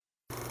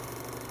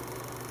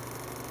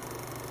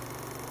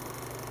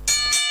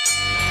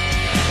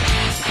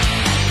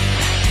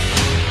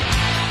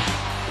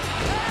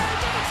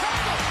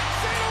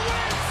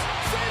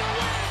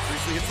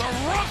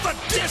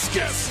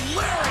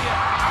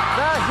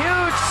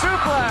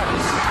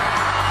suplex.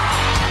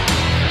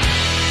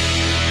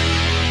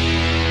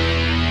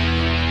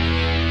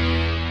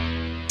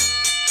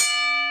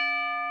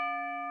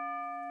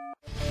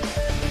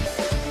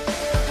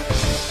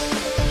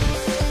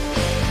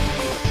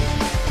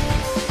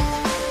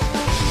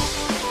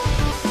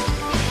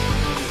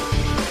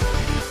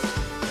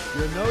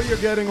 You're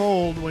getting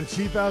old when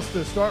Chief has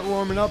to start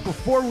warming up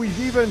before we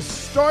even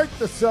start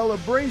the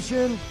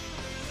celebration.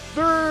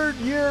 3rd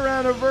year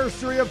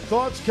anniversary of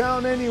Thoughts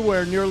Count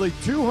Anywhere. Nearly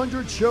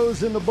 200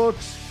 shows in the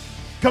books.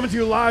 Coming to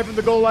you live from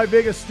the Go Live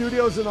Vegas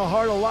studios in the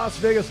heart of Las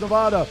Vegas,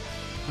 Nevada.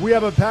 We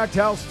have a packed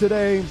house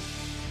today.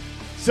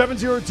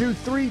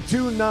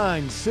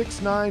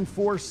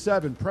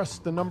 702-329-6947. Press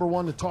the number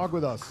 1 to talk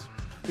with us.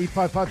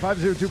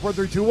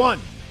 855-502-4321.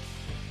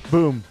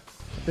 Boom.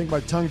 I think my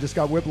tongue just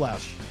got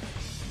whiplash.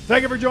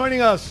 Thank you for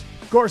joining us.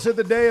 Of course, at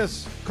the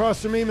dais,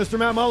 across from me, Mr.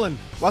 Matt Mullen.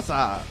 What's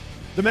up?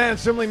 The man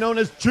simply known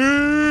as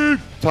Chief.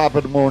 Top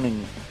of the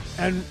morning.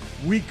 And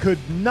we could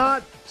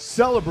not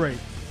celebrate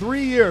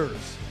 3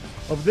 years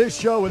of this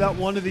show without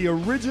one of the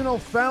original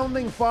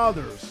founding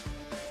fathers.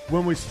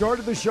 When we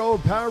started the show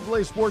at Power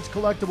Play Sports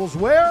Collectibles,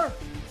 where?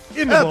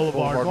 In the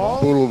Boulevard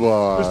Mall.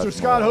 Mr.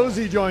 Scott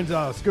Hosey joins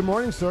us. Good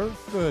morning, sir.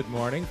 Good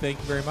morning. Thank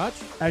you very much.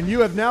 And you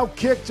have now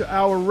kicked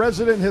our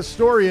resident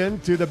historian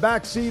to the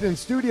back seat in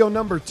studio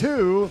number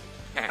 2,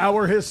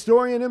 our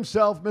historian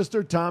himself,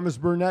 Mr. Thomas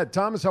Burnett.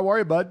 Thomas, how are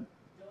you, bud? Doing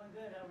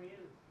good. How are you?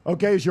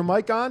 Okay, is your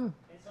mic on?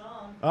 It's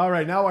on. All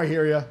right, now I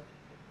hear you.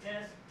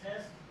 Test.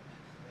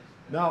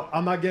 No,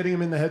 I'm not getting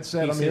him in the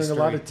headset. He's I'm hearing history.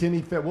 a lot of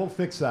tinny fit. We'll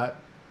fix that.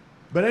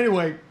 But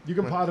anyway, you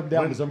can pot him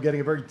down because I'm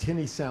getting a very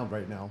tinny sound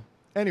right now.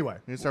 Anyway.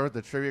 You start with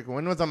the trivia.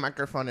 When was a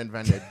microphone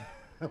invented?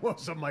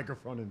 What's a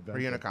microphone For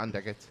invented? Unicon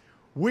tickets.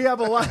 We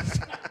have a lot.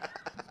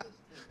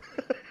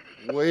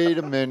 Wait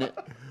a minute.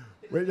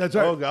 Wait, that's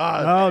right. Oh,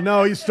 God. Oh,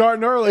 no, he's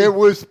starting early. It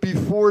was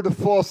before the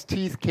false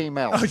teeth came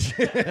out.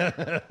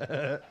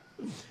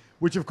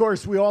 Which, of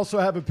course, we also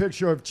have a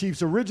picture of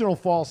Chief's original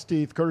false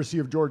teeth, courtesy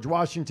of George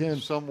Washington.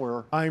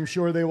 Somewhere. I'm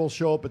sure they will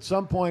show up at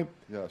some point.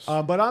 Yes.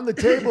 But on the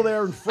table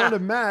there in front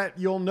of Matt,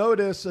 you'll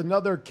notice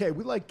another cake.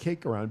 We like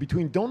cake around.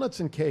 Between donuts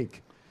and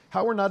cake.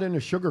 How we're not in a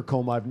sugar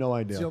coma, I have no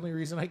idea. It's the only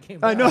reason I came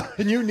I back. know,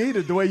 and you need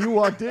it the way you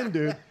walked in,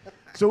 dude.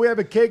 So we have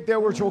a cake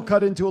there, which we'll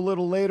cut into a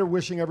little later.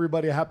 Wishing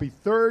everybody a happy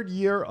 3rd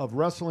year of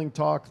Wrestling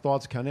Talk.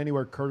 Thoughts Count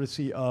Anywhere,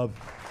 courtesy of...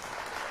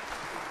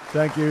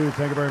 Thank you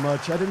very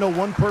much. I didn't know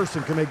one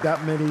person could make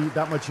that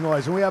much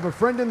noise. And we have a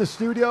friend in the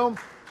studio,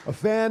 a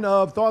fan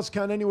of Thoughts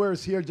Count Anywhere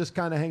is here, just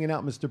kind of hanging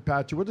out, Mr.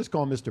 Patrick. We'll just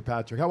call him Mr.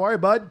 Patrick. How are you,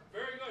 bud?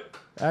 Very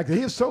good. Actually,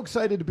 he is so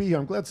excited to be here.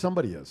 I'm glad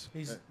somebody is.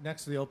 He's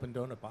next to the open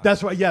donut box.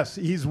 That's right. Yes,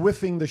 he's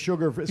whiffing the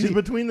sugar. He's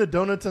between the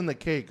donuts and the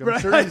cake. I'm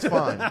sure he's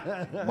fine.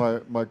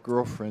 My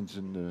girlfriend's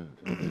in the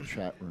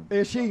chat room.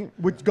 Is she?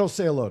 Go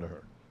say hello to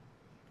her.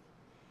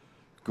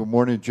 Good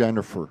morning,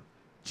 Jennifer.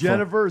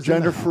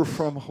 Jennifer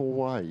from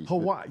Hawaii.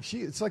 Hawaii.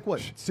 It's like,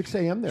 what, 6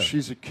 a.m. there?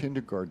 She's a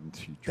kindergarten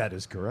teacher. That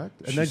is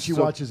correct. And then she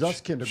watches us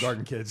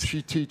kindergarten kids.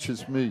 She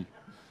teaches me.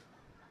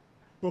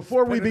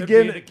 Before we Better than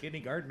begin... being a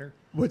kindergartner.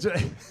 What's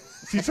it?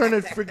 She's trying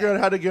to figure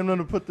out how to get him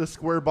to put the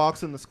square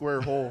box in the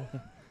square hole.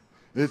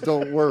 It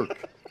don't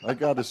work. I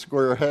got a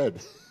square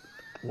head.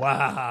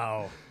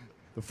 Wow.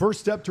 The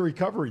first step to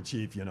recovery,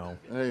 Chief, you know.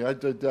 Hey, I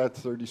did that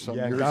 30-some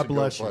years God ago,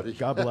 bless buddy. you.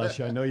 God bless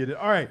you. I know you did.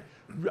 All right.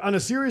 On a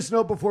serious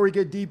note, before we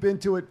get deep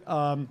into it,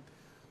 Matt,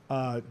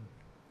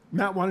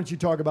 why don't you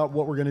talk about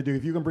what we're going to do?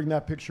 If you can bring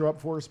that picture up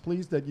for us,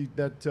 please,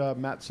 that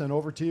Matt sent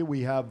over to you.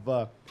 We have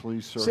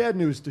Please, sir. sad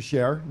news to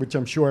share, which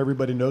I'm sure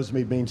everybody knows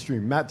made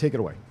mainstream. Matt, take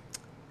it away.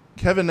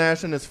 Kevin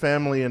Nash and his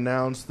family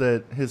announced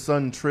that his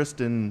son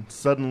Tristan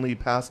suddenly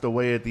passed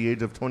away at the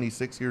age of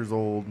 26 years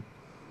old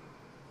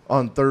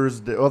on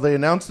Thursday. Well, they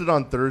announced it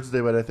on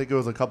Thursday, but I think it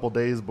was a couple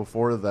days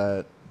before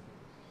that.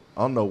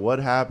 I don't know what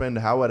happened,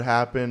 how it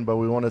happened, but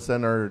we want to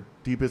send our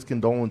deepest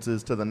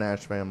condolences to the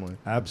Nash family.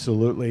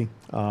 Absolutely.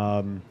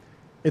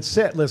 It's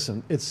sad.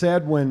 Listen, it's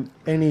sad when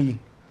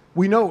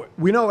we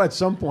know at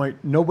some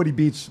point nobody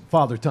beats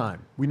Father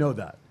Time. We know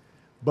that.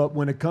 But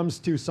when it comes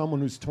to someone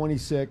who's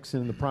 26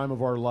 and in the prime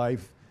of our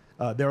life,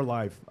 their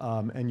life,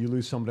 and you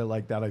lose somebody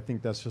like that, I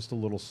think that's just a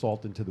little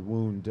salt into the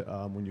wound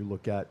when you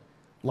look at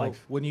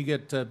life. Well, when you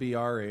get to be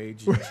our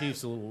age,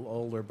 Chief's a little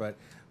older, but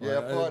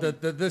Yeah,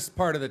 this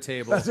part of the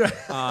table,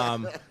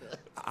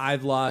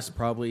 I've lost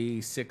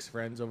probably 6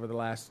 friends over the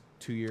last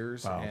 2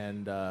 years, Wow.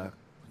 and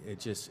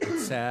it's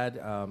sad.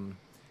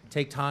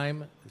 Take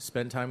time,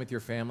 spend time with your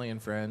family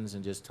and friends,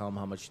 and just tell them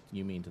how much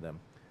you mean to them,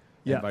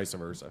 Yeah. and vice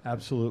versa.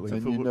 Absolutely.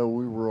 And you know,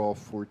 we were all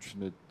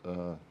fortunate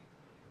a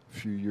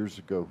few years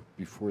ago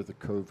before the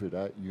COVID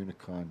at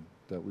Unicon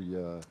that we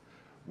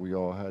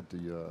all had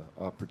the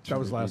opportunity. That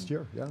was last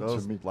year. Yeah. That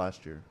was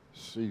last year.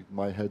 See,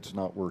 my head's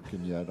not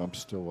working yet. I'm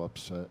still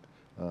upset.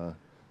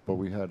 But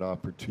we had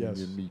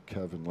opportunity Yes. to meet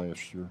Kevin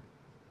last year.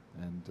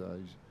 And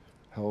he's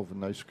a hell of a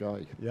nice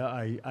guy. Yeah,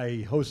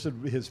 I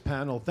hosted his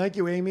panel. Thank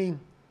you, Amy.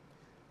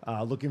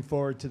 Looking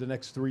forward to the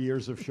next 3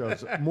 years of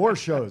shows. More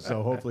shows,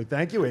 though, hopefully.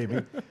 Thank you,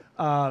 Amy.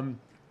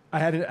 I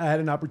had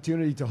an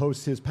opportunity to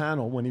host his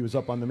panel when he was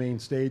up on the main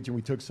stage, and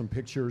we took some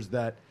pictures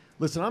that.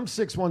 Listen, I'm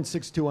 6'1",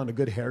 6'2" on a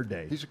good hair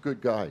day. He's a good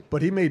guy.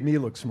 But he made me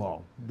look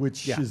small,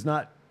 which Yeah. is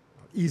not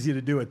easy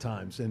to do at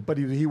times. But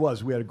he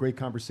was. We had a great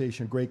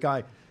conversation, great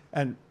guy.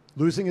 And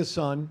losing his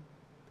son,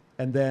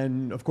 and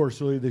then, of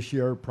course, earlier this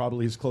year,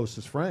 probably his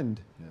closest friend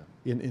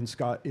in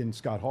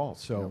Scott Hall.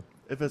 So,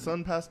 If his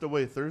son passed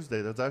away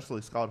Thursday, that's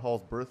actually Scott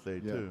Hall's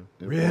birthday, Yeah, too.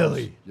 it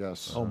Really?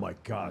 was. Yes. oh my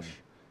gosh.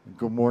 And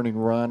good morning,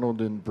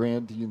 Ronald and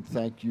Brandy, and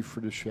thank you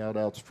for the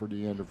shout-outs for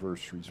the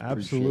anniversaries.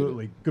 Appreciate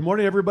Absolutely. it. Good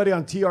morning, everybody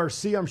on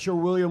TRC. I'm sure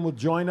William will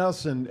join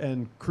us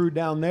and crew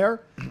down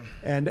there.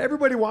 And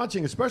everybody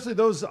watching, especially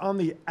those on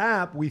the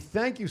app, we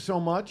thank you so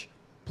much.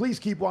 Please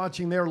keep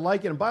watching there,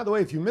 like it. And by the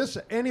way, if you miss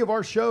any of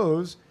our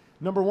shows,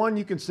 number one,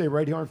 you can stay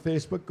right here on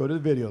Facebook. Go to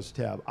the videos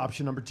tab.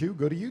 Option number two,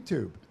 go to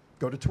YouTube.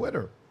 Go to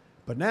Twitter.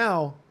 But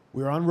now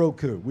we're on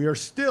Roku. We are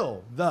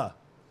still the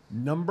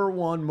number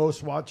one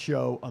most watched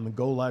show on the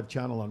Go Live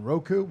channel on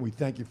Roku. We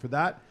thank you for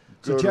that.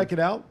 So Go to- check it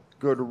out.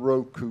 Go to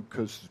Roku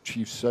because the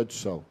chief said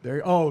so.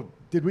 There. Oh,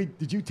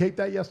 did you tape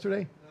that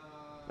yesterday?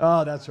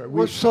 Oh, that's right.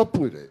 What's up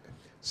with it?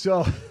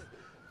 So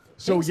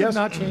Things yes. have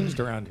not changed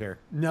around here.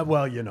 No,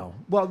 well,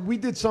 Well, we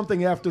did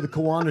something after the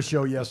Kiwanis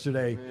show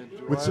yesterday.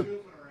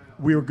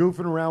 We were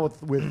goofing around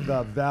with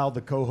Val,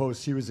 the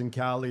co-host. She was in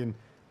Cali, and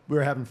we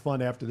were having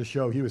fun after the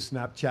show. He was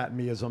Snapchatting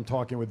me as I'm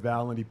talking with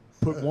Val, and he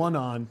put one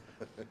on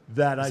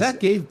that Is that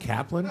Gabe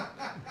Kaplan?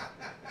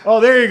 Oh,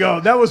 there you go.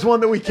 That was one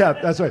that we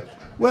kept. That's right.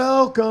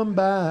 Welcome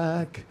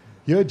back.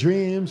 Your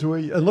dreams were.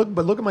 And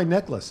look at my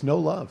necklace. No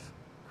love.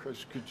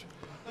 Chris, could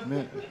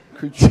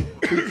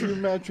you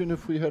imagine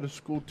if we had a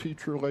school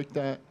teacher like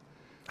that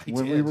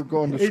when we were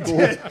going to school?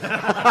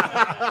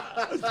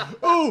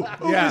 Ooh,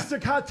 Yeah.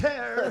 Mr.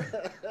 Carter.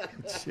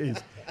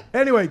 Jeez.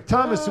 Anyway,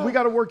 Thomas, we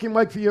got a working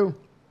mic for you.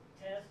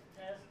 Test,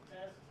 test,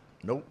 test.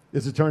 Nope.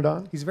 Is it turned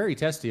on? He's very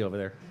testy over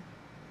there.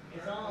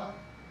 It's on.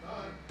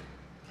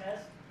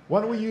 Test.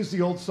 Why don't we use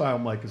the old style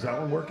mic? Is that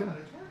one working?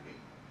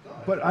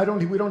 But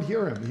we don't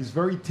hear him. He's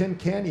very tin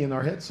canny in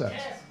our headsets.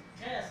 Test,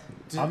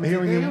 test. I'm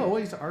hearing Did they him.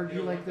 always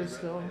argue like this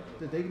still?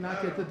 Did they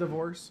not get the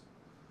divorce?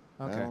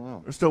 I Okay. don't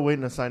know. We're still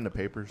waiting to sign the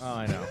papers. Oh,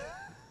 I know.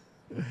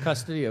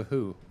 Custody of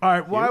who? All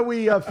right, while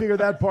we figure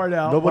that part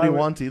out. Nobody while we-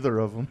 wants either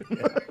of them.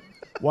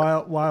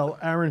 While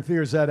Aaron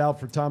figures that out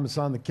for Thomas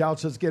on the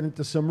couch, let's get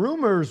into some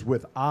rumors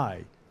with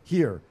I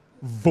Hear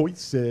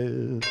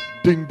Voices.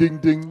 Ding, ding,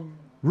 ding.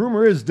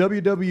 Rumor is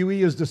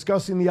WWE is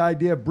discussing the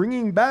idea of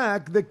bringing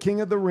back the King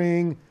of the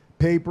Ring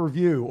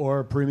pay-per-view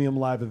or premium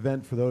live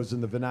event for those in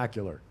the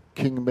vernacular.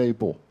 King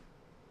Mabel.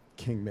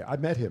 I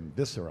met him,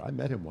 Viscera. I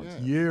met him once,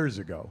 Yeah. years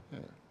ago. Yeah.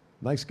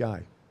 Nice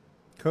guy.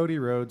 Cody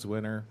Rhodes,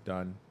 winner,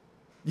 done.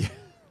 Yeah,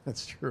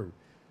 that's true.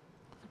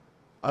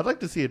 I'd like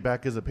to see it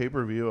back as a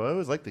pay-per-view. I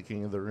always like the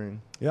King of the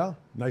Ring. Yeah,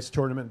 nice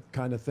tournament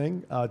kind of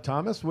thing.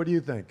 Thomas, what do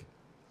you think?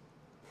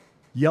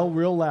 Yell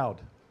real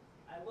loud.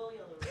 I will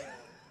yell the real.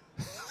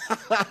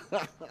 I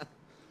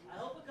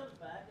hope it comes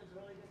back. It's a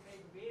really good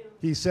pay-per-view.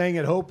 He's saying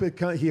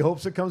he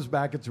hopes it comes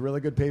back. It's a really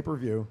good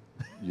pay-per-view.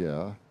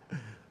 Yeah.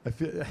 I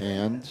feel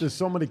And? there's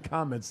so many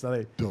comments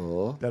that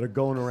Duh. are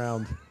going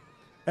around.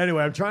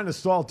 Anyway, I'm trying to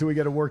stall till we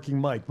get a working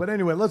mic. But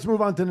anyway, let's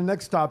move on to the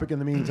next topic in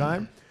the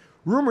meantime.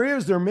 Rumor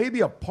is there may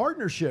be a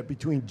partnership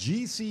between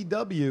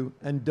GCW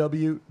and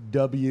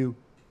WWE.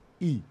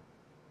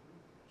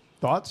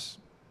 Thoughts?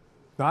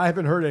 Now, I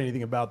haven't heard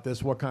anything about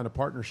this, what kind of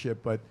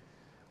partnership, but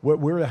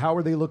how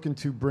are they looking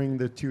to bring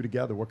the two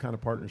together? What kind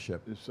of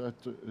partnership? Is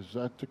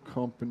that the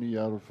company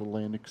out of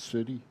Atlantic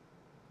City?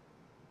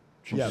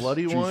 Yes.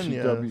 Bloody one,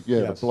 GCW? yeah.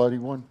 Yeah, Yes. the bloody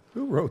one.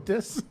 Who wrote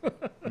this?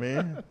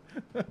 Man.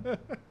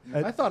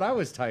 I thought I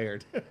was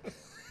tired.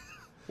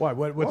 Why?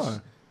 What's... Why?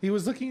 He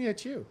was looking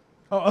at you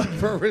Oh,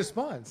 for a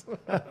response.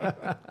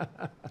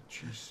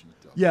 GCW.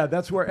 yeah,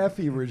 that's where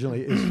Effie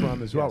originally is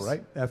from as well, Yes.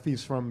 right?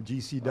 Effie's from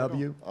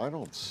GCW. I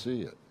don't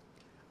see it.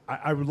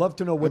 I would love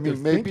to know I what mean,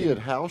 they're maybe thinking. at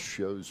house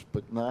shows,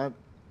 but not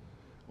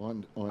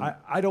on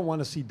I don't want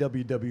to see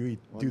WWE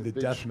on do the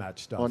big deathmatch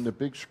stuff. on the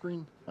big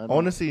screen. I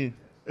want to see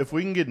if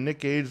we can get Nick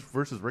Gage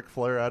versus Ric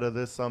Flair out of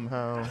this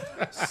somehow.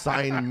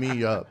 Sign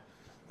me up.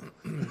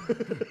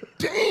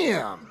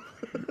 Damn.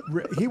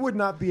 He would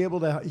not be able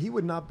to.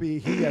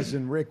 He as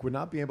in Rick would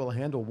not be able to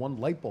handle one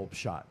light bulb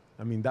shot.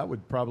 I mean, that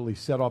would probably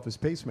set off his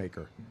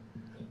pacemaker.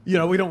 We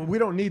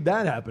don't need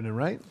that happening,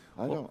 right?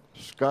 I don't.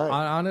 Scott.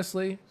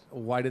 Honestly,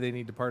 why do they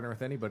need to partner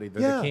with anybody?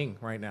 They're Yeah. the king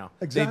right now.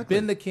 Exactly. They've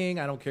been the king.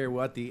 I don't care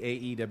what the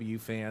AEW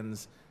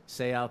fans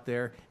say out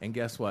there. And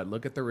guess what?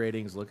 Look at the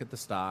ratings. Look at the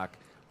stock.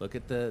 Look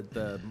at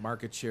the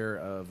market share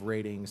of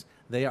ratings.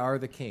 They are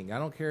the king. I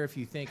don't care if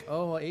you think,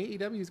 oh,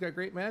 AEW's got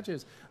great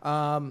matches.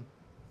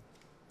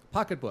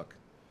 Pocketbook.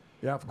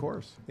 Yeah, of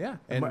course. Yeah.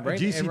 And right-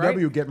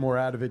 GCW right- get more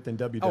out of it than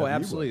WWE. Oh, would.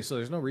 absolutely. So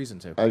there's no reason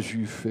to. As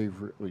you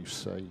favorably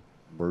say,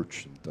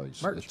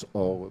 merchandise. Merch. It's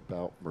all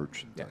about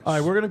merchandise. Yeah. All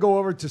right, we're going to go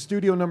over to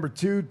studio number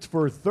 2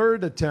 for a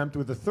third attempt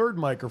with a third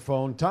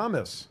microphone.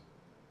 Thomas.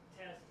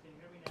 Test. Can you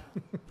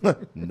hear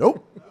me now?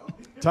 Nope.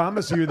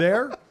 Thomas, are you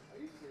there?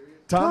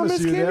 Thomas,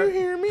 are you can there? you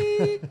hear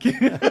me?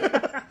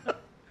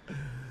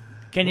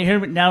 Can you hear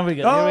me? Now we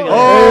go. Oh! Here we go.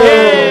 Oh!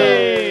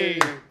 Hey!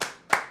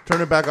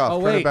 Turn it back off.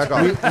 Oh, Turn wait. it back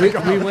off.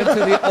 We went to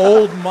the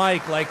old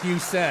mic, like you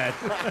said.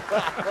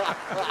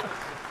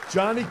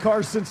 Johnny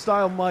Carson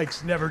style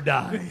mics never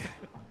die.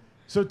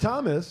 So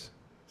Thomas,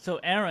 So,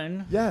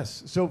 Aaron,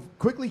 yes. So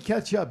quickly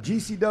catch up.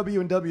 GCW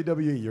and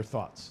WWE. Your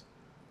thoughts?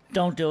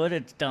 don't do it.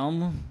 It's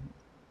dumb.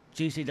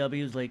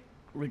 GCW is like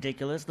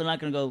ridiculous. They're not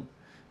going to go.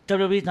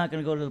 WWE's not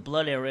going to go to the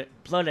blood era.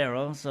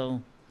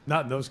 So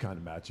Not in those kind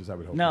of matches. I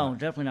would hope. no, not.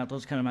 definitely not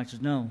those kind of matches.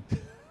 No,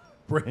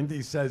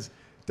 Brandy says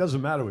it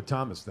doesn't matter what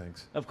Thomas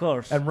thinks, of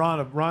course, and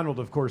Ronald,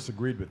 of course,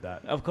 agreed with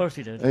that. of course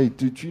he did. Hey,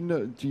 did you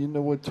know? Do you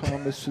know what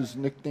Thomas's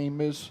nickname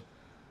is?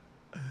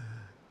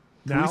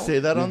 Can we say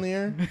that on the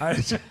air?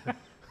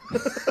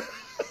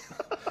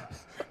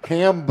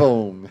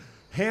 Hambone.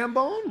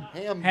 Hambone?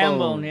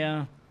 Hambone,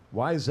 yeah.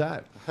 Why is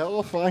that? Hell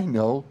if I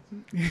know.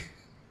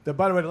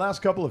 By the way, the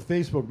last couple of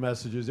Facebook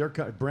messages,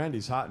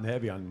 Brandy's hot and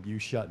heavy on you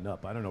shutting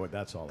up. I don't know what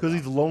that's all about. Because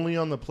he's lonely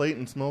on the plate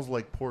and smells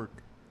like pork.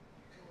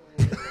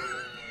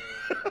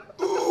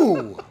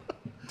 Ooh.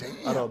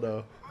 I don't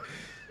know.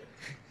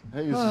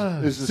 Hey,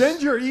 is this,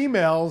 Send your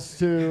emails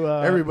to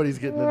Everybody's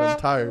getting it. I'm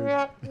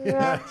tired. is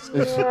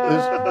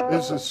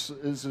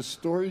this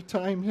story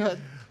time yet?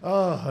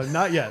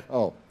 not yet.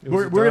 Oh,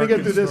 We're a going to dark get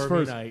and through this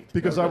stormy first night.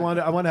 because I want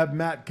to have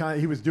Matt.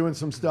 He was doing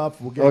some stuff.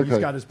 He's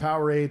got his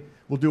Powerade.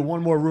 We'll do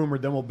one more rumor,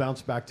 then we'll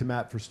bounce back to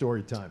Matt for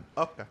story time.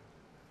 Okay.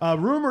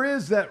 Rumor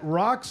is that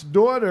Rock's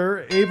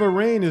daughter, Ava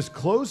Raine, is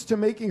close to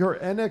making her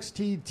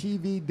NXT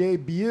TV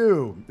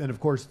debut. And, of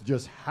course,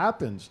 just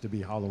happens to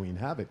be Halloween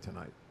Havoc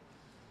tonight.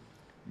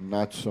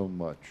 not so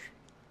much.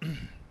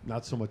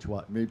 Not so much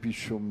what? Maybe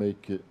she'll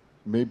make it.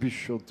 Maybe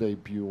she'll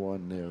debut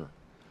on there.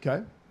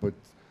 Okay. But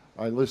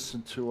I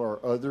listened to our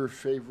other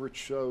favorite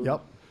show.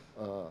 Yep.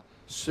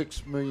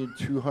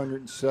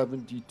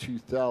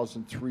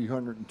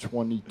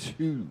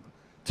 6,272,322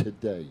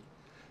 today.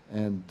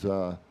 And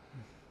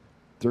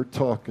they're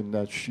talking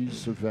that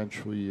she's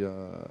eventually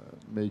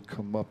may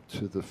come up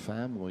to the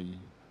family,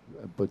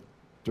 but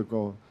they're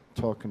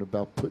talking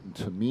about putting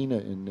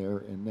Tamina in there,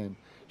 and then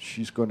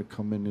she's going to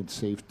come in and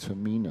save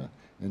Tamina,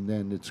 and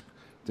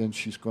then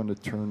she's going to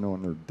turn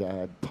on her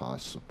dad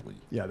possibly.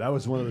 Yeah, that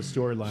was one of the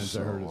storylines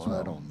So I heard as well.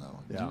 I don't know.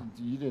 Yeah.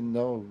 You didn't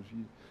know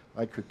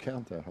I could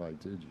count that high,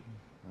 did you?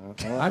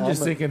 I'm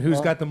just thinking,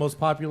 who's got the most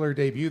popular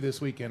debut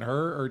this weekend,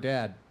 her or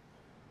Dad?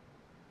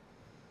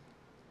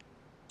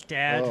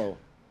 Dad. Oh,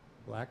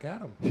 Black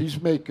Adam.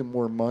 he's making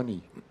more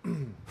money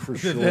for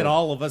sure. Than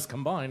all of us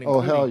combined.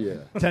 Oh, including- hell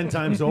yeah. 10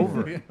 times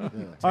over.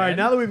 All right,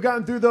 now that we've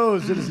gotten through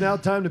those, it is now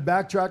time to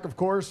backtrack, of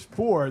course,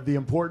 for the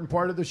important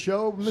part of the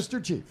show,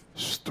 Mr. Chief.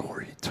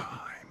 Story time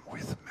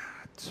with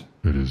Matt.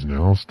 It is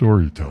now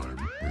story time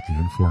with the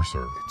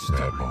enforcer,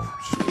 Matt Bones.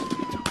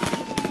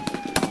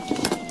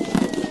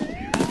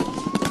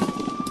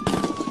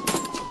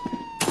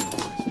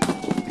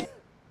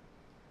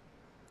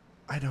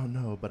 I don't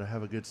know, but I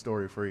have a good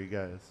story for you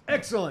guys.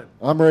 Excellent.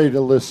 I'm ready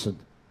to listen.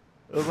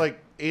 It was like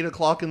 8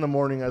 o'clock in the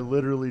morning. I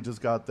literally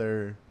just got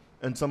there,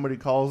 and somebody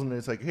calls, and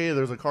it's like, hey,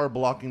 there's a car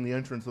blocking the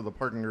entrance of the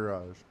parking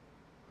garage.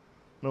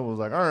 And I was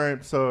like, all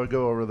right. So I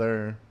go over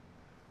there,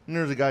 and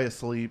there's a guy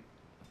asleep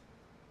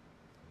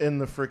in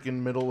the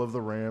freaking middle of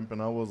the ramp,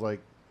 and I was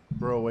like,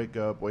 bro, wake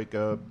up, wake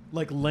up.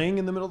 Like laying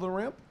in the middle of the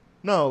ramp?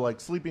 No,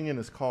 like sleeping in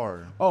his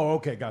car. Oh,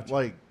 okay, gotcha.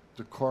 Like,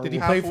 The car Did he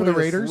was, play for the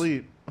halfway Raiders?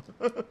 asleep.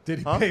 Did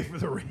he pay for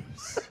the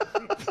race?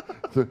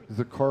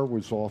 the car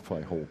was off,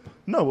 I hope.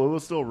 No, it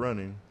was still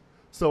running.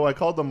 So I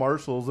called the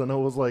marshals, and I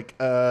was like,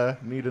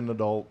 need an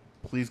adult.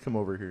 Please come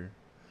over here.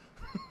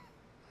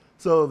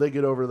 So they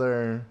get over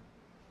there,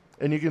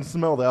 and you can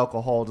smell the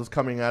alcohol just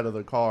coming out of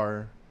the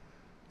car.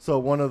 So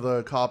one of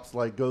the cops,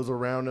 like, goes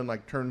around and,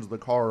 like, turns the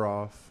car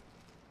off.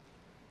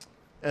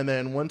 And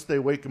then once they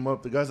wake him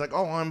up, the guy's like,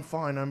 oh, I'm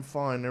fine, I'm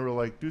fine. They were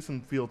like, do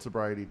some field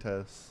sobriety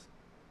tests.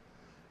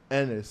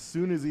 And as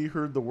soon as he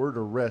heard the word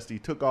arrest, he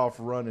took off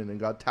running and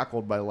got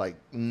tackled by, like,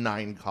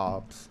 9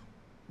 cops.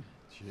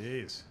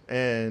 Jeez.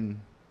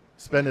 And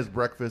spent his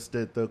breakfast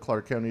at the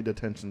Clark County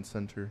Detention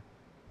Center.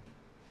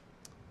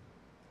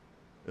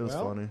 It was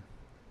Well, funny.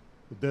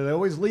 They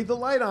always leave the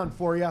light on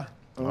for you.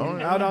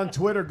 right. Out on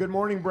Twitter. Good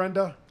morning,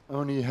 Brenda.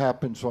 Only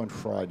happens on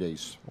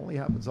Fridays. Only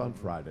happens on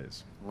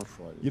Fridays. On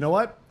Fridays. You know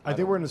what? I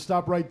think we're going to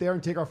stop right there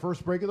and take our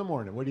first break of the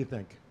morning. What do you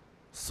think?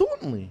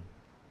 Certainly.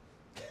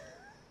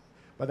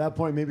 By that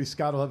point, maybe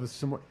Scott will have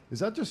some more. Is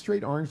that just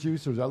straight orange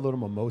juice, or is that a little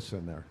mimosa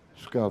in there?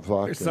 It's got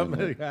vodka There's in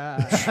something. it.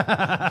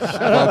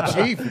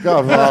 Chief. It's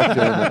got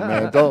vodka in it,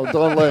 man. Don't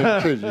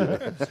let it kid you.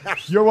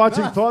 You're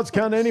watching Thoughts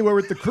Count Anywhere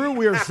with the crew.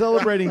 We are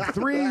celebrating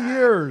 3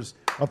 years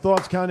of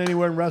Thoughts Count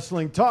Anywhere in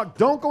Wrestling Talk.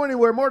 Don't go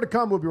anywhere. More to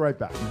come. We'll be right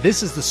back.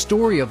 This is the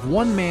story of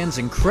one man's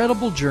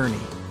incredible journey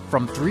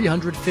from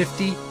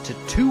 350 to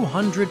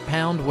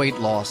 200-pound weight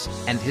loss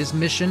and his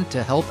mission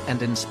to help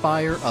and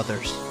inspire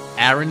others.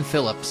 Aaron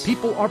Phillips.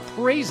 People are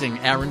praising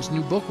Aaron's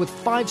new book with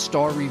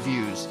 5-star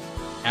reviews.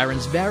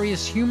 Aaron's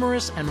various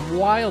humorous and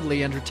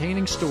wildly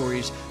entertaining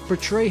stories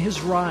portray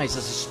his rise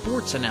as a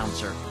sports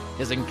announcer,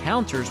 his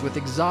encounters with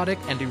exotic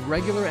and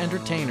irregular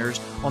entertainers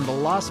on the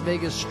Las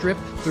Vegas Strip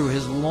through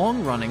his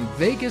long-running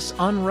Vegas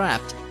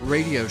Unwrapped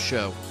radio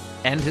show,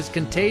 and his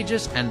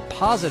contagious and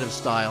positive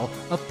style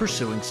of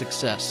pursuing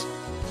success.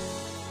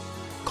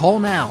 Call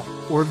now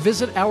or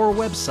visit our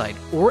website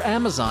or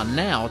Amazon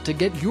now to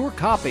get your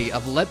copy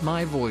of Let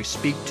My Voice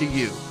Speak to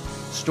You,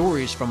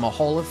 Stories from a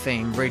Hall of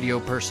Fame radio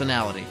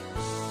personality.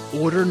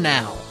 Order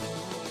now.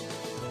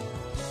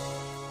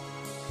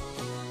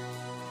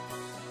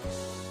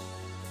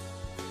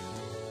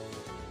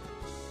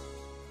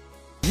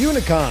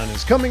 Unicon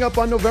is coming up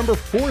on November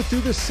 4th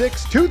through the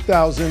 6th,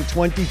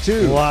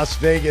 2022. Las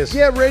Vegas.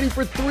 Get ready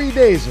for 3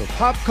 days of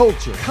pop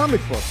culture, comic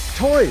books,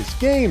 toys,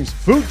 games,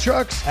 food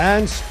trucks,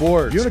 and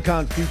sports.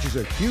 Unicon features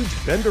a huge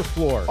vendor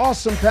floor,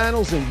 awesome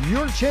panels, and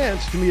your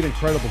chance to meet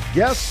incredible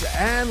guests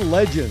and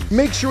legends.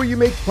 Make sure you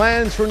make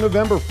plans for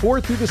November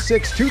 4th through the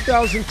 6th,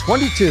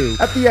 2022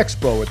 at the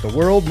Expo at the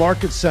World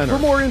Market Center.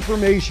 For more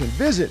information,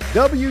 visit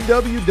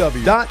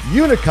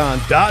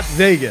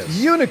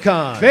www.unicon.vegas.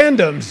 Unicon.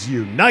 Fandoms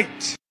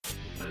unite.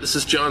 This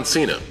is John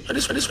Cena. I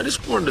just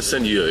wanted to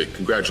send you a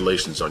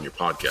congratulations on your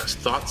podcast.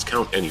 Thoughts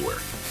count anywhere.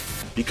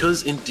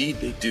 Because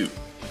indeed they do.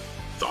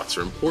 Thoughts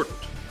are important.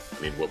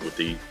 I mean, what would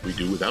we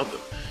do without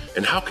them?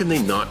 And how can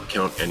they not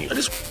count anywhere?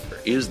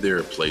 Is there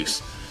a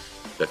place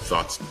that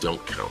thoughts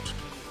don't count?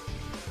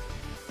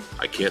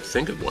 I can't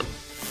think of one.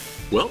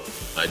 Well,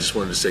 I just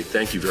wanted to say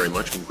thank you very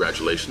much,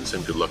 congratulations,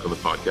 and good luck on the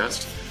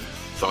podcast.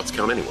 Thoughts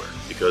count anywhere,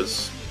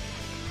 because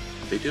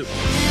they do.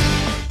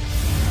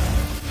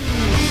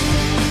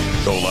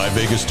 Go Live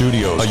Vegas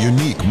Studios, a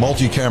unique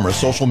multi-camera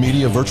social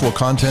media virtual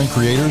content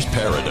creators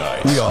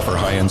paradise. We offer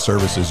high-end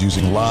services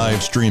using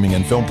live streaming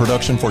and film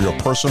production for your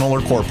personal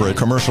or corporate,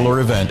 commercial or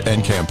event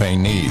and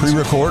campaign needs.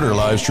 Pre-record or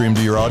live stream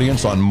to your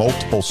audience on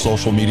multiple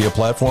social media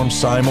platforms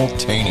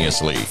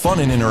simultaneously. Fun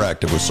and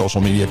interactive with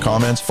social media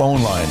comments,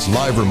 phone lines,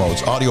 live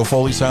remotes, audio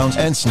Foley sounds,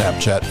 and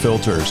Snapchat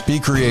filters. Be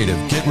creative,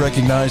 get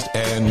recognized,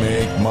 and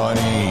make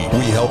money.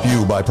 We help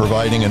you by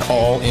providing an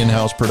all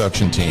in-house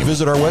production team.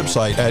 Visit our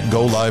website at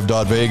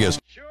golive.vegas.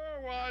 Sure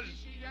was.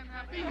 She and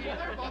happy,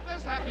 they're both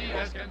as happy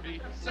as can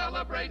be,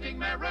 celebrating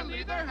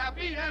merrily their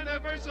happy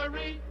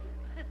anniversary.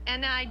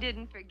 And I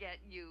didn't forget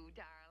you,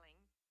 darling.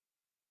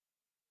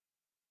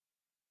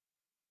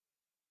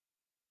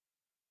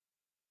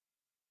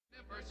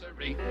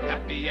 Anniversary,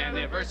 happy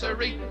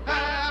anniversary,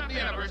 happy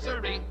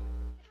anniversary.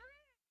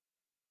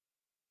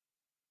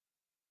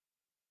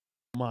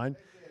 Mine.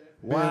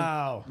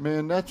 Wow.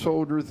 Man, that's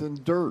older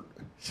than dirt.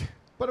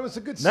 But it was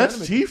a good That's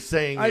sentiment. Chief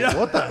saying it.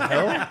 What the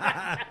hell?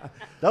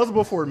 That was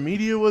before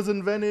media was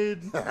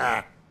invented.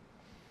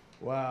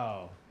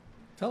 Wow.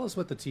 Tell us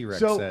what the T-Rex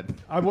So said.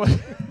 I was.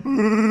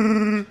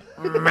 No,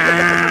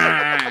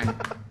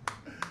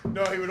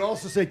 he would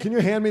also say, "Can you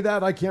hand me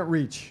that? I can't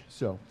reach."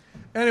 So,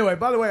 anyway,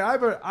 by the way,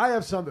 I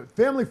have something.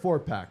 Family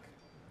 4-pack,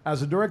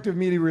 as a director of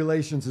media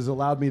relations, has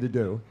allowed me to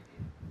do.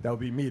 That would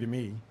be me to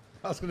me.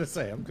 I was going to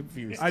say, I'm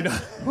confused. I know.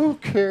 Who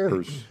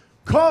cares?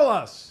 Call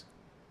us.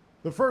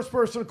 The first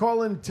person to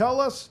call in,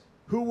 tell us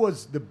who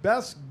was the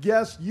best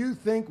guest you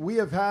think we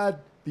have had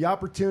the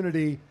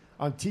opportunity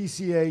on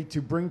TCA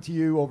to bring to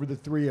you over the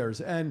 3 years.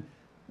 And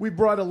we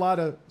brought a lot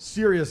of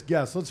serious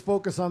guests. Let's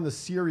focus on the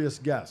serious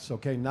guests,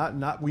 okay?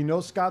 Not. We know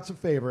Scott's a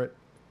favorite,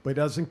 but it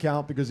doesn't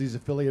count because he's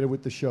affiliated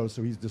with the show,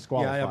 so he's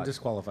disqualified. Yeah, I'm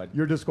disqualified.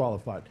 You're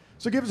disqualified.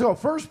 So give us a call.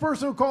 First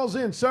person who calls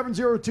in,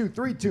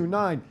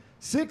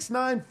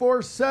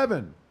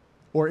 702-329-6947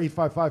 or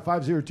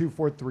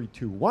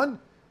 855-502-4321.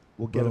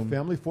 We'll get a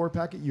family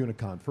 4-pack at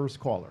Unicon. First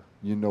caller.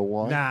 You know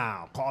why?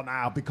 Now. Call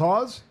now.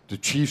 Because? The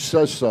chief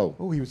says so.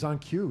 Oh, he was on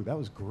cue. That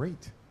was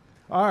great.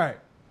 All right.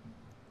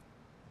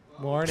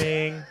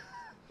 Morning.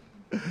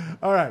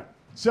 All right.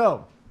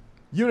 So,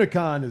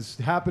 Unicon is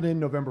happening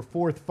November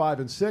 4th, 5,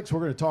 and 6. We're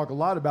going to talk a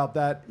lot about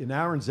that in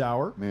Aaron's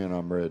hour. Man,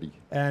 I'm ready.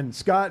 And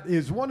Scott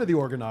is one of the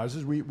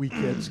organizers. We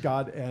kid,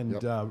 Scott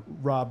and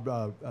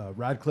Rob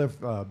Radcliffe.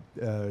 I'm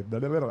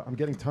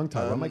getting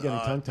tongue-tied. Why am I getting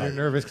tongue-tied? I'm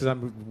nervous because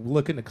I'm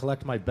looking to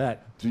collect my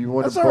bet. Do you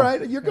want That's to all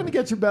right. You're going to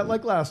get your bet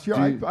like last year.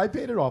 I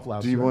paid it off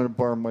last year. Do you want to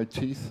borrow my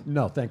teeth?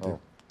 No, thank you.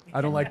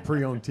 I don't like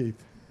pre-owned teeth.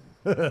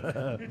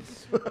 At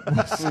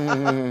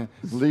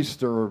least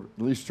they're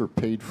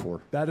paid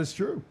for. That is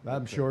true.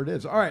 I'm sure it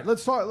is. All right,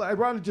 let's talk. I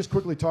want to just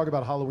quickly talk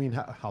about Halloween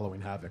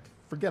Havoc.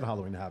 Forget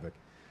Halloween Havoc.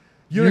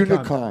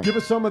 Unicon. Give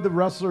us some of the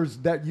wrestlers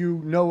that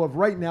you know of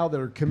right now that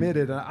are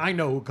committed. I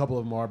know who a couple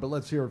of them are, but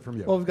let's hear it from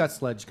you. Well, we've got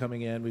Sledge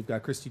coming in. We've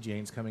got Christy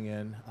Janes coming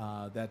in.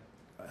 That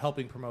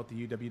helping promote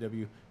the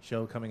UWW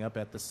show coming up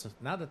at the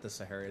not at the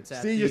Sahara. It's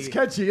at it's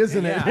catchy,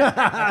 isn't it?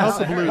 House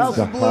of Blues. House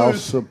of Blues.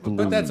 House of Blues.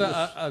 But that's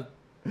a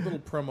little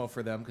promo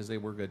for them because they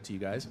were good to you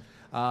guys.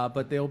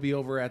 But they'll be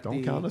over at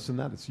Don't count us in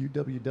that. It's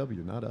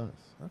UWW, not us.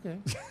 Okay.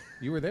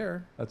 You were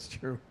there. That's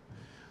true.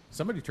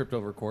 Somebody tripped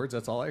over cords.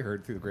 That's all I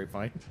heard through the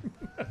grapevine.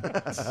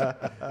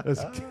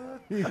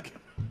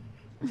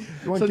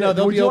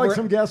 Would you like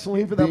some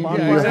gasoline for that bonfire?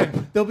 Yeah,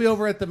 exactly. They'll be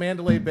over at the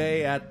Mandalay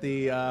Bay at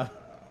the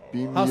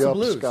Beam House me of up,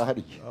 Blues.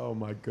 Scotty. Oh,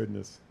 my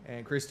goodness.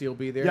 And Christy will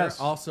be there. Yes.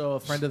 Also, a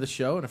friend of the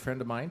show and a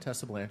friend of mine,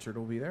 Tessa Blanchard,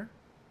 will be there.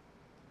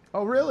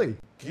 Oh, really?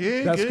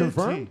 That's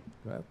confirmed?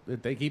 Well,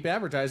 they keep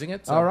advertising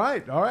it. So. All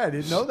right. I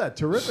didn't know that.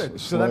 Terrific.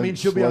 So that means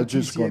she'll be on Sledge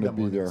is TCA going to that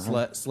be morning. there.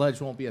 Huh? Sledge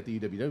won't be at the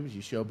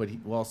UWW show, but he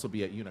will also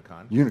be at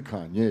Unicon.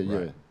 Unicon, yeah.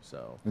 Right.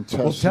 So, And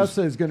Well,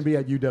 Tessa is going to be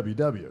at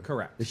UWW.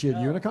 Correct. Is she at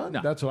Unicon?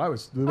 No. That's what I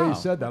was. The way you Oh,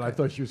 said that, I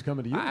thought she was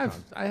coming to Unicon.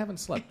 I haven't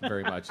slept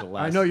very much the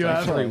last I know you like,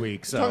 haven't. 3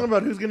 weeks. So. Talking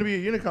about who's going to be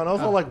at Unicon. I was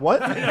all like, what?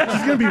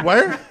 She's going to be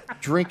where?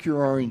 Drink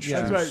your orange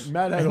That's juice. right.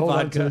 Matt had to hold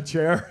on to the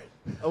chair.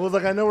 I was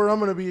like, I know where I'm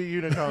going to be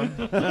at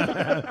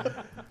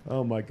Unicon.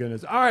 Oh, my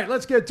goodness. All right,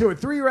 let's get to it.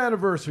 3-year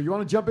anniversary. You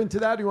want to jump into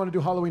that or you want to do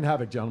Halloween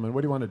Havoc, gentlemen?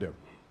 What do you want to do?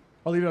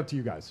 I'll leave it up to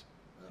you guys.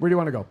 Where do you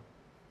want to go?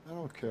 I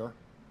don't care.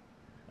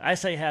 I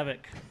say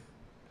Havoc.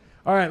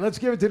 All right, let's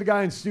give it to the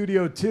guy in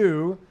Studio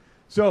 2.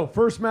 So,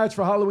 first match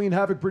for Halloween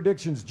Havoc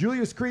predictions.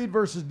 Julius Creed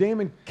versus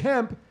Damon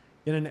Kemp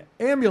in an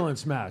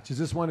ambulance match. Is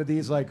this one of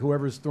these, like,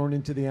 whoever's thrown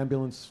into the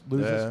ambulance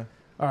loses? Yeah.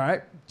 All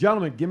right.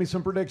 Gentlemen, give me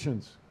some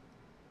predictions.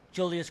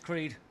 Julius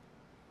Creed.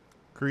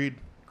 Creed.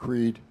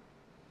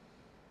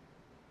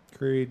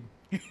 Creed.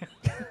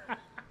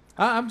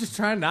 I'm just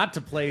trying not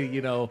to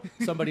play,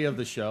 somebody of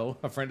the show,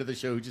 a friend of the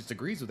show who just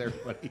agrees with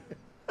everybody.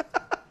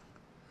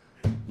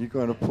 You're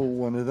going to pull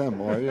one of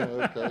them, are you?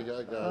 Okay,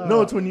 I got it.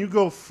 No, it's when you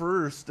go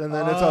first, and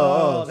then it's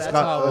that's Scott.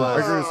 how it was.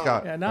 I agree with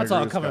Scott. Yeah, now I it's agree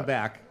all with coming Scott.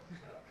 back.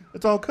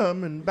 It's all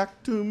coming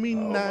back to me Oh,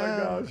 now. my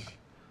gosh.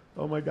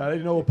 Oh, my God. I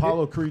didn't know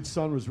Apollo Creed's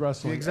son was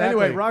wrestling.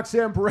 Exactly. Anyway,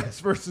 Roxanne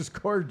Perez versus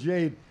Cora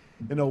Jade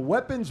in a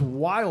Weapons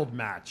Wild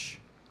match.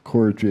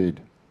 Cora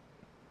Jade.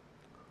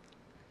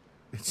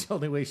 It's the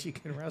only way she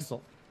can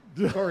wrestle.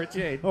 Cora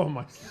Jade. Oh,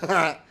 my.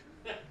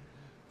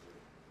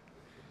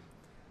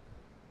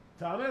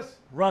 Thomas?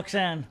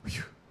 Roxanne.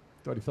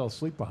 Thought he fell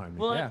asleep behind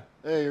me. Well, Yeah.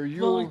 Hey, are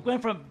you... well, we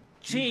went from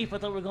Chief. I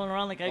thought we were going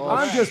around like I go.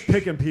 I'm just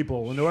picking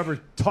people, and whoever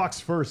talks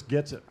first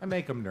gets it. I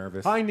make them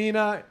nervous. Hi,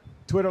 Nina.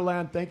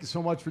 Twitterland, thank you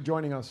so much for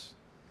joining us.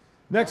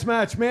 Next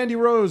match, Mandy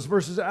Rose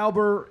versus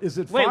Albert. Is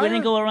it Wait, fire? we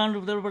didn't go around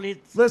with everybody's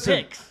Listen,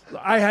 picks.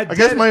 I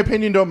guess my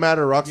opinion don't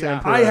matter, Roxanne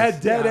I Perez.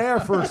 had dead air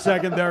for a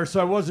second there, so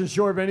I wasn't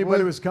sure if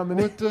anybody was coming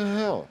in. What the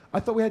hell? I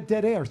thought we had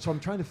dead air, so I'm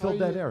trying to fill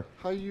dead air.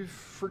 How you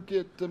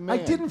forget the man?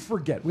 I didn't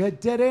forget. We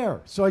had dead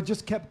air, so I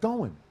just kept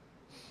going.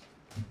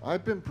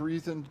 I've been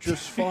breathing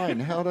just fine.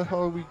 How the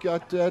hell we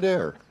got dead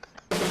air?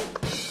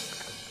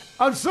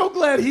 I'm so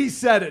glad he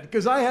said it,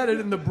 because I had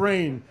it in the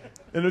brain,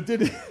 and it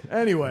didn't.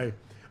 Anyway.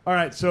 All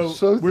right, so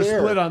we're there.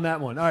 split on that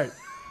one. All right.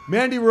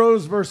 Mandy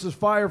Rose versus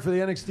Fire for the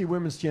NXT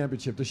Women's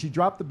Championship. Does she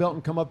drop the belt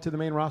and come up to the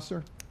main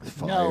roster?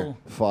 Fire. No.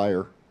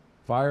 Fire.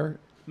 Fire?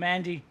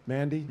 Mandy.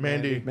 Mandy?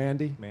 Mandy.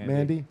 Mandy? Mandy.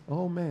 Mandy?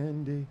 Oh,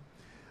 Mandy.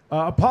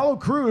 Apollo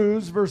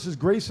Crews versus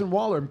Grayson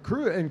Waller.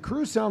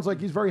 Crews sounds like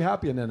he's very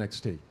happy in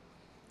NXT,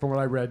 from what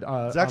I read.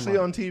 It's actually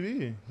online. on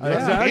TV.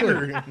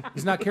 Exactly.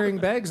 He's not carrying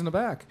bags in the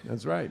back.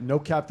 That's right. No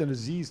Captain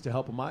Aziz to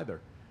help him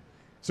either.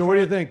 So what do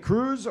you think,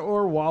 Crews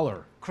or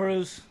Waller?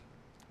 Cruz.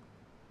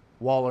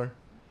 Waller.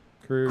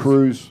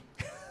 Cruz.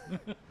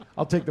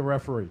 I'll take the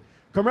referee.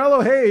 Carmelo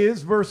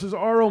Hayes versus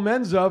Aro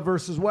Menza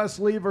versus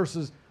Wesley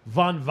versus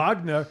Von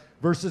Wagner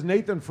versus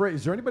Nathan Frey.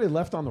 Is there anybody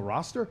left on the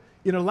roster?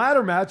 In a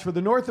ladder match for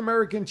the North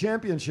American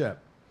Championship.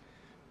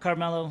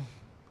 Carmelo.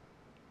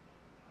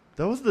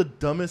 That was the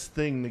dumbest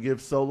thing to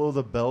give Solo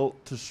the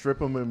belt, to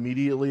strip him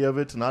immediately of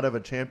it, to not have a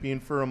champion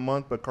for a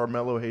month, but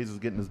Carmelo Hayes is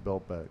getting his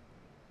belt back.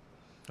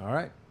 All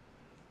right.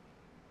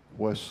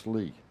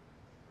 Wesley.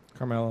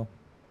 Carmelo.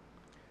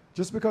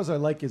 Just because I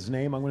like his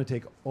name, I'm going to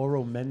take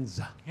Oro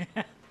Menza.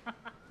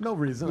 No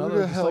reason. Who other the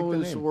than just hell like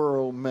the is name.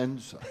 Oro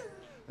Menza?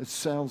 It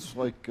sounds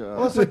like...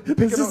 Well, it's like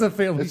This is a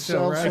family it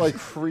show, sounds right? like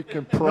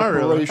freaking Not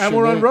really. Preparation And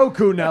we're on H.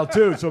 Roku now,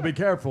 too, so be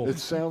careful. It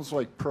sounds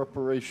like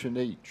Preparation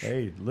H.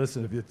 Hey,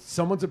 listen, if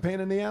someone's a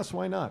pain in the ass,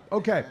 why not?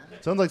 Okay.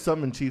 Sounds like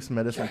something in Chief's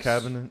medicine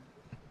cabinet.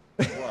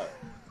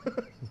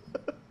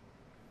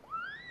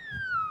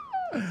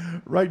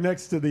 Right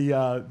next to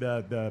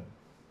the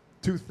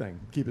tooth thing.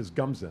 Keep his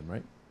gums in,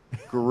 right?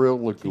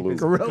 Gorilla Glue.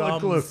 Gorilla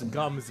Glue.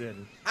 Gums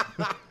in.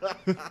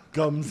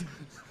 Gums.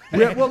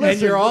 Yeah, well, And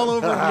listen, you're all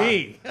over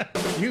me.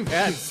 You've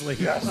had sleep.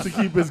 To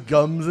keep his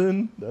gums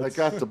in. I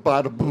got the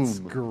bada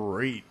boom.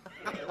 Great.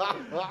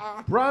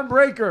 Braun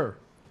Breaker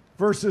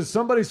versus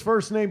somebody's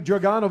first name,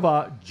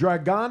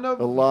 Dragonov.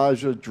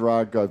 Elijah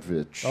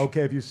Dragovich.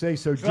 Okay, if you say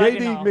so. JD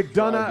Dragunov. McDonough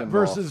Dragunov.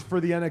 versus for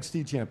the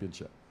NXT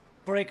Championship.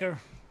 Breaker.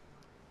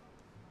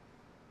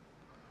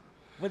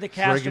 With the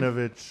cast.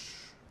 Dragonovich.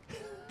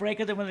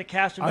 Breaker than with the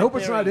cast. I hope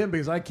it's not him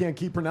because I can't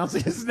keep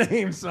pronouncing his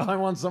name, so I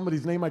want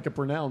somebody's name I can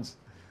pronounce.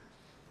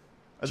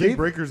 I Chief? think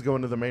Breaker's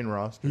going to the main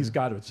roster. He's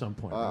got to at some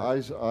point.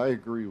 right? I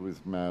agree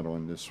with Matt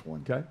on this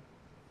one. Okay.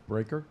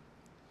 Breaker?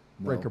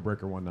 No.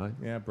 Breaker 19.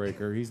 Yeah,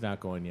 Breaker. He's not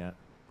going yet.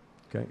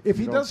 Okay. If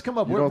he You does don't- come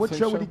up, you what, don't what think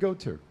show so? would he go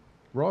to?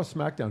 Raw or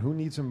SmackDown? Who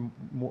needs him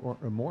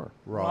more?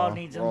 Raw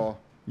needs him. Raw.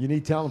 You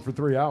need talent for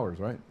 3 hours,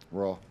 right?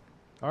 Raw. All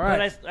But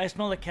right. I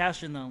smell the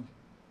cash in though.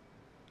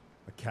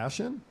 A cash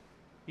in?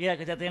 Yeah,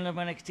 because at the end of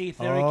NXT,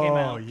 Theory came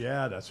out.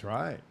 Yeah, that's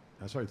right.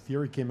 That's right.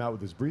 Theory came out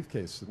with his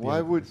briefcase.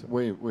 Why would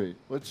wait?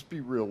 Let's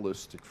be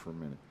realistic for a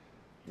minute.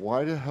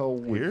 Why the hell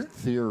would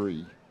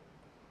Theory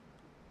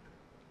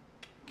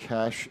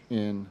cash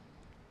in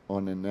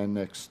on an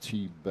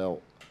NXT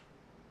belt?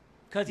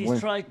 Because he's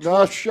tried.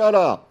 No, shut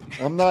up!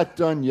 I'm not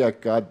done yet.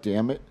 God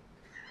damn it!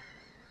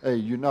 Hey,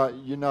 you're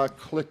not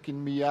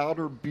clicking me out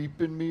or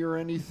beeping me or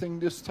anything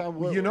this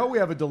time. You know we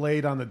have a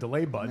delayed on the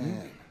delay button.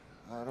 Man,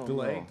 I don't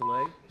Delay.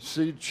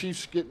 See,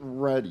 Chief's getting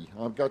ready.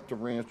 I've got the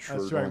rant shirt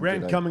That's right. on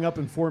Rant today. coming up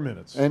in 4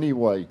 minutes.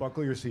 Anyway,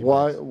 Buckle your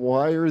seatbelts.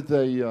 why are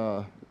they?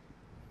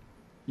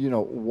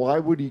 Why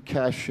would he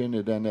cash in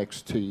at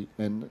NXT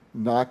and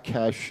not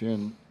cash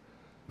in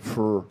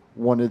for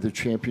one of the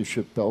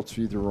championship belts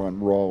either on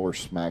Raw or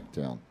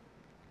SmackDown?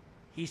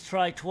 He's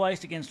tried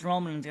twice against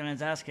Roman and got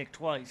his ass kicked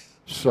twice.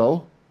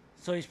 So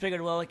he's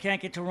figured, well, I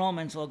can't get to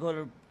Roman, so I'll go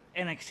to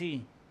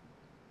NXT.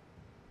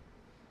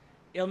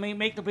 It'll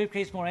make the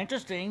briefcase more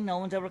interesting. No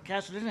one's ever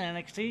cashed it in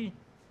NXT.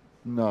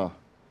 no,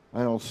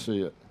 I don't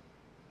see it.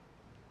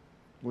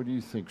 What do you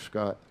think,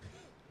 Scott?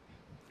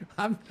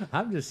 I'm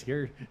just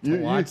here to You-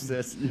 watch you-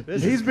 this.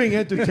 He's being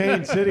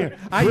entertained sitting here.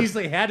 I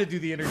usually had to do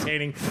the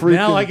entertaining. Freaking-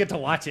 Now I get to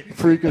watch it.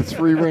 Freaking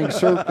three-ring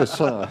circus,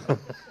 huh?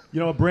 You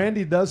know,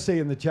 Brandy does say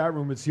in the chat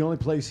room it's the only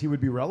place he would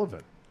be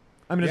relevant.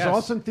 I mean, Yes. is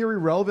Austin Theory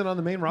relevant on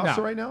the main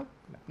roster right now?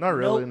 Not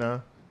really, Nope.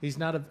 no. He's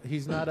not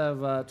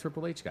a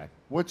Triple H guy.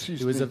 What's his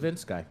He was a name?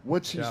 Vince guy.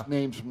 What's his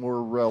name's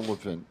more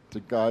relevant?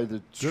 The guy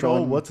that Good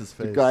old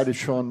what's-his-face. The guy that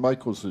Shawn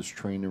Michaels is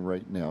training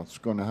right now. It's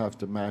going to have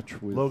to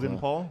match with Logan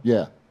Paul?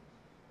 Yeah,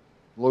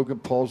 Logan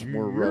Paul's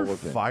more You're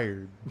relevant.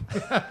 fired.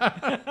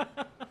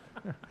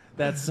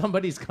 That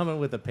somebody's coming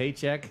with a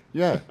paycheck.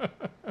 Yeah,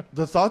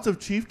 The thoughts of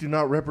Chief do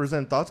not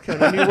represent Thoughts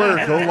Count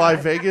Anywhere, Go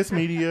Live Vegas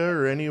Media,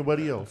 or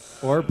anybody else.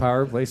 Or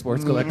Power Play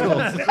Sports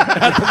Collectibles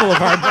at the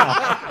Boulevard Mall.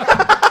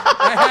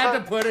 I had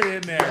to put it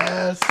in there.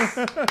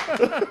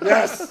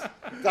 yes,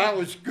 that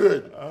was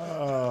good.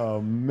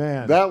 Oh,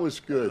 man. That was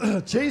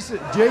good. Jason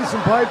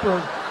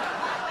Piper.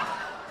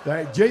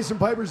 Jason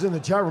Piper's in the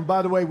chat room.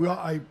 By the way,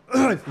 I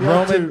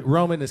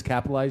Roman is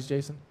capitalized,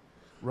 Jason.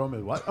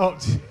 Roman what? Oh,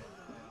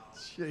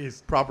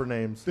 jeez. Proper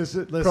names.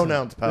 Listen,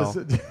 Pronouns, pal.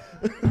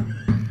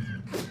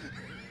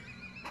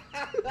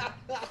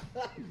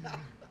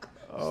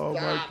 Oh,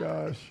 my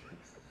gosh.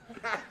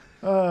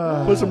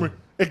 Put some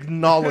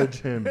acknowledge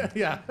him.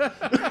 Yeah.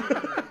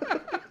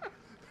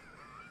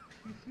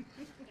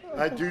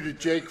 I do the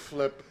Jake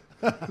flip.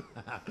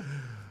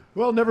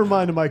 Well, never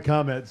mind my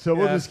comment. So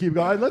we'll Yeah. just keep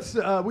going. Let's.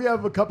 We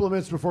have a couple of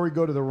minutes before we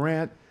go to the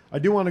rant. I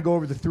do want to go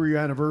over the 3-year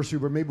anniversary,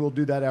 but maybe we'll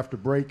do that after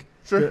break.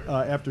 Sure.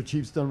 After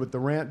Chief's done with the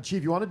rant.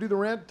 Chief, you want to do the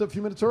rant a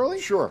few minutes early?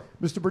 Sure.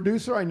 Mr.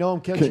 Producer, I know I'm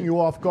catching you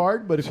off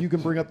guard, but if you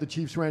can bring up the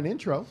Chief's rant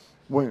intro.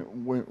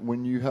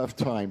 When you have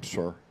time,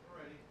 sir.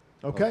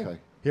 Okay.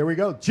 Here we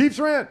go. Chief's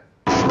rant.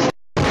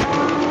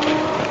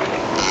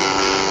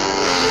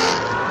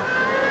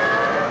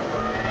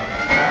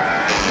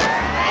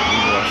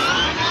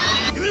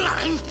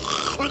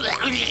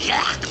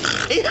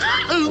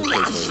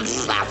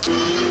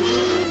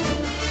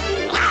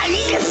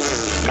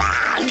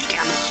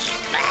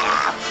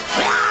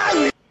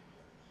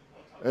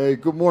 Hey,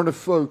 good morning,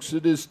 folks.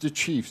 It is the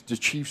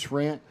Chiefs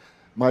rant.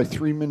 My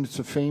 3 minutes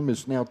of fame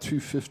is now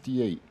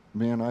 2:58.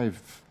 Man,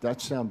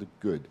 that sounded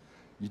good.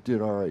 You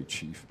did all right,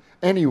 Chief.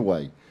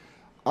 Anyway,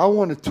 I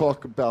want to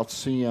talk about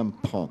CM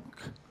Punk.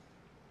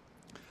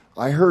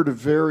 I heard a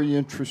very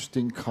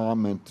interesting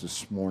comment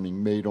this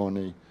morning made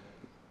on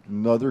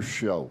another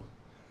show,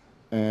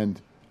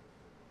 and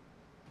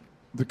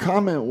the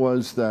comment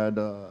was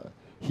that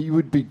he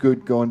would be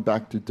good going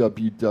back to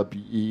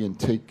WWE and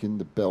taking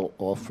the belt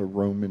off of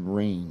Roman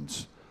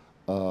Reigns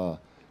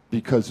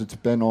because it's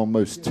been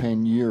almost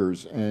 10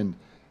 years. And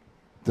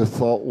the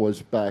thought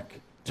was back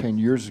 10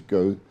 years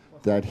ago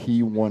that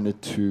he wanted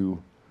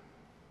to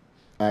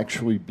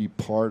actually be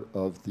part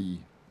of the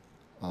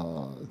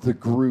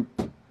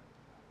group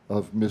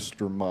of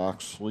Mr.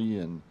 Moxley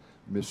and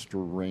Mr.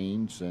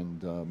 Reigns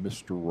and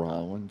Mr.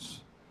 Rollins.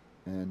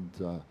 And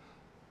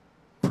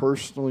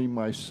personally,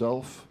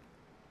 myself,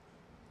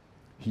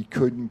 he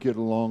couldn't get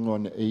along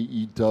on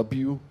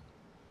AEW.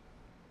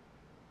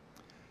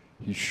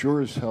 He sure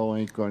as hell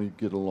ain't going to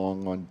get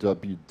along on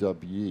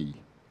WWE.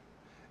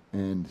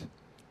 And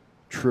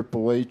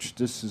Triple H,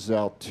 this is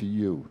out to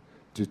you.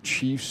 The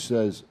Chief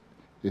says,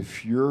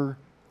 if you're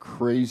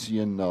crazy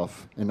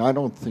enough, and I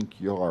don't think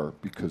you are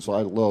because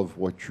I love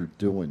what you're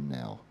doing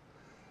now,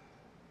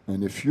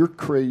 and if you're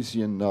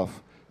crazy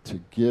enough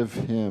to give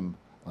him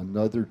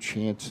another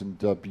chance in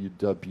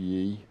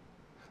WWE,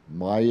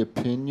 my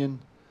opinion,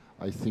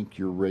 I think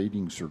your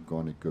ratings are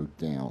going to go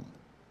down.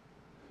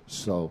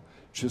 So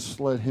just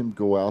let him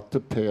go out to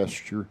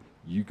pasture.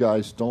 You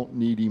guys don't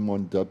need him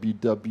on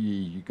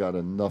WWE. You got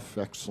enough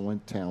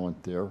excellent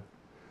talent there.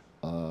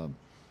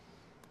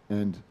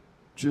 And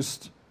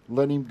just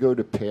let him go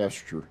to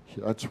pasture.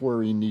 That's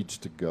where he needs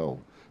to go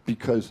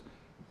because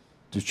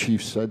the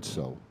Chief said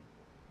so.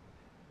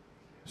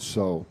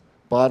 So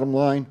bottom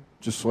line,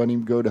 just let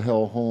him go to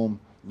hell home.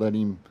 Let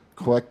him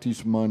collect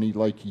his money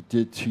like he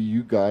did to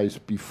you guys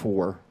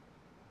before,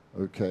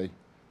 okay,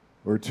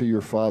 or to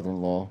your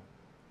father-in-law,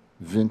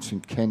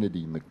 Vincent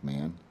Kennedy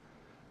McMahon.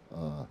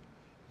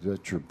 That's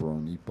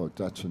jabroni, but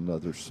that's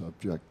another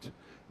subject.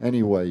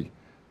 Anyway,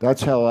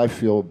 that's how I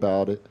feel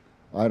about it.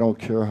 I don't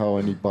care how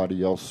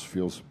anybody else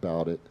feels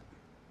about it.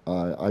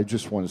 I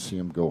just want to see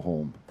him go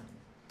home.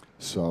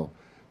 So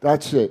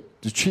that's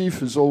it. The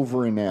Chief is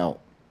over and out.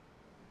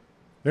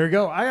 There you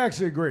go. I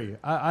actually agree.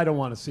 I don't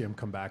want to see him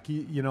come back.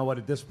 You know what?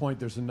 At this point,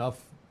 there's enough,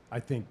 I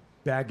think,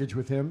 baggage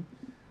with him.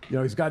 You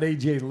know, he's got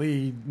AJ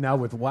Lee now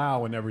with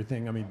WOW and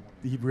everything. I mean,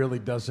 he really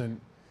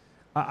doesn't.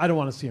 I don't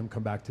want to see him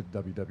come back to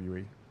the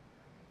WWE.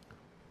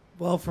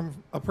 Well,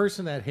 from a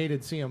person that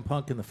hated CM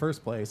Punk in the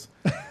first place,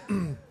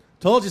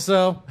 told you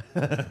so.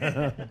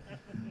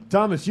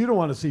 Thomas, you don't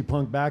want to see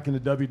Punk back in the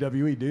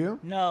WWE, do you?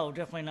 No,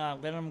 definitely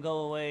not. Let him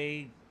go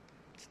away.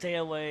 Stay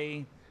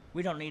away.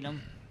 We don't need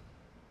him.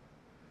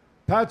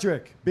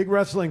 Patrick, big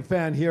wrestling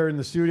fan here in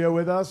the studio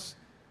with us.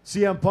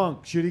 CM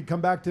Punk, should he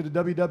come back to the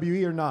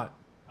WWE or not?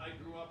 I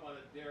grew up on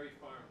a dairy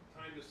farm.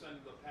 Time to send him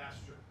to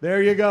pasture.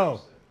 There you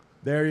go.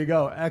 There you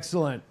go.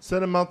 Excellent.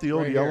 Send him out the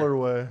old Right Yeller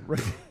way.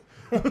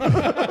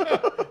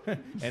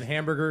 And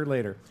hamburger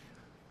later.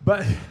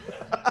 But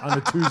on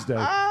a Tuesday.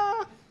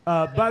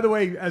 By the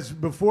way, as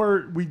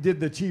before we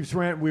did the Chiefs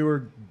rant, we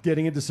were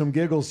getting into some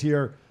giggles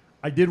here.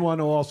 I did want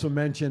to also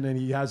mention, and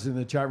he has it in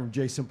the chat room,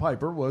 Jason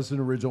Piper was an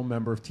original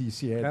member of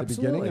TCA at the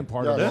beginning and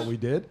part of what we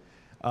did.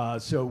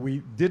 So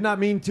we did not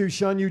mean to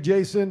shun you,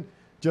 Jason.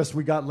 Just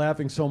we got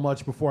laughing so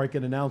much before I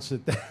could announce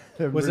it.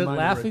 Was it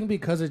laughing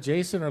because of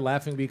Jason or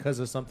laughing because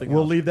of something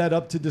We'll else? leave that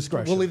up to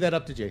discretion. We'll leave that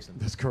up to Jason.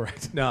 That's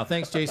correct. No,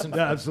 thanks, Jason.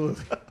 Yeah,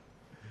 absolutely.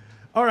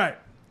 All right.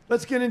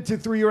 Let's get into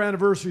 3-year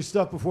anniversary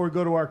stuff before we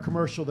go to our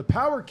commercial. The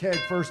Power Keg,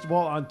 first of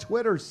all, on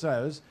Twitter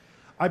says,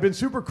 I've been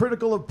super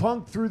critical of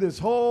Punk through this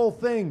whole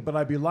thing, but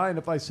I'd be lying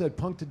if I said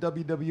Punk to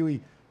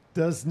WWE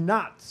does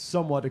not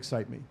somewhat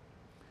excite me.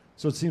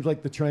 So it seems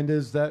like the trend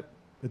is that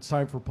it's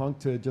time for Punk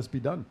to just be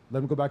done. Let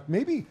him go back.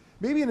 Maybe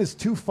in his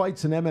 2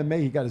 fights in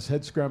MMA, he got his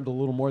head scrambled a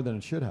little more than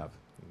it should have.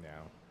 No.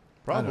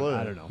 Probably.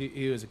 I don't know.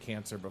 He was a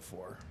cancer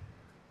before.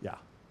 Yeah.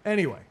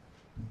 Anyway.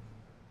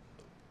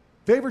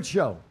 Favorite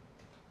show?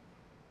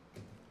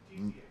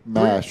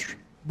 MASH.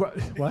 What?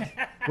 What'd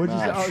you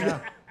say? Oh,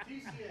 yeah.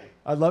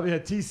 I love it. Yeah,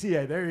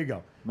 TCA. There you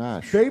go.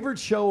 MASH. Favorite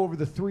show over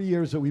the 3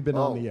 years that we've been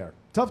on Oh. the air.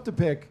 Tough to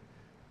pick.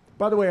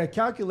 By the way, I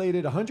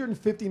calculated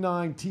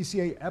 159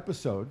 TCA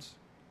episodes.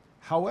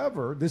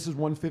 However, this is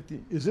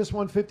 150. Is this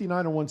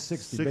 159 or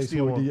 160? Based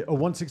on what we did-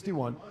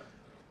 161.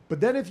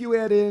 But then if you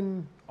add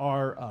in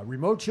our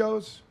remote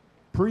shows,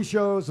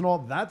 pre-shows, and all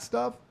that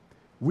stuff,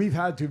 we've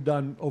had to have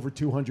done over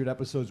 200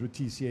 episodes with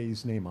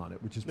TCA's name on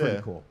it, which is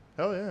pretty cool.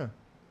 Hell yeah.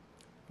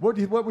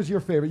 What was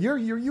your favorite?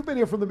 You've been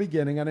here from the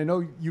beginning, and I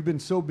know you've been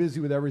so busy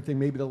with everything.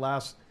 Maybe the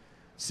last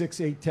 6,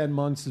 8, 10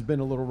 months has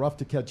been a little rough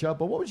to catch up.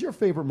 But what was your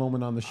favorite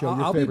moment on the show?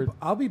 Your favorite?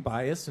 I'll be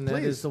biased, and that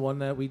Please. is the one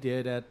that we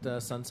did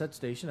at Sunset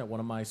Station at one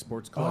of my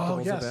sports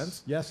collectibles yes.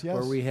 events. Yes.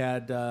 Where we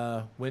had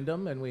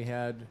Wyndham and we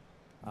had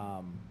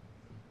Rotundo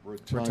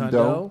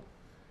Rotundo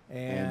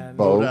and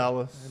Bo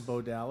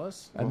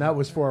Dallas. And that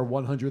was for our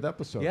 100th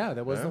episode. Yeah,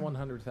 that was the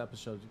 100th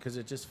episode because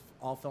it just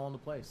all fell into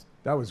place.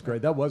 That was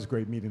great. That was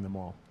great meeting them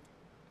all.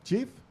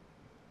 Chief?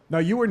 Now,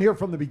 you weren't here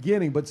from the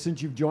beginning, but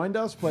since you've joined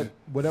us, but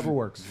whatever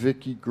works.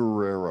 Vicky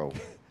Guerrero,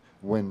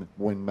 when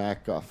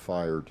Matt got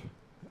fired.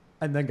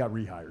 And then got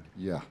rehired.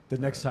 Yeah. The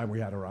next time we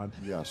had her on.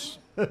 Yes.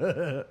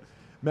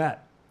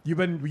 Matt,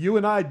 you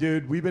and I,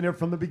 dude, we've been here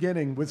from the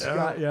beginning with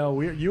Scott. You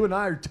know, you and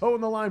I are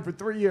toeing the line for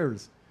 3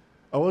 years.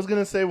 I was going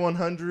to say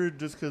 100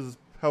 just because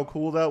how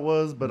cool that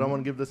was, but I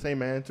want to give the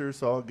same answer,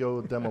 so I'll go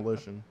with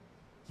Demolition.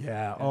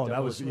 Yeah. Oh,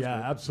 that was, Demolition was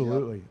good.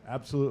 absolutely. Yep.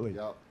 Absolutely.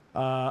 Yep.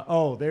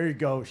 There you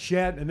go.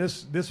 Shant, and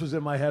this was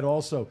in my head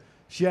also.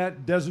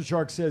 Shant, Desert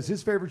Shark says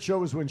his favorite show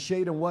was when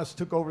Shade and West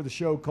took over the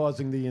show,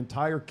 causing the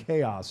entire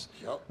chaos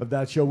of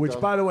that show, which,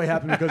 by the way,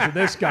 happened because of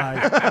this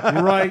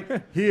guy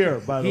right here,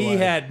 by the way. He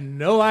had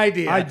no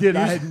idea. I did.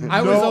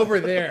 I was over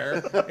there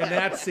in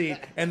that seat,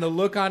 and the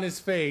look on his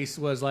face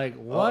was like,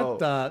 what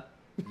the...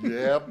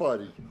 Yeah,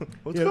 buddy.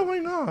 What's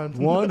going on?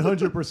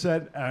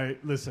 100%.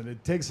 Listen,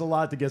 it takes a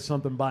lot to get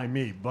something by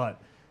me,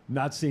 but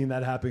not seeing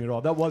that happening at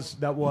all. That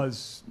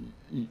was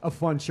a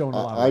fun show in a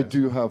lot of I ways.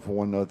 do have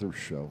one other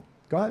show.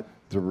 Go ahead.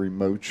 The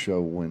remote show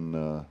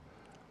when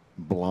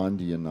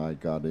Blondie and I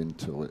got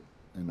into it,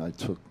 and I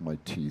took my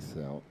teeth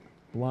out.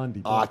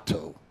 Blondie.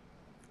 Otto.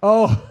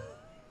 Oh.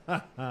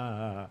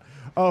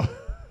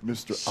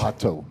 Mr.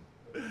 Otto.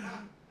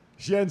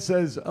 Shen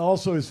says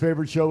also his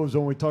favorite show was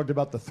when we talked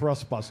about the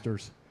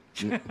Thrustbusters.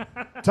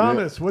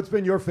 Thomas, what's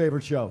been your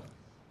favorite show?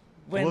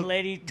 When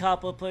Lady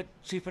Toppa put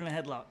Chief in a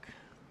headlock.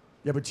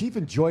 Yeah, but Chief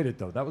enjoyed it,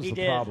 though. That was He the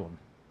did. problem.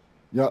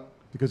 Yep.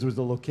 Because it was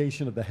the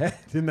location of the head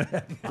in the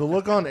head. The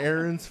look on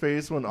Aaron's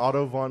face when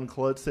Otto Von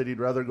Klutz said he'd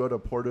rather go to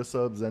Porta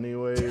Subs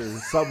anyway or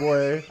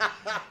Subway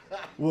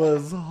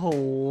was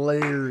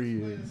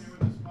hilarious.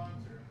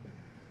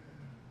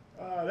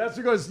 That's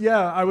because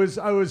I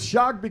was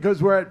shocked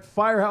because we're at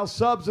Firehouse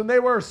Subs and they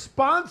were a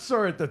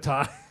sponsor at the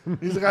time.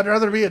 He's like, I'd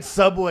rather be at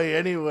Subway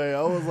anyway.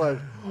 I was like,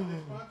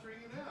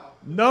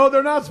 no,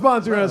 they're not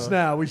sponsoring us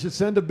now. We should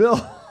send a bill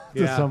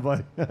to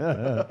somebody. Hey,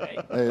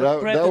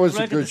 that was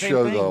a good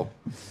show, though.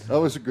 That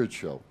was a good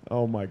show.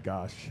 Oh my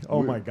gosh!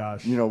 Oh my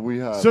gosh! You know, we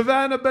have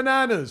Savannah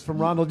Bananas from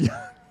Ronald Young.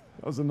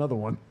 That was another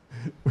one.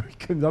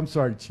 I'm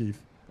sorry, Chief.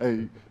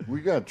 Hey,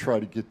 we got to try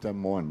to get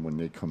them on when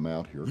they come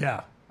out here.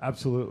 Yeah,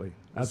 absolutely.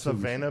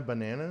 Absolutely. Savannah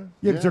Banana?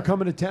 Yeah, because they're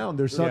coming to town.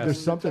 There's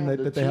something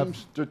that they have.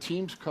 The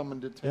team's coming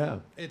to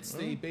town. Yeah. It's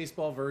the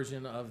baseball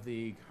version of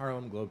the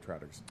Harlem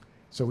Globetrotters.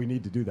 So we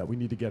need to do that. We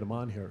need to get them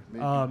on here.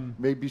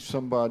 Maybe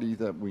somebody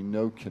that we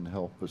know can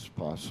help us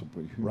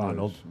possibly. Who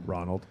knows?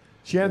 Ronald.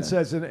 Shan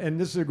says, and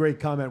this is a great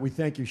comment. We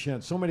thank you,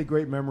 Shan. So many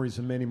great memories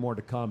and many more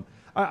to come.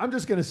 I'm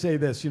just going to say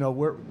this. You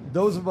know,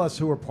 those of us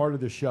who are part of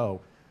the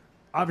show,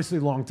 obviously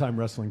longtime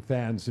wrestling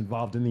fans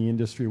involved in the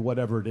industry,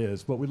 whatever it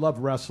is, but we love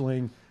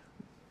wrestling.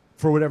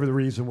 For whatever the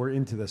reason, we're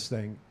into this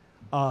thing.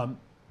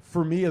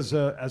 For me, as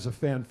a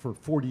fan for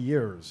 40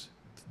 years,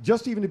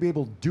 just even to be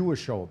able to do a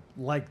show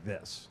like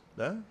this,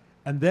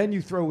 and then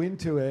you throw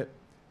into it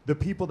the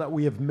people that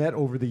we have met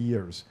over the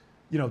years.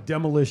 You know,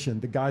 Demolition,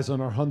 the guys on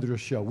our 100th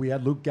show. We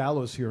had Luke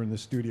Gallows here in the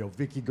studio,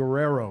 Vicky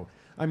Guerrero.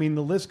 I mean,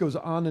 the list goes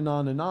on and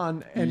on and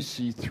on. And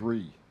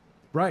EC3.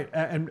 Right,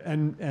 and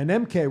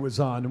MK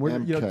was on, and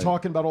we're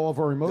talking about all of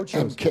our remote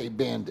shows. MK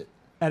Bandit.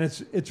 And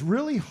it's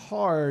really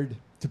hard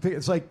to pick.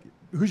 It's like,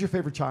 who's your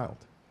favorite child?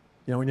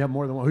 You know, when you have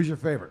more than one, who's your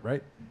favorite,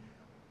 right?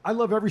 I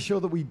love every show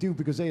that we do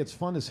because, A, it's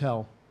fun as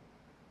hell.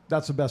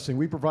 That's the best thing.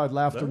 We provide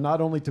laughter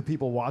not only to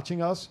people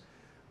watching us,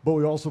 but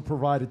we also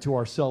provide it to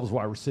ourselves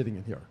while we're sitting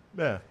in here.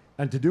 Yeah.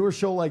 And to do a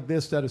show like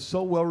this that is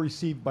so well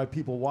received by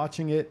people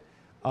watching it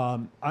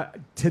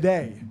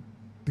today,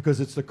 because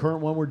it's the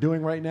current one we're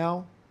doing right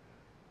now,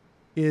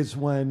 is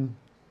when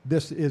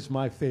this is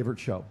my favorite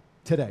show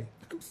today.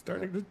 I'm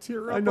starting to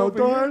tear up. I know,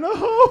 darn.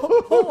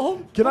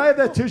 Can I have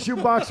that tissue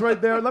box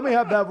right there? Let me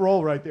have that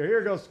roll right there. Here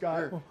you go,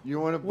 Scott. You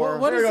want to borrow?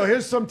 Here you go.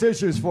 Here's some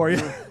tissues for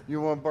you.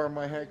 You want to borrow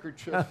my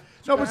handkerchief?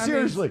 No, but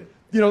seriously,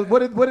 you know, what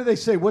did they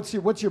say? What's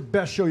your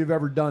best show you've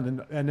ever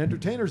done? And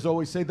entertainers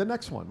always say the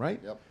next one, right?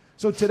 Yep.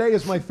 So today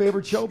is my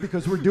favorite show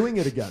because we're doing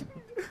it again.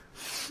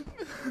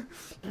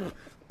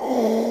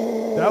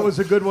 That was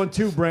a good one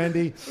too,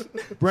 Brandy.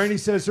 Brandy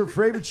says her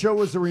favorite show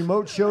was the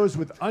remote shows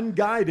with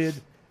Unguided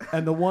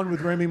and the one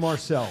with Remy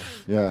Marcel.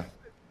 Yeah.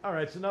 All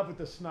right, it's enough with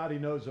the snotty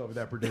nose over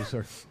there,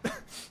 producer.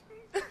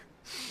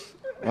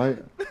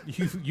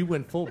 You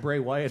went full Bray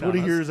Wyatt. That's what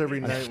he on us. hears every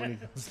night when he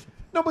goes.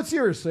 No, but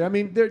seriously, I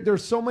mean,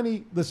 there's so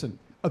many. Listen,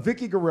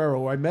 Vicky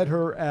Guerrero, I met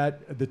her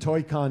at the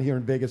Toy Con here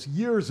in Vegas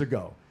years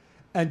ago.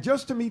 And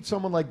just to meet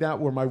someone like that,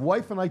 where my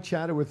wife and I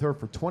chatted with her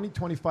for 20,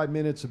 25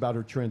 minutes about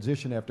her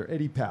transition after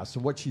Eddie passed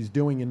and what she's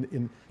doing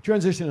in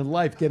transition in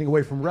life, getting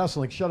away from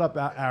wrestling. Shut up,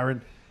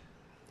 Aaron.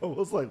 I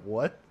was like,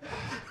 what?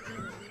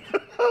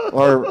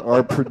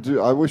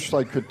 I wish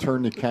I could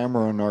turn the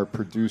camera on our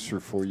producer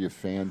for you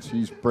fans.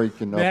 He's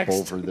breaking up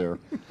Next. over there.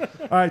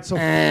 All right,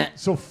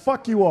 so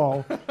fuck you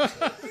all.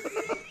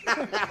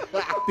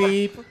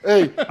 Beep.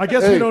 Hey, I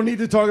guess we don't need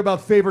to talk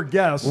about favorite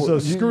guests, so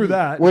screw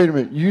that. Wait a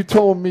minute. You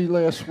told me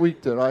last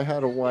week that I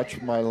had to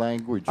watch my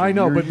language. I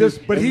know, You're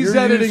but he's you're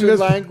editing using this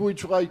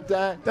language like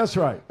that. That's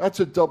right. That's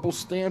a double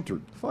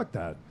standard. Fuck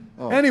that.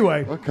 Oh,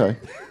 Anyway. Okay.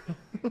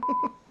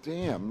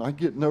 Damn, I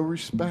get no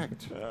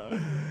respect.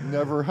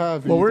 Never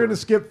have. Well, we're either. gonna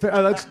skip.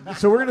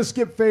 We're gonna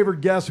skip favorite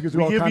guests because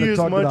we all kind of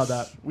talked about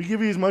that. We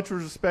give you as much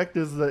respect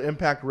as the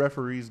Impact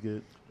referees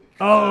get.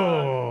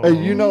 Oh, hey,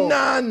 you know,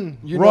 none.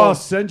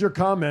 Ross, send your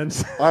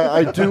comments.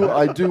 I do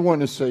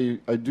want to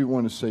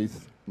say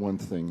one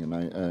thing, and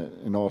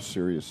in all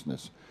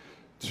seriousness,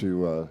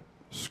 to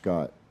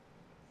Scott,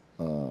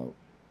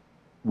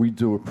 we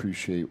do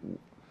appreciate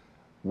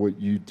what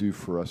you do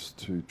for us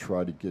to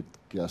try to get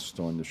guests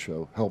on the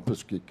show, help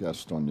us get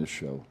guests on this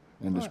show,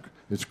 and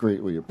it's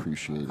greatly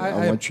appreciated.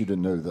 I want you to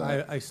know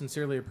that. I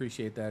sincerely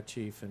appreciate that,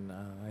 Chief, and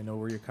I know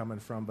where you're coming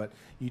from, but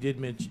you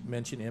did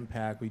mention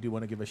Impact. We do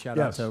want to give a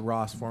shout-out to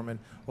Ross Foreman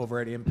over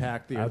at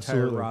Impact, the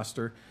entire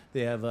roster.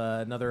 They have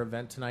another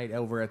event tonight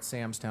over at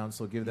Sam's Town,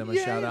 so give them a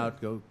shout-out.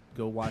 Go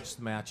watch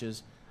the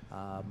matches.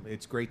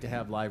 It's great to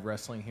have live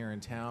wrestling here in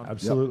town.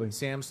 Absolutely. Yep.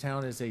 Sam's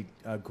Town is a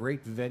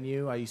great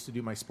venue. I used to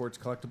do my sports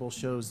collectible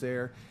shows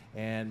there,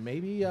 and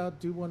maybe I'll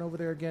do one over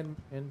there again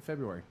in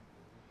February.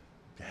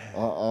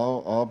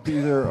 I'll be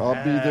there.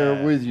 I'll be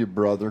there with you,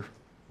 brother.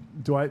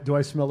 Do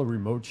I smell a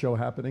remote show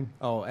happening?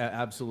 Oh,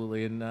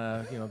 absolutely, and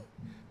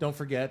don't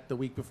forget the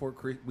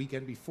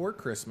weekend before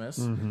Christmas.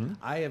 Mm-hmm.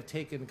 I have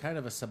taken kind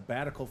of a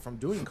sabbatical from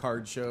doing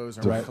card shows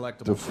or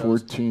collectible the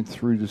shows. 14th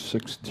through the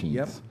 16th.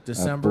 Yep,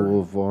 December. At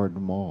Boulevard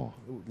Mall.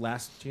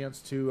 Last chance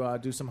to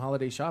do some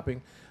holiday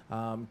shopping.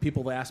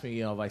 People ask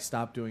me, if I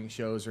stopped doing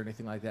shows or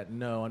anything like that.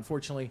 No,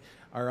 unfortunately,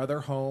 our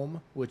other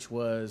home, which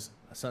was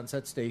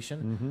Sunset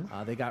Station,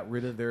 they got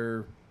rid of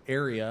their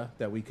area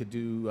that we could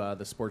do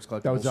the sports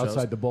collectible That was shows.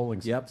 outside the bowling.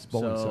 Yep.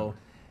 Bowling so, center.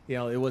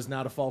 it was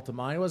not a fault of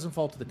mine. It wasn't a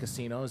fault of the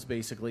casinos.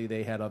 Basically,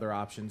 they had other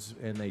options,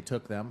 and they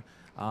took them.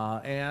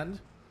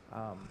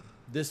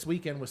 This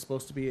weekend was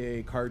supposed to be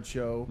a card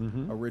show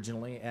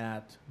originally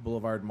at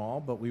Boulevard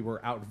Mall, but we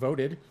were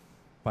outvoted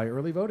by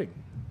early voting.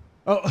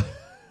 Oh.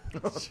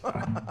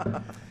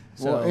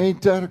 Well,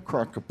 ain't that a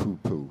crock of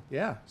poo-poo?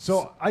 Yeah.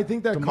 So I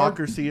think that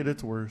democracy at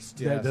its worst.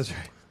 Yeah, that's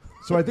right.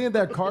 So I think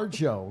that card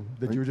show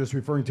that you were just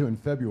referring to in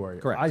February,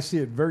 correct. I see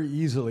it very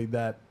easily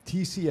that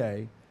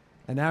TCA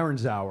and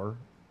Aaron's Hour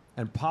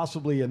and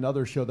possibly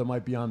another show that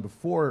might be on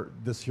before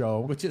this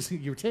show. Which is,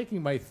 you're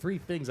taking my 3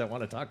 things I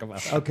want to talk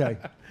about. Okay.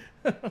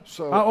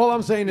 So all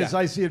I'm saying is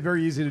I see it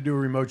very easy to do a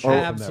remote show.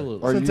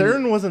 Absolutely. Since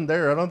Aaron wasn't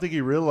there, I don't think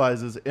he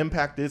realizes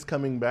Impact is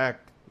coming back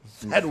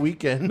that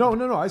weekend. No.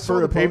 I saw for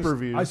the a post.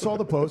 pay-per-view. I saw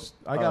the post.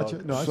 I got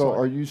you. No, I so saw it.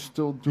 are you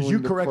still doing you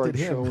the corrected card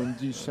him. show in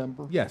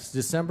December? Yes,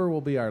 December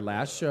will be our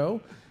last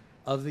show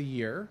of the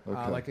year.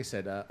 Okay. Like I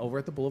said, over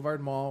at the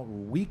Boulevard Mall,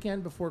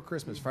 weekend before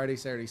Christmas, Friday,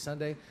 Saturday,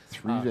 Sunday.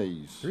 3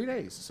 days. 3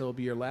 days. So it'll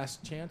be your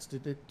last chance to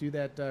do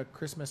that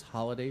Christmas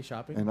holiday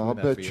shopping. And I'll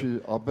bet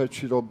you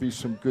there'll be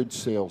some good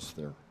sales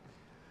there.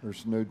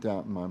 There's no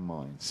doubt in my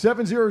mind.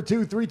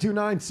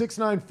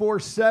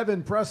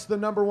 702-329-6947. Press the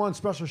number 1.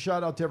 Special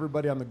shout out to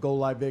everybody on the Go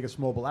Live Vegas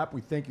mobile app. We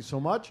thank you so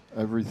much.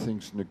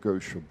 Everything's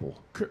negotiable.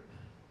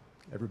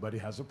 Everybody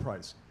has a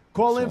price.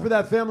 Call in for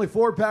that family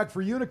 4-pack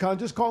for Unicon.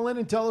 Just call in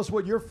and tell us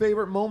what your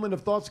favorite moment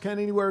of Thoughts Count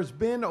Anywhere has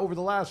been over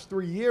the last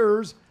 3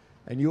 years,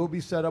 and you will be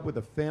set up with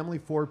a family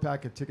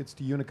 4-pack of tickets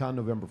to Unicon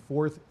November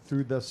 4th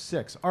through the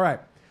 6th. All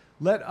right.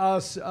 Let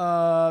us,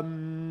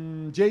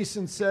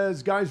 Jason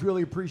says, guys,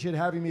 really appreciate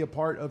having me a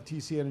part of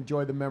TC and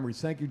enjoy the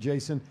memories. Thank you,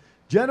 Jason.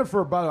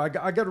 Jennifer, by the way,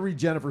 I got to read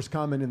Jennifer's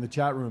comment in the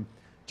chat room.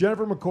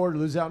 Jennifer McCord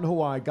lives out in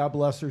Hawaii. God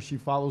bless her. She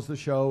follows the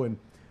show, and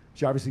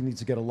she obviously needs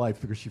to get a life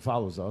because she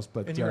follows us.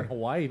 But and you're in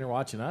Hawaii and you're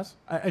watching us?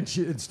 And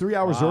it's 3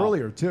 hours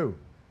earlier, too.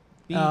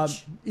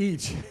 Each.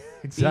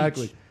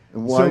 Exactly. Each.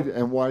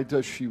 And why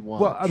does she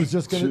watch? Well, I was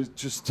just going to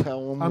just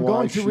tell them I'm why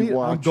going to she read.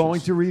 watches. I'm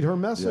going to read her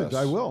message.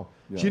 Yes. I will.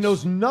 Yes. She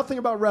knows nothing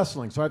about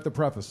wrestling, so I have to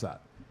preface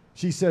that.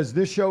 She says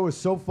this show is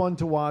so fun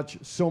to watch,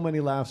 so many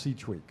laughs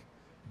each week,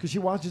 because she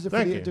watches it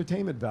for the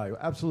entertainment value.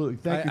 Absolutely.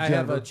 Thank you, I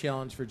Jennifer. have a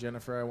challenge for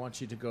Jennifer. I want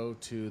you to go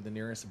to the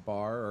nearest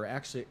bar, or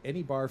actually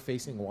any bar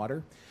facing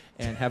water,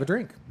 and have a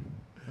drink.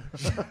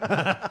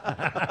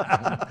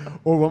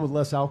 Or one with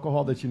less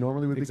alcohol that you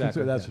normally would be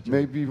considered. That's what you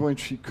Maybe when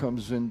she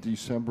comes in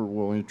December,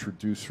 we'll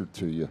introduce her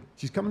to you.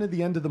 She's coming at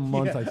the end of the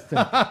month, I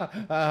think.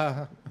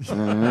 Wow.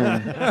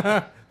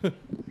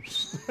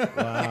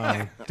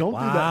 Don't do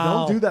that.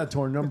 Don't do that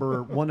to our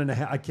number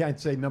 1.5. I can't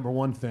say number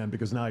 1 fan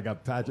because now I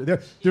got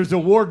Patrick. There's a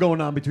war going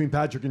on between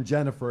Patrick and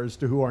Jennifer as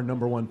to who our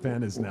number 1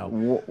 fan is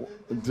now.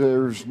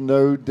 There's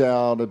no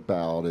doubt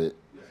about it.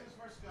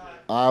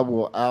 I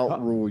will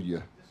outrule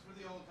you.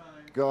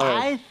 Go ahead.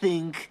 I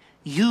think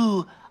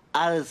you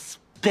are a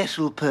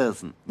special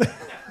person. And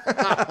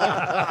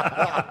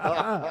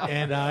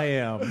I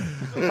am.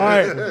 All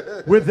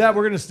right. With that,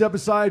 we're going to step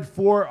aside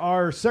for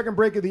our second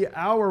break of the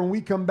hour. When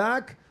we come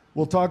back,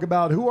 we'll talk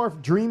about who our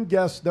dream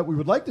guests that we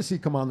would like to see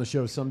come on the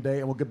show someday,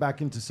 and we'll get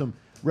back into some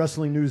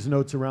wrestling news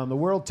notes around the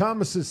world.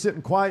 Thomas is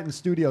sitting quiet in the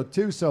studio,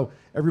 too, so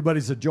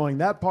everybody's enjoying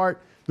that part.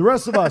 The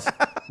rest of us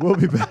will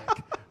be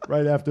back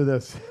right after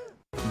this.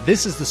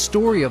 This is the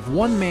story of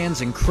one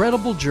man's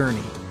incredible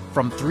journey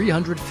from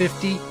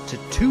 350 to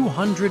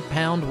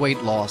 200-pound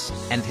weight loss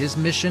and his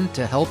mission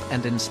to help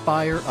and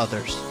inspire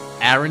others.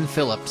 Aaron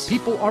Phillips.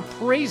 People are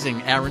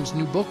praising Aaron's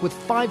new book with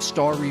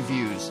 5-star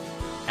reviews.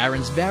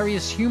 Aaron's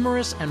various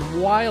humorous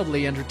and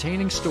wildly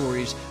entertaining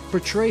stories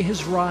portray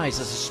his rise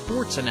as a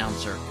sports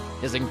announcer,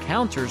 his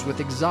encounters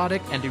with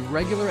exotic and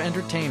irregular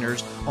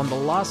entertainers on the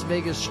Las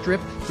Vegas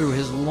Strip through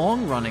his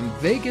long-running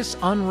Vegas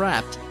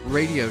Unwrapped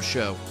radio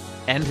show,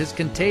 and his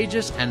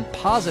contagious and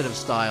positive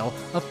style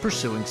of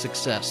pursuing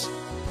success.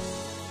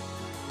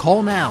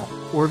 Call now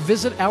or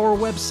visit our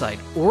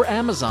website or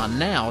Amazon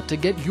now to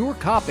get your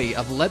copy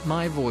of Let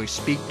My Voice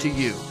Speak to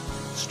You,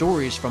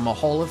 stories from a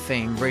Hall of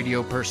Fame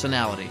radio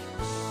personality.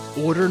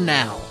 Order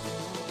now.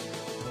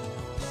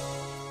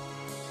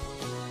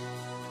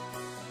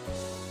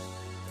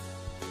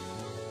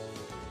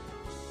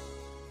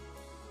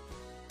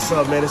 What's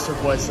up, man? It's your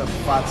boy,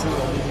 752.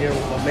 I'm here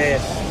with my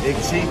man, Big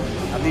G.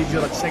 I need you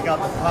to check out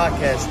the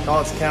podcast,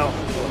 Thoughts Count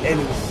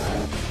Anywhere.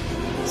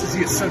 This is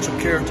the essential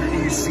character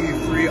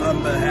EC3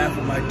 on behalf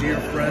of my dear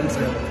friends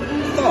at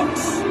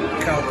Thoughts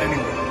Count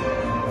Anywhere.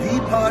 The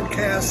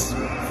podcast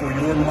for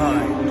your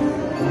mind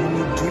when you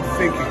need deep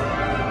thinking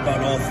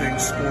about all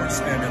things sports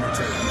and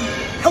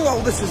entertainment.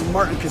 Hello, this is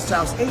Martin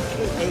Casals,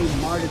 a.k.a.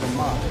 Marty the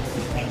Mob,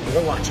 and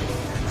you're watching the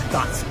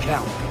Thoughts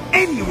Count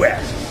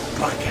Anywhere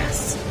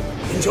podcast.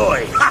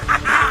 Enjoy!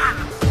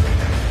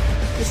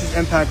 This is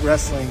Impact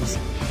Wrestling's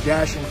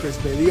Dash and Chris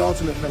Bay, the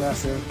ultimate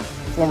finesser,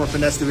 former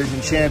Finesse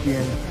Division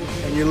champion,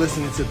 and you're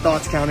listening to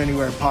Thoughts Count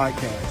Anywhere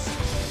podcast.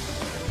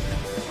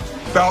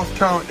 Thoughts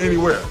Count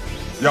Anywhere.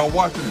 Y'all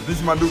watching it. This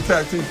is my new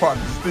tag team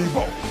partner,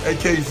 Steve-O,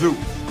 a.k.a. Zeus,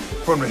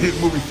 from the hit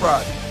movie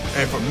Friday,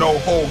 and from No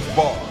Holds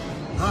Barred.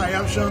 Hi,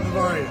 I'm Sean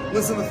Bavaria.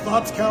 Listen to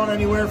Thoughts Count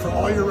Anywhere for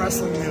all your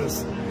wrestling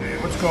news. Hey,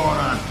 what's going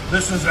on?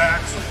 This is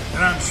Axe,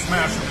 and I'm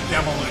smashing the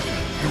demolition.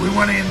 And we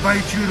want to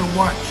invite you to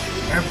watch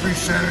every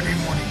Saturday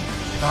morning.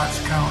 Thoughts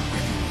Count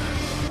Anywhere.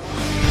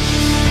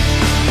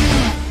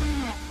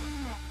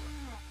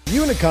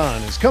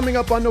 Unicon is coming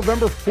up on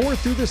November 4th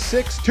through the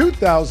 6th,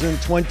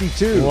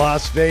 2022.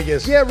 Las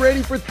Vegas. Get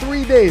ready for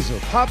 3 days of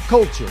pop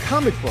culture,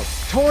 comic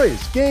books,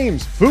 toys,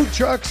 games, food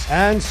trucks,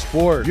 and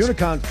sports.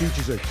 Unicon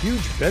features a huge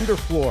vendor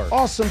floor,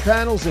 awesome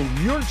panels, and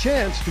your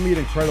chance to meet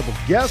incredible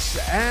guests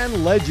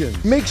and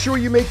legends. Make sure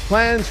you make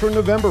plans for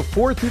November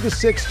 4th through the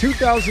 6th,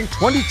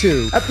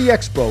 2022 at the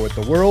Expo at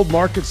the World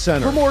Market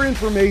Center. For more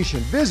information,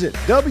 visit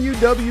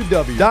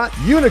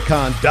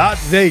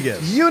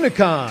www.unicon.vegas.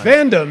 Unicon.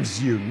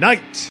 Fandoms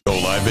unite. Go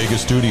Live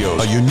Vegas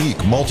Studios, a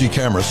unique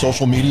multi-camera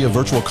social media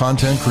virtual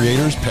content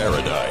creators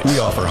paradise. We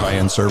offer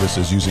high-end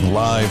services using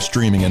live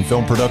streaming and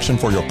film production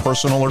for your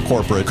personal or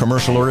corporate,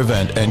 commercial or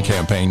event and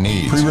campaign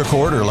needs.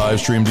 Pre-record or live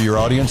stream to your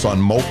audience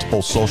on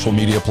multiple social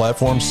media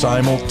platforms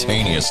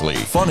simultaneously.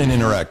 Fun and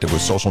interactive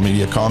with social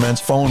media comments,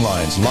 phone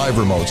lines, live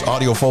remotes,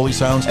 audio Foley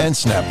sounds, and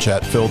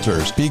Snapchat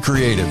filters. Be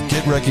creative,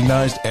 get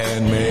recognized,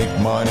 and make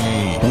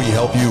money. We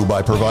help you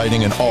by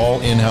providing an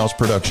all in-house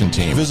production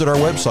team. Visit our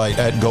website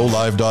at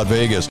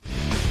golive.vegas.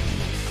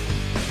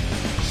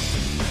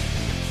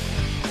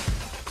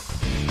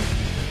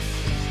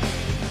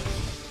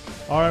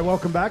 All right,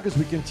 welcome back as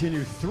we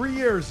continue 3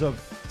 years of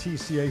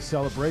TCA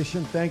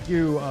celebration. Thank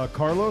you,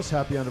 Carlos.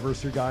 Happy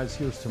anniversary, guys.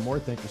 Here's to more.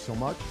 Thank you so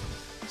much.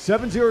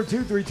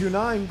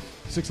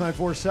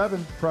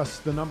 702-329-6947. Press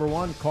the number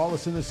 1. Call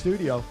us in the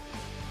studio.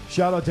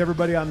 Shout out to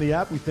everybody on the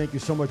app. We thank you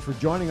so much for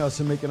joining us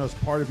and making us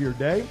part of your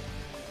day.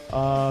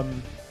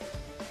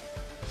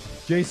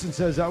 Jason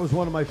says that was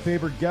one of my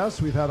favorite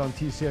guests we've had on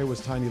TCA was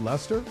Tiny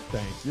Lester.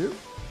 Thank you.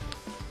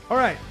 All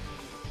right,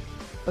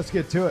 let's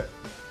get to it.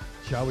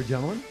 Shall we,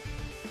 gentlemen?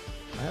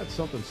 I had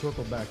something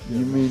circled back here.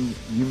 You mean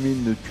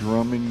the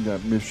drumming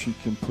that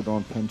Michigan put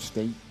on Penn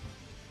State?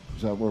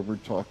 Is that what we're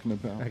talking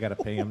about? I got to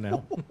pay him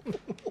now.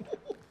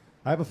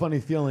 I have a funny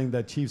feeling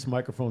that Chief's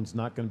microphone's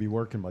not going to be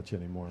working much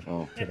anymore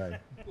today.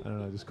 I don't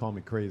know, just call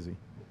me crazy.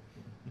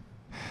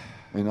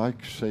 And I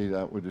say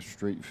that with a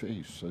straight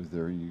face, so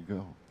there you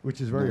go. Which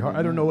is very hard.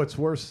 I don't know what's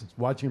worse,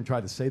 watching him try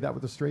to say that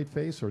with a straight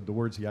face or the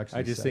words he actually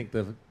said. I just think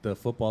the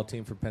football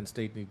team for Penn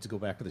State needs to go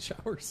back to the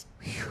showers.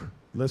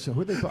 Listen,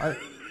 who they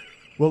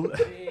well,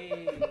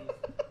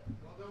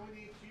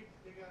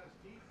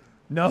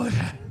 no.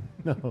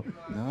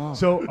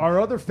 So our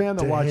other fan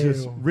that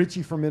watches,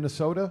 Richie from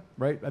Minnesota,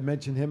 right? I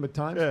mentioned him at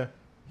times. Yeah.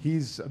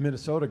 He's a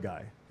Minnesota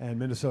guy, and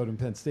Minnesota and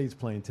Penn State's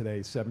playing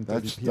today,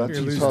 7:30 p.m.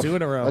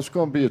 That's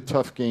going to be a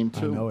tough game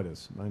too. I know it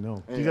is. I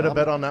know. You got a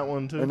bet on that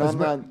one too. And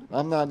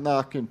I'm not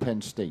knocking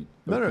Penn State.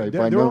 No,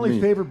 they're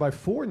only favored by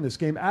 4 in this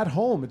game at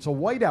home. It's a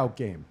whiteout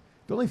game.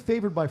 They're only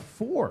favored by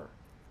 4.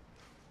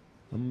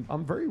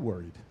 I'm very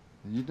worried.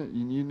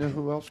 You know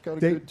who else got a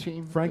good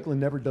team? Franklin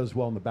never does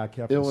well in the back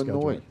half of the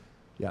schedule. Illinois.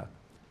 Yeah.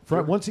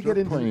 Once they get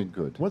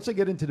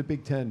into the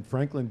Big Ten,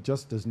 Franklin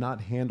just does not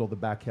handle the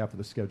back half of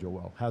the schedule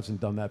well.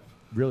 Hasn't done that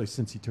really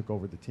since he took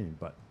over the team,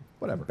 but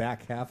whatever.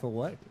 Back half of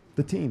what?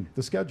 The team,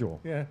 the schedule.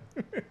 Yeah.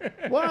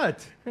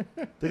 What?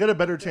 They got a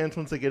better chance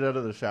once they get out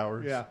of the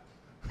showers. Yeah.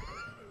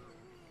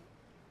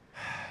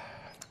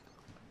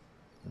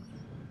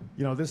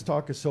 You know, this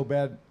talk is so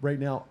bad right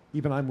now,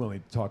 even I'm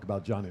willing to talk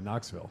about Johnny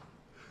Knoxville.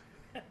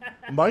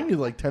 Mind you,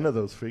 like 10 of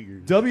those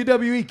figures.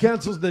 WWE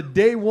cancels the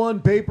day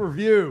 1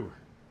 pay-per-view.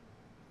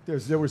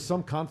 There was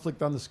some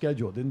conflict on the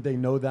schedule. Didn't they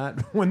know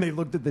that when they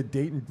looked at the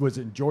date? And was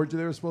it in Georgia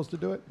they were supposed to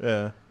do it?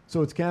 Yeah.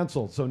 So it's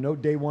canceled. So no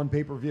day 1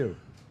 pay-per-view.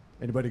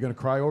 Anybody going to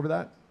cry over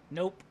that?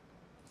 Nope.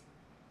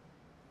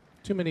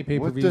 Too many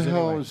pay-per-views. What the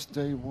hell anyway. is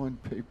day 1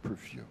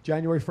 pay-per-view?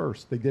 January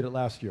 1st. They did it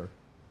last year.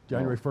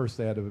 January 1st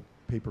they had a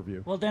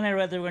pay-per-view. Well, then I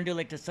read they were going to do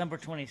like December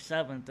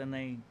 27th, and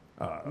they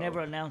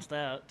never announced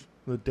that.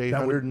 The day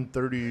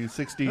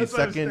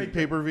 160-second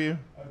pay-per-view?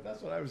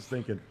 That's what I was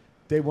thinking.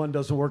 Day 1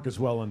 doesn't work as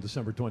well on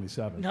December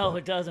 27th. No,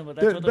 it doesn't. But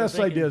that's what the best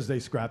thinking. idea is they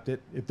scrapped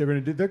it. If they're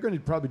going to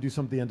probably do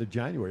something at the end of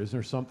January. Isn't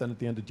there something at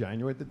the end of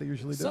January that they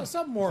usually do?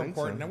 Something more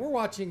important. Now we're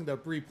watching the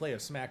replay of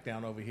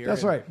SmackDown over here.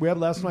 That's right. We had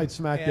last night's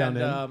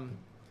SmackDown.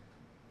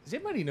 Does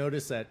anybody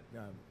notice that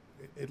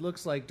it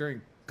looks like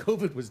during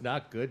COVID was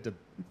not good to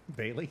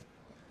Bayley?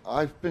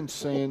 I've been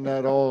saying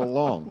that all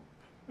along.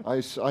 I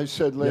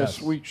said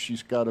last week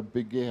she's got a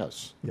big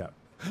ass. Yeah.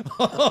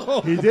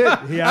 He did.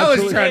 He I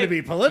was trying to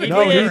be political.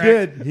 No, he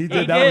did. He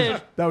did.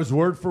 That was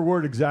word for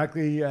word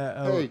exactly.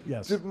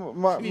 Yes.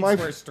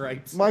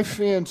 My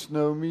fans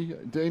know me.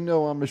 They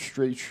know I'm a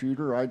straight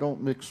shooter. I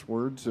don't mix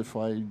words.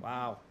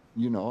 I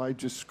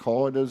just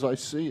call it as I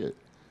see it.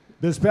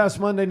 This past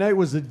Monday night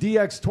was the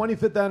DX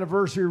 25th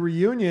anniversary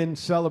reunion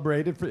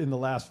celebrated in the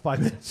last 5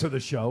 minutes of the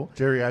show.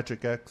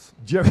 Geriatric X.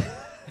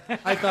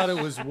 I thought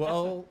it was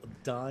well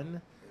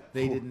done.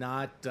 They did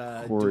not do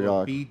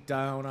a beat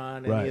down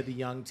on any of the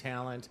young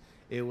talent.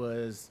 It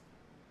was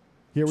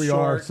Here we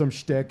are, short, some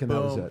shtick, and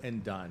that was boom, it.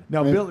 and done.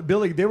 Now,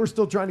 Billy, they were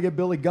still trying to get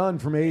Billy Gunn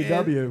from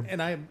AEW.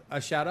 And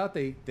a shout out,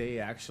 they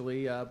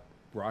actually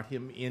brought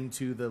him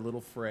into the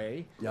little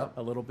fray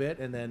a little bit,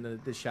 and then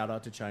the shout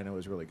out to China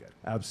was really good.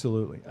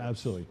 Absolutely.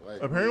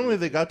 Apparently,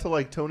 they got to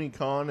like Tony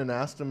Khan and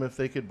asked him if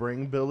they could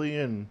bring Billy,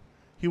 and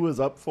he was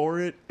up for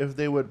it if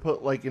they would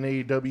put like an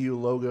AEW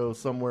logo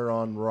somewhere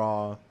on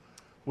Raw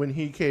when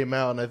he came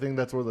out. And I think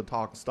that's where the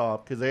talk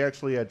stopped because they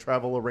actually had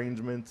travel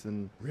arrangements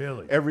and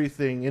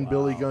everything in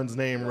Billy Gunn's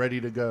name ready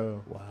to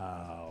go.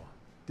 Wow.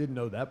 Didn't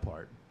know that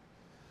part.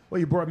 Well,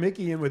 you brought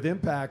Mickey in with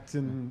Impact,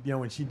 and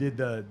when she did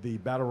the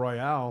Battle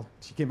Royale,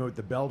 she came out with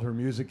the belt, her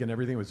music, and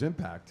everything was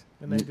Impact.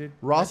 And they did.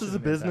 Ross is a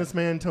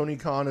businessman. Tony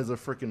Khan is a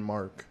freaking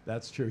mark.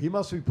 That's true. He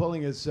must be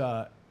pulling his.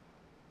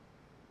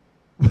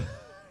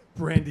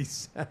 Brandy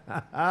says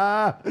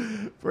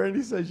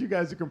you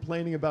guys are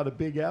complaining about a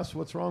big ass.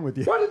 What's wrong with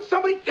you? Why didn't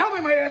somebody tell me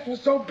my ass was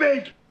so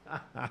big?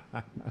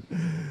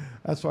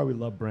 That's why we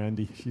love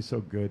Brandy. She's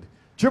so good.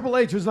 Triple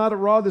H was not at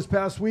Raw this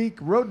past week.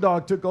 Road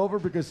Dogg took over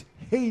because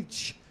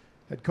H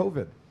had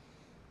COVID.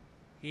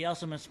 He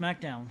also missed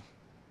SmackDown.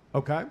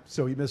 Okay,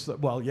 so he missed.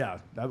 Well, yeah,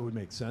 that would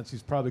make sense.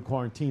 He's probably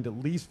quarantined at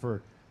least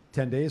for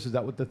 10 days. Is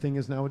that what the thing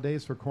is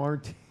nowadays for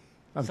quarantine?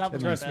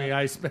 Trust me,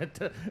 I spent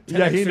 10 he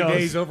extra knows.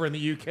 days over in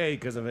the UK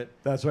because of it.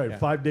 That's right. Yeah.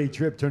 5-day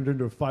trip turned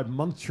into a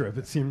 5-month trip,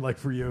 it seemed like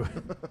for you.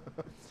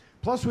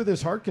 Plus, with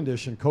his heart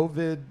condition,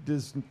 COVID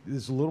is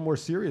a little more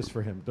serious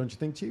for him. Don't you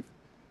think, Chief?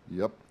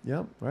 Yep.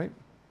 Yeah, right.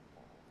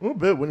 A little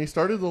bit. When he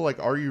started the like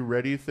 "Are you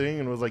ready?" thing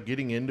and was like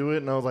getting into it,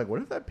 and I was like,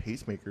 "What if that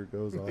pacemaker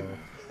goes off?"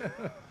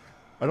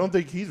 I don't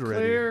think he's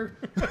ready. Clear.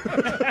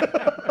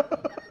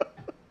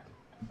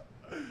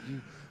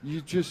 You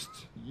just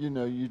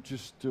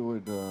do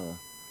it.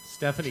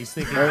 Stephanie's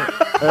thinking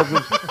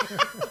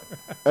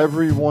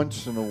every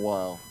once in a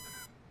while.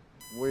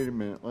 Wait a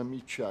minute, let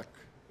me check.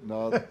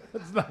 No,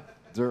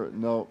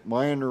 no,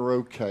 mine are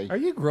okay. Are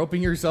you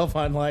groping yourself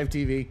on live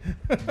TV?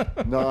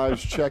 No, I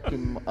was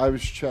checking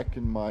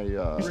my.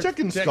 He's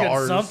checking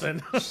stars.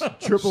 Something.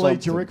 Triple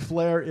H and Ric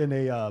Flair in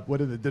a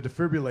the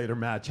defibrillator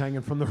match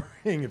hanging from the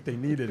ring if they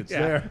need it. It's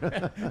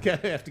there.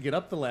 Have to get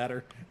up the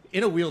ladder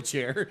in a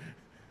wheelchair,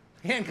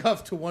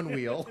 handcuffed to one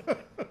wheel.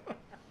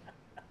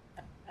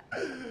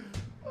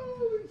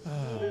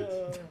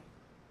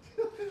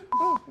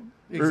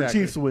 Or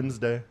Chiefs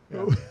Wednesday.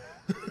 Yeah.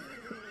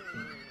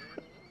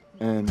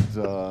 And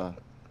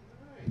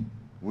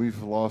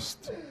we've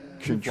lost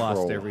control. We've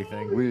lost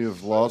everything. We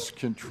have lost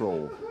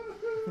control.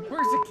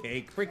 Where's the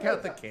cake? Break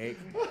out the cake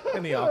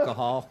and the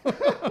alcohol.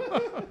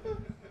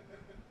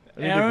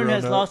 Aaron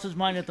has lost his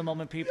mind at the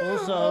moment, people.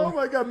 So. Oh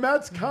my God,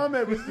 Matt's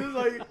comment was just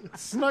like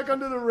snuck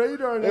under the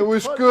radar. And it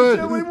was good.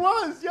 It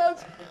was,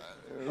 yes.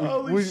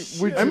 Holy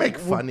shit. I make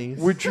funnies.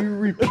 Would you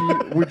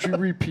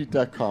repeat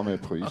that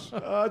comment, please?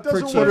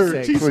 Doesn't For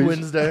work. Chiefs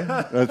Wednesday.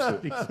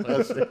 That's it.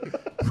 That's it.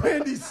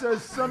 Randy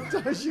says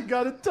sometimes you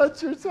gotta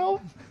touch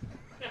yourself.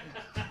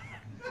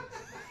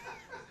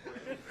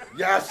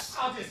 Yes.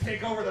 I'll just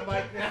take over the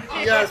mic now.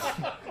 Yes.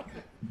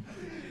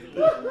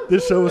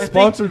 This show is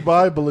sponsored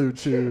by Blue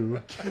Chew.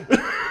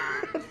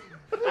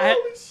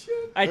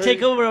 I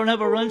take over. I don't have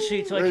a run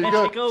sheet, so I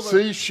can't take over.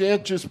 See,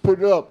 Shant just put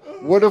it up.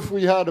 What if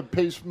we had a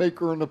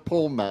pacemaker in a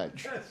pole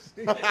match?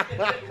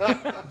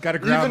 Got to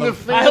grab Even him. the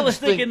fans I was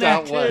thinking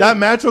that way. too. That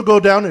match will go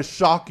down as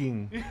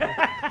shocking. The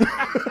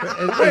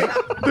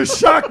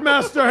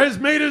Shockmaster has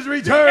made his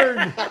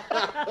return.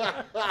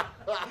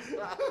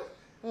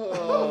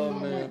 Oh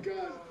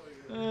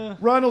man.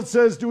 Ronald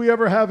says, "Do we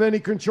ever have any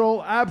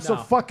control?"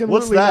 Abso-fucking-lutely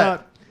What's that?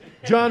 not.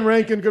 John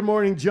Rankin, good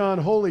morning, John.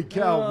 Holy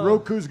cow,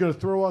 Roku's going to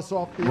throw us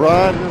off the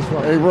Ron, this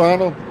one. hey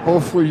Ronald,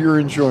 hopefully you're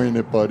enjoying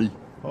it, buddy.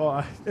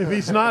 Oh, if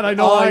he's not, I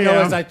know All I I know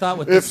am. is I thought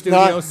with the If studio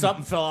not-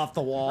 something fell off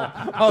the wall.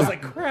 I was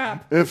like,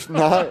 crap. If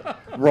not,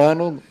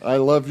 Ronald, I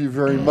love you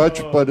very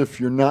much, but if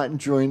you're not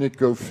enjoying it,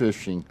 go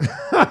fishing.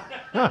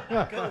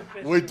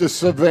 With the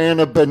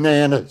Savannah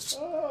bananas.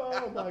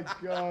 Oh my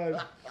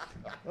God.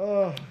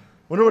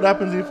 Wonder what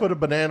happens if you put a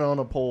banana on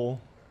a pole.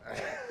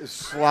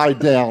 Slide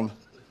down.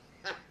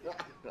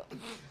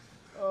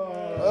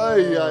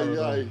 Ay, ay,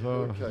 ay.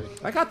 Okay.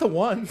 I got the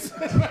ones.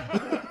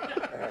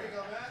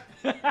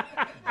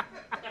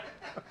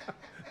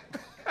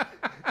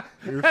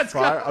 You're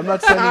fired. I'm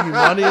not sending you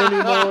money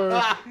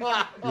anymore.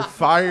 You're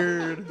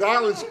fired.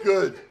 That was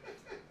good.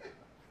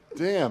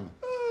 Damn.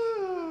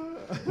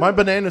 My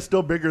banana's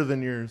still bigger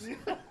than yours.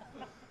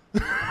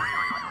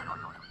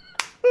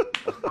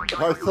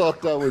 I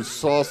thought that was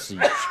sausage.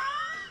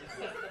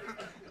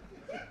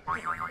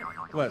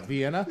 What,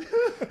 Vienna?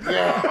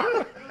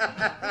 Yeah.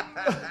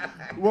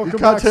 You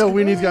can't tell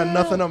Weenie's got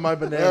nothing on my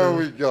banana. There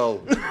we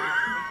go.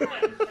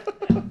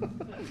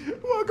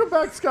 Welcome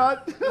back,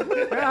 Scott.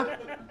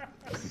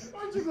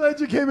 Aren't you glad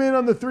you came in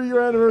on the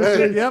 3-year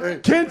anniversary? Hey, Yep. hey.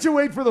 Can't you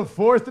wait for the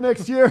 4th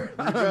next year?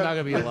 I'm not going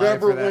to be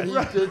alive Remember for that.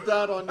 when he did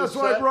that on the That's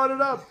set? why I brought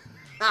it up.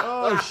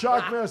 Oh,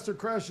 Shockmaster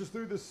crashes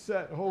through the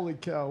set. Holy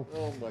cow.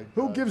 Oh, my God.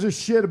 Who gives a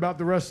shit about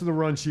the rest of the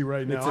run sheet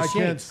right now? It's a I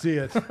can't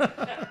shame. see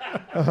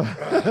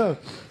it.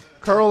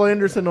 Carl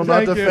Anderson will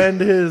not Thank you.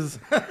 defend his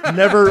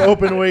never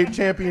openweight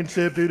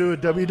championship due to a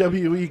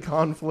WWE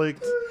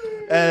conflict,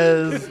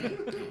 as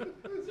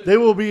they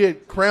will be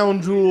at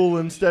Crown Jewel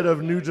instead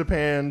of New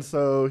Japan.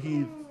 So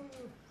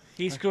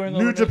He's screwing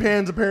New over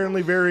Japan's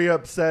apparently very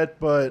upset,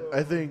 but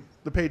I think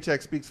the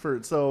paycheck speaks for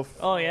itself.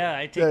 Oh yeah,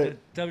 I take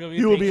the WWE.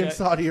 He will be in paycheck.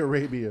 Saudi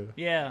Arabia.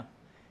 Yeah,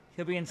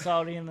 he'll be in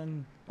Saudi, and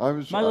then I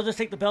was- might as well just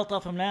take the belt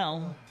off him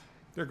now.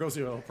 There goes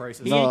the oil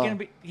prices. He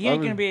ain't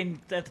gonna be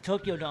at the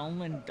Tokyo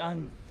Dome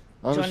on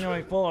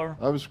January 4.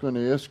 I was going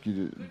to ask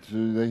you,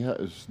 do they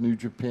is New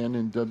Japan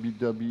and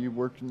WWE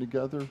working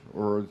together,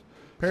 or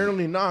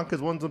Apparently not,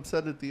 because one's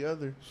upset at the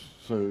other.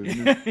 so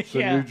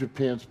Yeah. New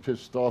Japan's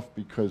pissed off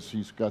because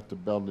he's got the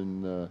belt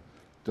in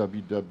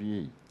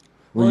WWE?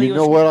 Well, Well, he you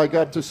was- know what I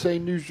got to say,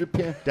 New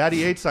Japan?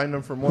 Daddy 8 signed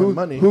him for more Who,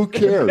 money. who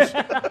cares?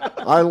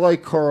 I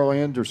like Carl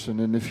Anderson,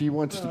 and if he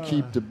wants to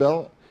keep the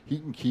belt, he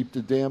can keep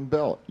the damn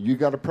belt. You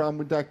got a problem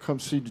with that? Come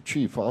see the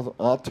chief.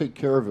 I'll take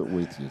care of it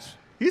with you.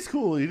 He's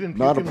cool. He didn't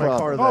Not puke a in my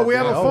car problem. that Oh, we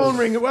have day. a phone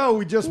ring. Well,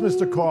 we just missed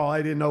a call.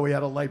 I didn't know we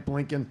had a light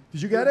blinking.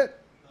 Did you get it?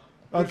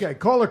 Okay,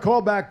 caller,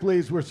 call back,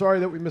 please. We're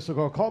sorry that we missed a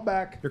call. Call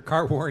back. Your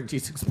car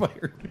warranty's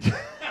expired.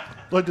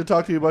 I'd like to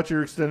talk to you about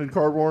your extended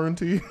car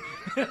warranty.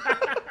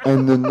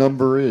 And the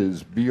number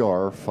is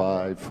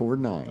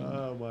BR549.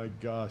 Oh, my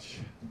gosh.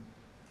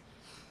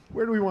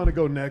 Where do we want to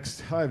go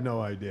next? I have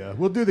no idea.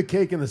 We'll do the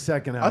cake in the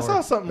second hour. I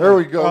saw something. There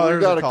we go. Oh, we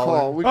there's got a a caller.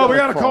 call. We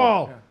got a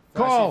call.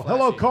 Call.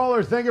 Hello,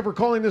 caller. Thank you for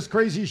calling this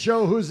crazy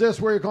show. Who's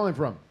this? Where are you calling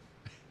from?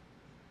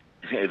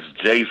 It's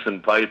Jason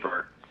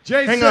Piper.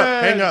 Jason.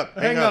 Hang up.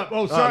 Hang up.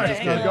 Oh, sorry.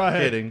 just Go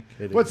ahead. kidding.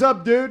 What's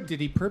up, dude? Did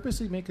he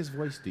purposely make his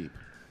voice deep?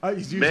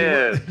 He's using,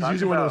 Man, he's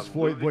using one of those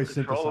voice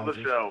control of the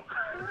synthesizers. show.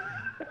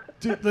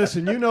 Dude,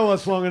 listen, you know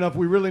us long enough.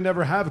 We really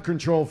never have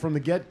control from the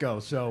get-go,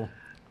 so.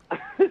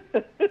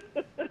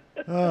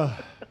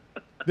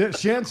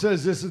 Shan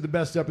says this is the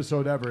best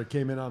episode ever. It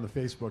came in on the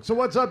Facebook. So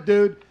what's up,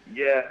 dude?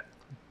 Yeah.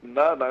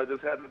 None. I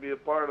just had to be a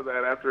part of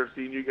that after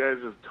seeing you guys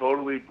just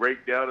totally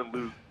break down and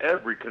lose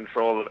every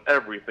control of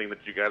everything that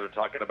you guys are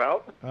talking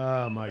about.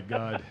 Oh, my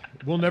God.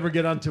 We'll never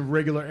get onto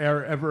regular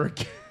air ever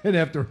again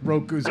after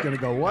Roku's going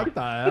to go, what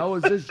the hell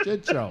is this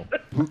shit show?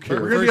 Who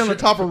cares? We're going to be on the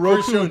top of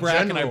Roku in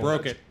Brack and I general.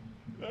 broke it.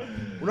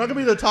 We're not going to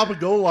be the top of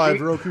Go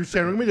Live Roku's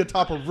channel. We're going to be the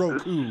top of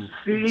Roku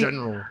in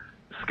general.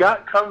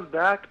 Scott comes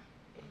back,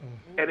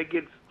 and it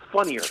gets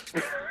funnier.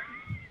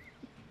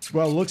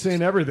 Well, looks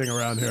ain't everything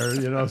around here,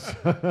 you know.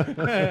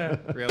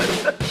 Really?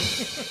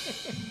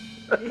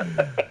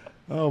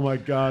 Oh, my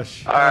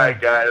gosh. All right,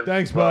 guys.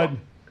 Thanks, Well, bud.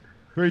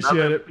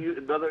 Appreciate it.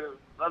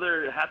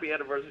 Another happy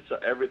anniversary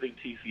to everything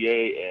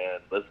TCA,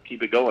 and let's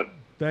keep it going.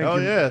 Thank Oh,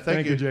 you. yeah, thank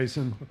Thank you, you.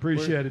 Jason.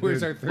 Appreciate it,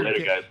 Where's dude. our third,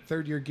 Later, guys.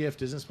 third year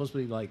gift? Isn't it supposed to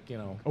be like, you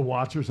know? A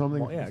watch or something?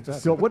 Well, yeah,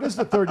 exactly. So what is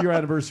the third year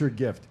anniversary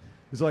gift?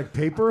 Is it like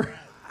paper?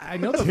 I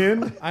know the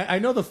tin. I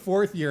know the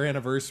 4th year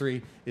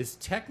anniversary is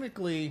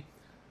technically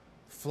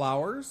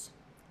flowers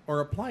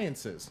or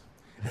appliances.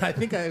 And I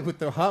think with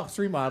the house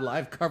remodel,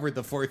 I've covered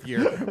the 4th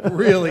year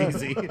real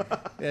easy.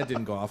 That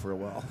didn't go off real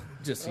well.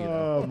 Just so you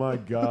know. Oh, my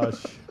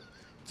gosh.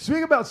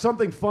 Speaking about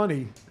something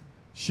funny,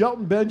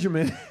 Shelton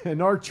Benjamin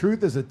and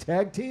R-Truth as a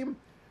tag team?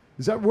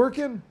 Is that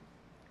working?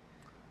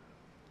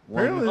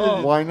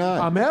 Why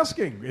not? I'm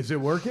asking. Is it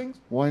working?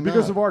 Why not?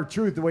 Because of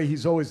R-Truth, the way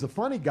he's always the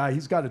funny guy,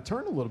 he's got to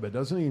turn a little bit,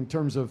 doesn't he, in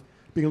terms of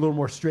being a little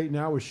more straight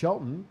now with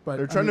Shelton? But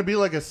They're trying to be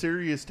like a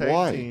serious tag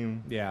Why?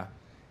 team. Yeah.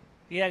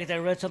 Yeah, because I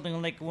read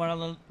something like they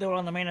were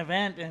on the main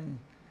event, and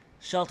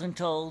Shelton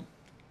told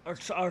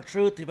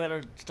R-Truth, you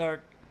better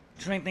start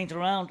turning things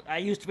around. I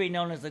used to be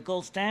known as the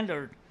gold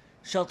standard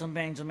Shelton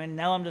Benjamin.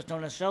 Now I'm just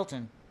known as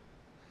Shelton.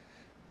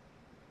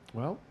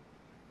 Well,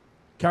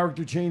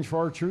 character change for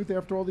R-Truth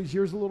after all these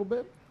years a little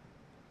bit?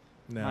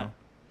 No.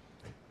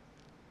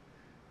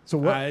 So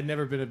what? I had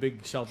never been a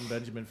big Shelton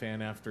Benjamin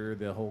fan after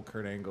the whole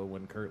Kurt Angle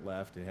when Kurt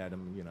left and had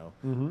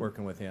him,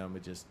 working with him.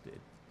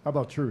 How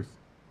about Truth?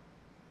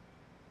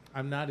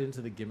 I'm not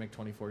into the gimmick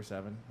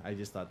 24/7. I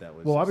just thought that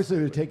was. Well, just obviously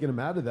they're stupid. taking him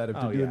out of that if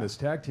they're Oh, doing yeah. this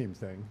tag team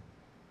thing.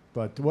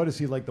 But what is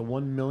he, like the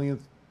 1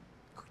 millionth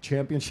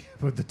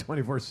championship with the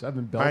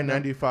 24/7 belt?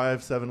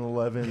 I-95,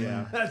 7-Eleven.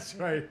 Yeah. That's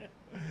right.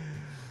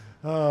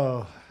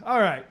 Oh, all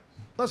right.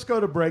 Let's go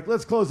to break.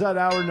 Let's close out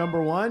hour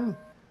number 1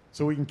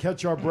 so we can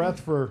catch our breath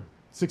for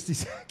 60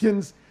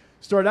 seconds.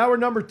 Start hour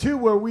number 2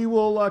 where we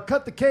will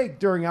cut the cake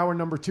during hour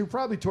number 2,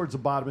 probably towards the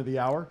bottom of the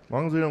hour. As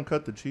long as we don't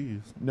cut the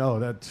cheese. No,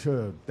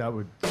 that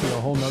would be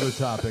a whole nother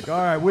topic. All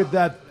right, with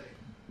that.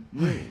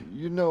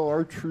 You know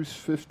R-Truth's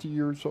 50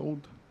 years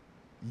old?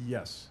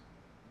 Yes.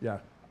 Yeah.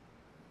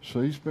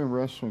 So he's been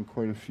wrestling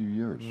quite a few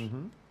years.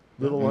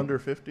 Little under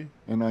 50.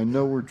 And I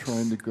know we're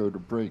trying to go to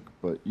break,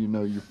 but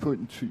you're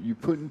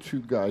putting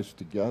two guys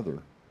together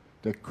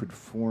that could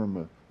form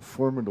a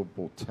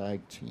formidable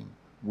tag team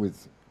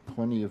with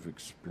plenty of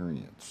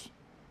experience.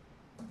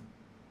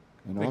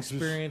 And I'll just-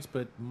 Experience,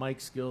 but Mike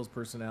skills,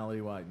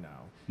 personality-wise, no.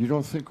 you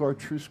don't think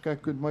R-Truth's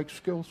got good mic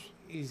skills?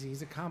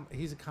 He's a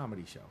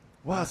comedy show.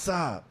 What's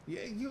up?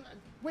 Yeah,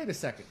 wait a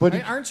second. But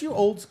he- Aren't you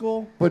old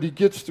school? But he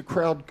gets the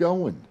crowd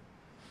going.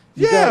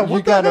 You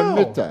got to hell?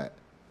 admit that.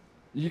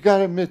 You got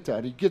to admit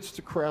that. He gets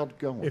the crowd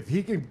going. If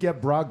he can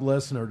get Brock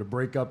Lesnar to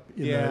break up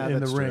in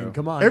the ring, true.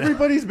 come on.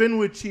 Everybody's been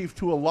with Chief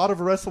to a lot of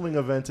wrestling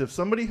events. If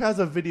somebody has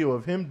a video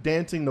of him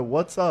dancing to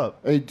 "What's Up,"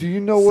 hey, do you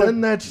know what?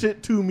 Send that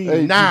shit to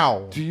me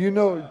now. Do you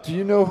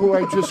know who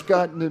I just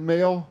got in the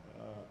mail?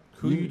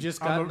 Who you just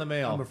got in the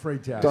mail? I'm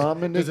afraid to ask.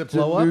 Dominic Does it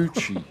blow up?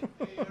 DiNucci.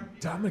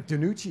 Dominic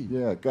DiNucci.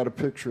 Yeah, got a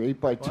picture,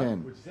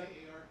 8x10.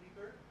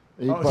 What?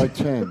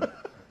 8x10.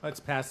 Let's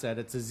pass that.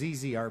 It's a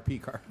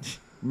ZZRP card.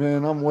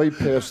 Man, I'm way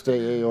past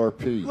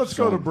AARP. Let's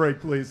go to break,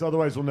 please.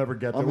 Otherwise, we'll never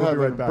get there. I'm We'll be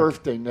having right a back.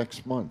 birthday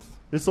next month.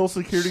 His social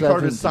security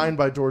card is signed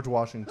by George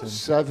Washington.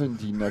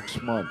 70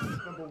 next month.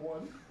 Number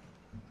 1.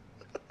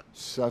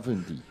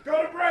 70.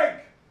 Go to break.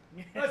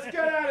 Let's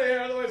get out of here.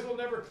 Otherwise, we'll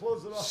never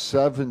close it off.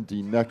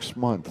 70 next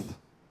month.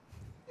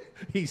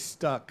 He's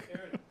stuck.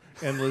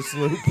 Endless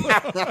loop.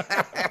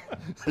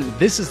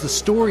 This is the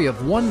story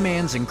of one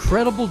man's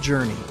incredible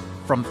journey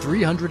from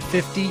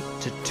 350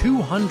 to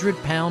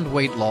 200-pound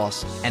weight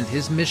loss and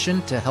his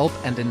mission to help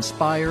and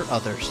inspire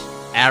others.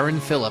 Aaron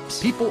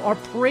Phillips. People are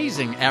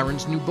praising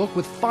Aaron's new book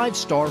with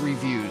 5-star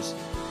reviews.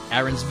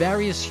 Aaron's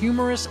various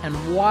humorous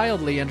and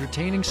wildly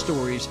entertaining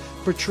stories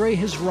portray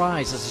his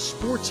rise as a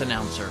sports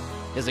announcer,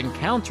 his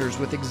encounters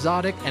with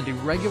exotic and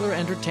irregular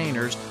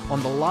entertainers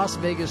on the Las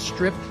Vegas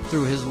Strip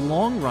through his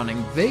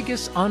long-running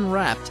Vegas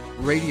Unwrapped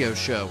radio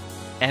show,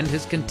 and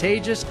his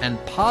contagious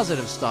and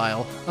positive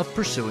style of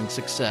pursuing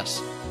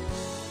success.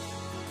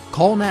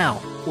 Call now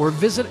or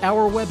visit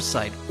our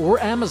website or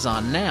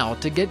Amazon now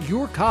to get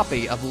your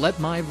copy of Let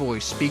My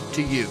Voice Speak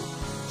to You,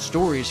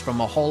 stories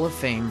from a Hall of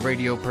Fame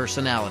radio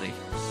personality.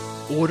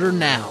 Order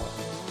now.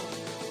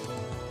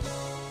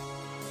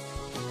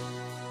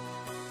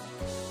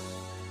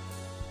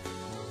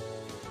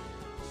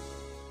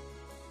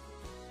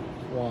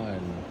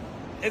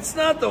 It's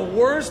not the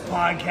worst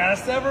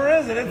podcast ever,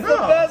 is it? It's the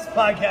best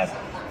podcast.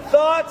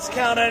 Thoughts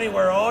count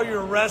anywhere. All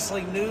your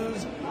wrestling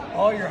news,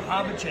 all your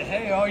hobbit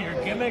hey, all your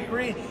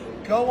gimmickry.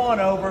 Go on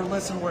over,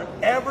 listen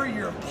wherever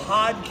your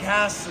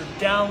podcasts are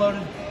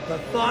downloaded. The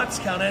Thoughts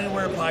Count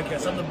Anywhere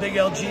podcast. I'm the big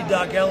LG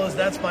Doc Ellis.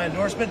 That's my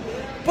endorsement.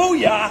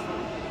 Booyah!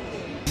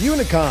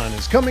 Unicon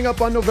is coming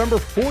up on November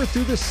 4th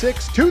through the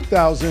 6th,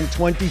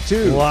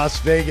 2022. Las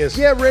Vegas.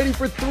 Get ready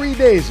for 3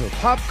 days of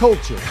pop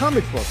culture,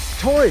 comic books,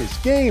 toys,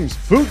 games,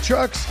 food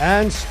trucks,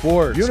 and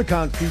sports.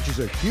 Unicon features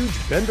a huge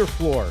vendor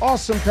floor,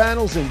 awesome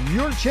panels, and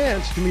your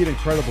chance to meet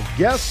incredible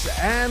guests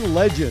and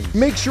legends.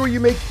 Make sure you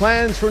make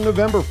plans for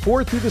November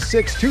 4th through the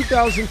 6th,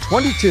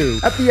 2022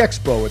 at the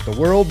Expo at the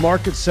World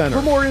Market Center.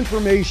 For more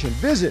information,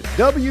 visit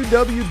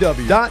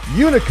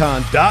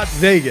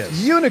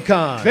www.unicon.vegas.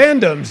 Unicon.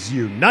 Fandoms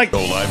unite.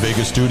 Live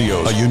Vegas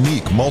Studios, a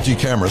unique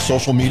multi-camera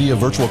social media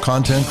virtual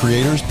content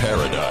creators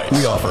paradise.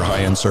 We offer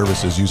high-end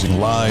services using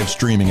live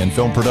streaming and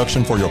film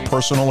production for your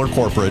personal or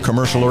corporate,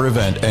 commercial or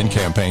event and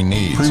campaign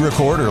needs.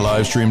 Pre-record or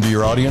live stream to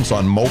your audience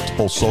on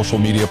multiple social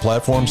media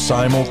platforms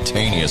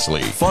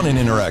simultaneously. Fun and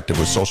interactive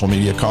with social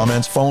media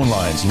comments, phone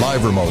lines,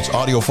 live remotes,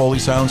 audio Foley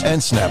sounds,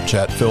 and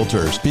Snapchat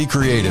filters. Be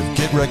creative,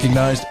 get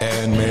recognized,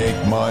 and make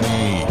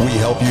money. We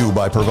help you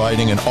by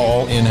providing an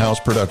all in-house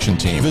production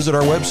team. Visit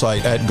our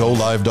website at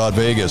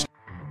golive.vegas.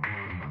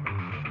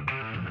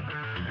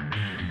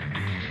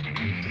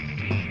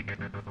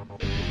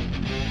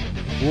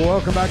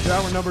 Welcome back to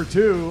hour number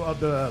 2 of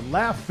the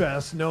Laugh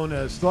Fest known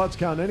as Thoughts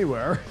Count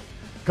Anywhere.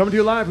 Coming to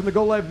you live from the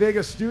Go Live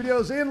Vegas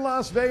studios in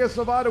Las Vegas,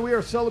 Nevada. We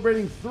are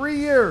celebrating 3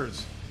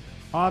 years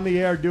on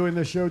the air doing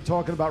this show,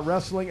 talking about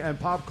wrestling and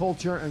pop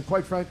culture and,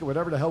 quite frankly,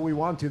 whatever the hell we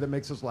want to that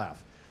makes us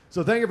laugh.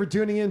 So thank you for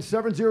tuning in.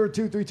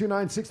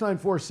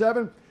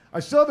 702-329-6947. I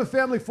still have a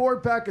family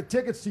 4-pack of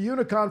tickets to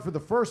Unicon for the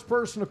first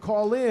person to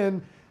call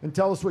in and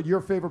tell us what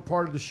your favorite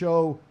part of the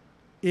show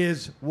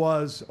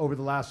was over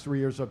the last 3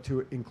 years up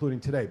to including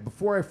today.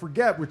 Before I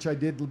forget, which I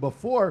did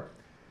before,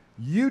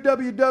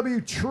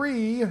 UWW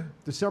Tree,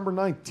 December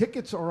 9th.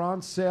 Tickets are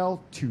on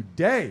sale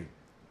today.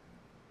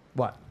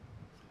 What?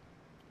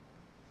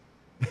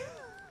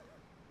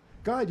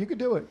 God, you could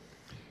do it.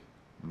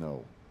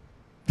 No.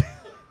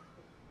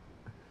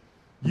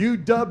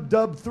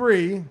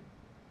 UWW3.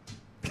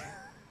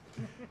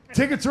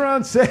 Tickets are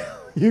on sale.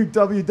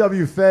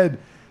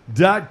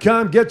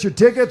 UWWFed.com. Get your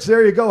tickets.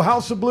 There you go.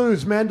 House of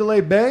Blues,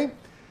 Mandalay Bay.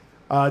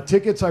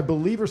 Tickets, I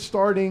believe, are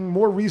starting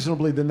more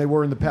reasonably than they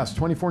were in the past.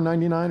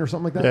 $24.99 or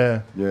something like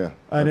that. Yeah.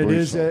 And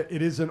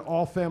it is an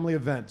all-family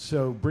event.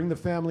 So bring the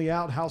family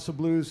out. House of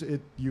Blues.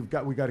 We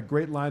got a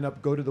great lineup.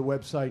 Go to the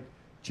website.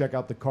 Check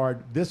out the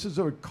card. This is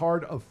a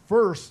card of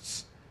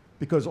firsts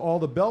because all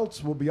the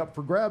belts will be up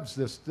for grabs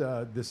this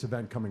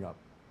event coming up.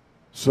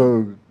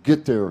 So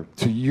get there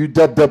to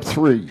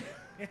UWW3.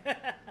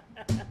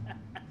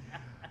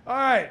 All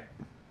right.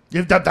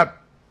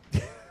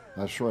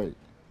 That's right.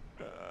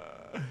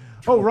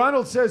 Oh,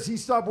 Ronald says he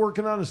stopped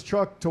working on his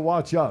truck to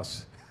watch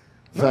us.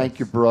 Thank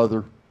you,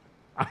 brother.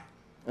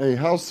 Hey,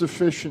 how's the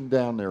fishing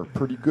down there?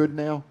 Pretty good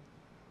now?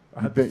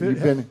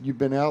 You've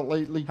been out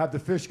lately? Have the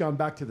fish gone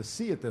back to the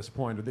sea at this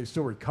point? Are they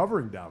still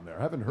recovering down there?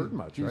 I haven't heard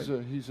much, right?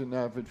 He's an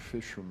avid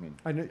fisherman.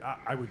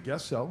 I would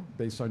guess so,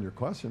 based on your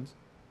questions.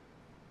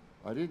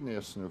 I didn't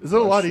ask no questions. Is it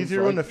a lot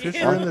easier when the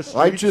fish are in the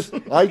streets?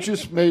 I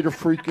just made a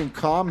freaking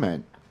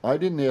comment. I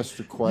didn't ask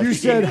the question. You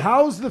said,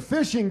 how's the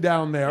fishing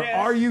down there? Yes.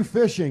 Are you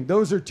fishing?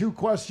 Those are two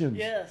questions.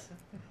 Yes.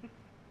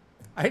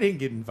 I didn't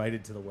get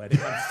invited to the wedding.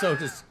 I'm so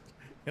just,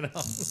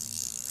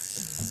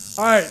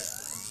 All right.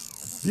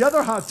 The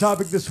other hot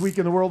topic this week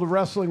in the world of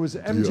wrestling was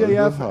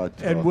MJF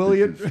and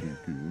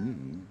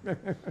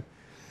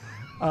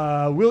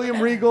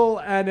William Regal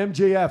and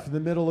MJF in the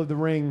middle of the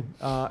ring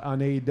on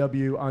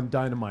AEW on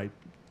Dynamite.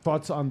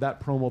 Thoughts on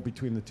that promo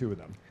between the two of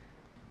them?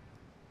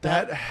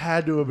 That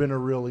had to have been a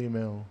real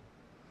email.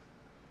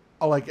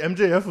 Oh, like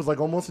MJF was like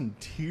almost in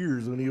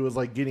tears when he was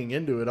like getting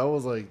into it. I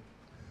was like,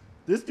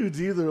 this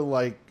dude's either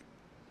like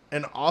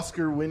an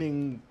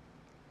Oscar-winning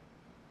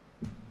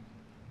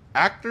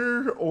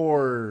actor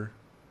or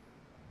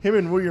him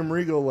and William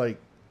Regal, like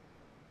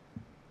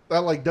that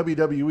like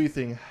WWE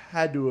thing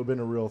had to have been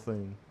a real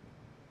thing.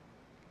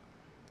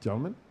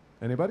 Gentlemen,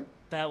 anybody?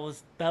 That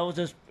was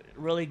just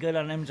really good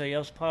on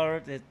MJF's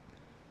part. It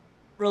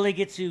really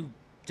gets you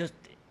just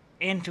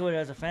into it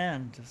as a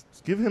fan. Just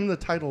give him the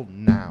title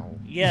now.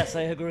 Yes,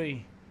 I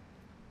agree.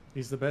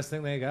 He's the best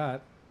thing they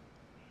got.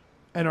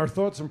 And our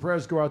thoughts and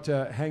prayers go out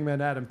to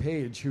Hangman Adam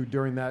Page, who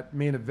during that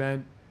main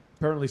event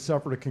apparently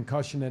suffered a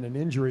concussion and an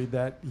injury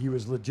that he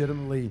was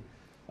legitimately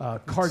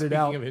carted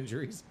out. Speaking of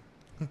injuries.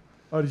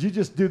 Oh, did you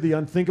just do the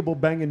unthinkable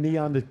bang a knee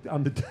on the?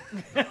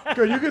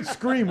 Good, you could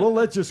scream. We'll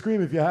let you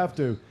scream if you have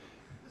to.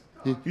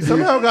 He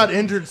somehow got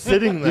injured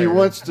sitting there. He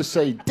wants to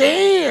say,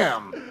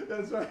 "Damn!"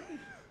 That's right.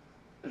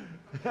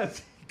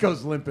 He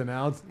goes limping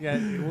out. Yeah,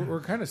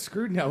 we're kind of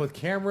screwed now with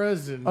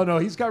cameras and. Oh no,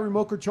 he's got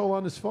remote control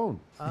on his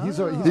phone.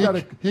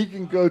 He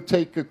can go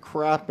take a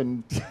crap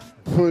and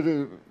put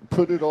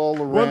it all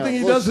around. One thing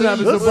he doesn't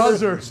have is a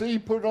buzzer. See, he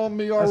put it on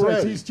me That's already.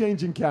 right, he's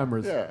changing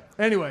cameras. Yeah.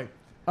 Anyway,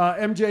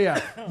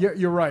 MJF,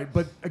 you're right.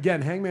 But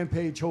again, Hangman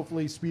Page,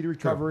 hopefully speedy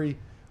recovery.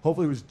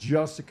 Hopefully it was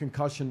just a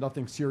concussion,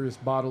 nothing serious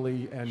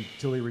bodily,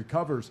 until he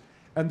recovers.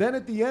 And then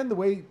at the end,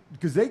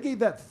 because they gave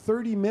that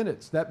 30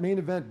 minutes, that main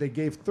event, they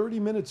gave 30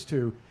 minutes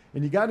to,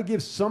 and you got to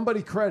give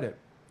somebody credit,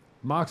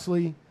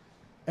 Moxley,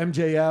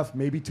 MJF,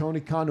 maybe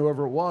Tony Khan,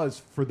 whoever it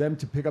was, for them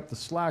to pick up the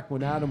slack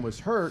when Adam was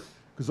hurt,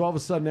 because all of a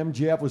sudden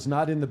MJF was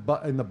not in the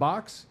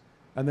box,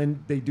 and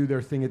then they do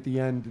their thing at the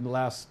end in the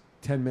last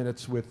 10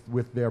 minutes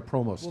with their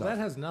promo stuff. Well, that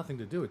has nothing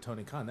to do with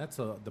Tony Khan. That's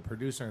the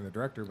producer and the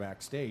director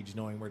backstage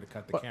knowing where to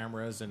cut the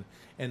cameras and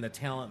the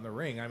talent in the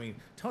ring. I mean,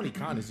 Tony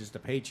Khan is just a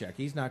paycheck.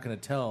 He's not going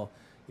to tell,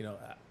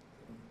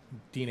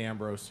 Dean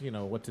Ambrose,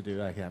 what to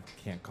do. I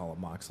can't call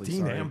him Moxley.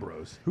 Dean sorry.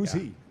 Ambrose? Who's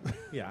he?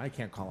 Yeah, I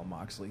can't call him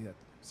Moxley. That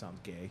sounds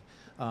gay.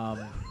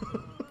 Then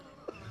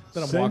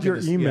I'm Send your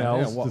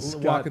emails to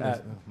Scott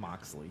at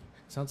Moxley.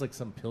 Sounds like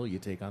some pill you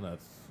take on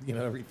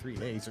every 3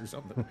 days or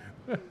something.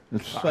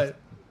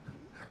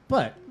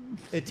 But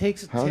it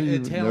takes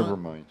talent. Never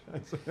mind.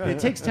 It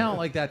takes talent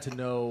like that to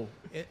know,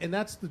 and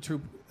that's the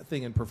true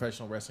thing in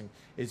professional wrestling,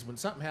 is when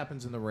something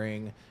happens in the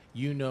ring,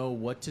 you know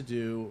what to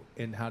do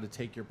and how to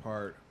take your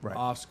part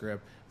off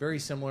script. Very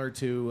similar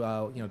to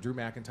Drew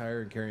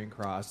McIntyre and Karrion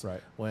Kross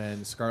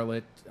when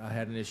Scarlett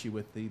had an issue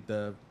with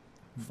the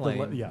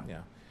flame.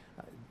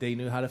 They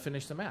knew how to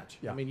finish the match.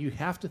 I mean, you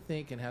have to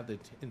think and have the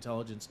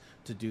intelligence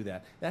to do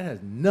that. That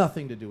has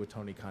nothing to do with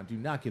Tony Khan. Do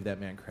not give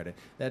that man credit.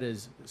 That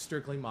is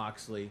strictly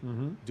Moxley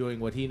doing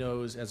what he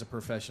knows as a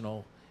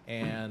professional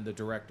and the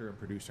director and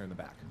producer in the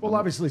back. Well,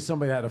 obviously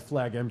somebody had to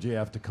flag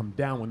MJF to come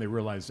down when they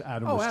realized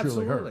Adam was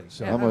truly hurt.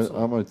 So. I'm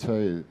going to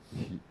tell you,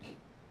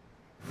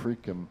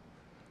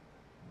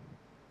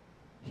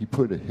 he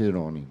put a hit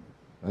on him.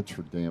 That's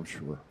for damn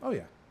sure. Oh,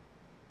 yeah.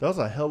 That was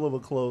a hell of a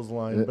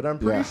clothesline, but I'm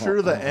pretty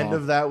sure the end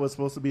of that was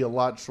supposed to be a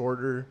lot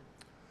shorter.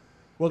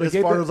 Well, as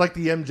far as like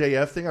the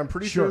MJF thing, I'm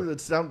pretty sure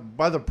that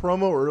by the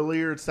promo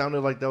earlier, it sounded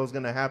like that was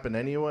going to happen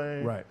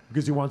anyway. Right,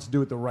 because he wants to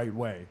do it the right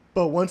way.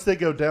 But once they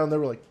go down, they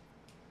were like,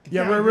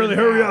 "Yeah, we're really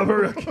hurry up."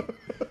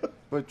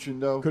 But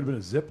could have been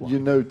a zip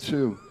line.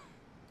 Too,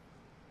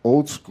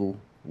 old school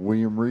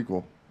William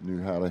Regal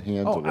knew how to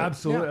handle it. Oh,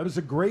 absolutely. It was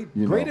a great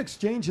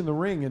exchange in the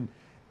ring,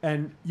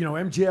 and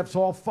MJF's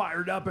all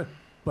fired up,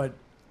 but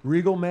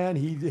Regal, man,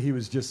 he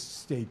was just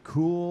stayed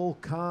cool,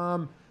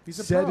 calm. He's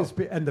a pro.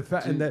 And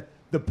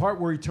the part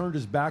where he turned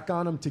his back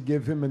on him to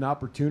give him an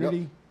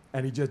opportunity,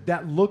 and he just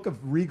that look of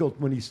Regal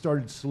when he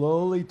started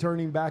slowly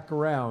turning back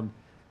around,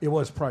 it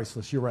was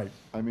priceless. You're right.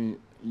 I mean,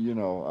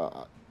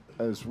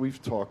 as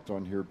we've talked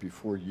on here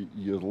before,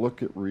 you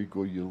look at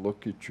Regal, you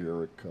look at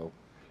Jericho,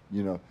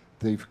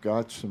 they've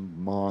got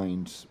some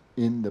minds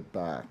in the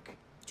back.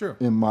 True.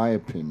 In my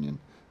opinion,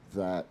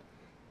 that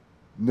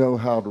know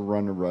how to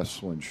run a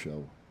wrestling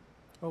show.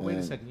 Oh, wait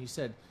a second. You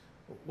said,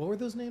 what were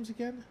those names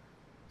again?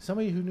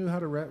 Somebody who knew how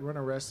to run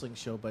a wrestling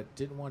show but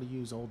didn't want to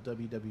use old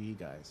WWE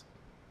guys.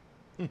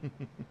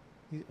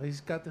 He's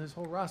got his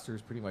whole roster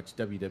is pretty much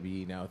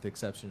WWE now, with the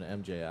exception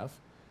of MJF.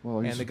 Well,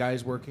 and he's- the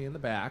guys working in the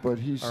back but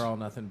he's- are all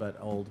nothing but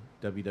old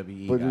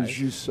WWE But guys. as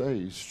you say,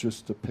 it's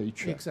just a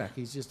paycheck.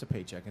 Exactly. He's just a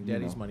paycheck, and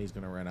Daddy's money's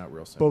going to run out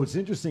real soon. But what's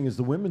interesting is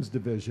the women's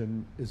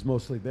division is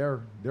mostly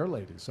their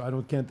ladies. So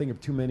I can't think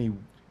of too many.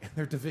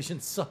 Their division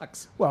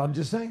sucks. Well, I'm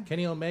just saying.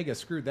 Kenny Omega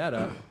screwed that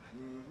up.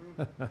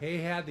 He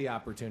had the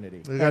opportunity.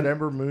 They got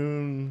Ember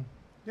Moon.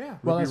 Yeah.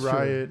 Well, Ruby that's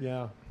Riot. True.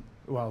 Yeah.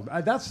 Well,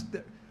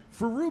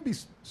 for Ruby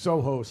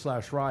Soho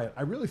 / Riot.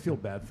 I really feel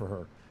bad for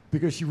her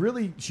because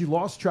she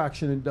lost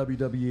traction in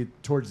WWE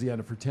towards the end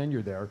of her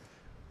tenure there.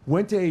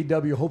 Went to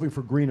AEW hoping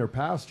for greener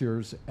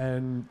pastures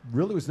and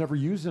really was never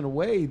used in a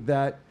way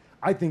that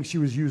I think she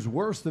was used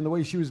worse than the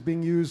way she was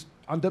being used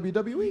on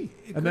WWE,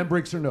 and then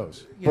breaks her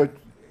nose. Yeah,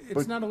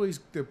 it's not always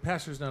the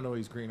pasture's not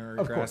always greener.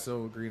 Of Grass course.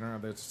 so greener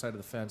on the other side of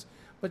the fence.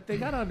 But they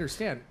got to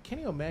understand,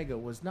 Kenny Omega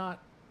was not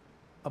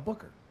a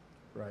booker.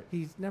 Right.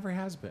 He never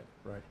has been.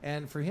 Right.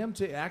 And for him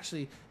to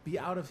actually be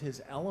out of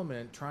his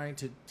element trying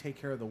to take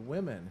care of the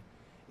women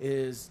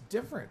is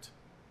different.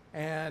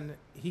 And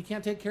he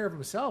can't take care of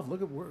himself.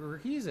 Look at where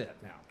he's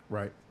at now.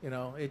 Right. You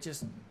know, it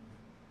just.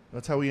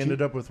 That's how we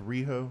ended up with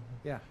Riho.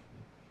 Yeah.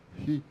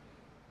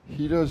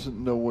 He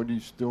doesn't know what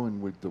he's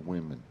doing with the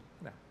women.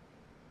 No.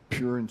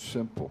 Pure and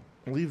simple.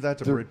 Leave that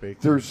to Britt Baker.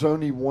 There's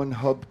only one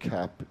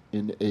hubcap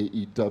in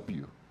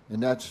AEW,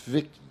 and that's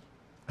Vicky.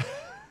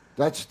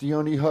 That's the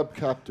only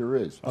hubcap there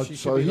is. She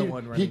should be the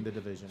one running the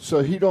division.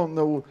 So he don't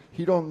know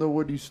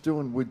what he's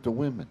doing with the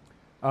women.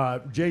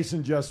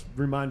 Jason just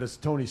reminded us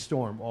Tony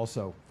Storm,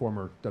 also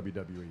former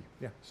WWE.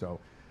 Yeah. So,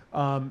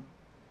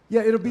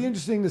 yeah, it'll be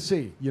interesting to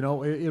see. You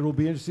know, it'll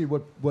be interesting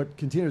what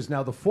continues.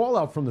 Now, the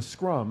fallout from the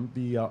scrum,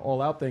 the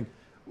All Out thing.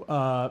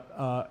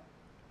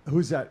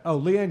 Who's that? Oh,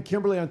 Leanne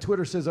Kimberly on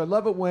Twitter says, I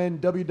love it when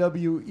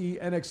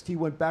WWE NXT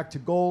went back to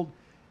gold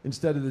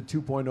instead of the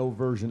 2.0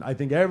 version. I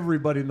think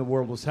everybody in the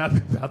world was happy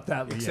about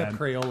that, Leanne. Except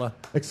Crayola.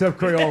 Except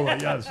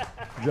Crayola, yes.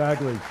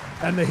 Exactly.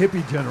 And the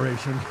hippie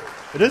generation.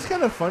 It is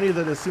kind of funny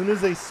that as soon as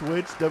they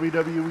switch,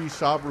 WWE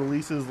Shop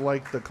releases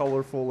like the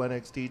colorful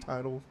NXT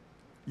titles.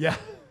 Yeah.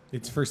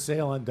 It's for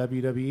sale on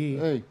WWE.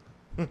 Hey,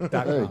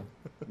 .com.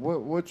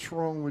 what's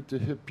wrong with the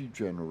hippie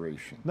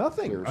generation?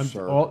 Nothing. there,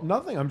 sir?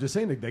 Nothing. I'm just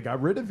saying that they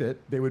got rid of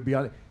it. They would be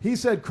on. He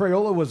said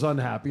Crayola was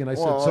unhappy, and I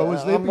Well, said so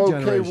is the I'm hippie okay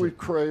generation. with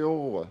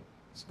Crayola,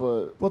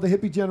 but Well, the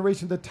hippie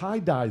generation, the tie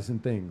dyes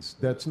and things.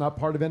 That's not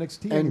part of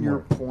NXT and anymore. your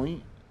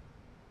point.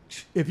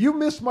 If you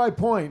missed my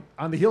point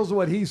on the heels of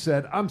what he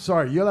said, I'm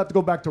sorry. You'll have to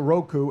go back to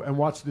Roku and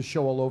watch the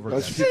show all over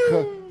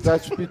again.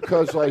 That's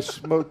because I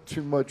smoked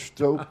too much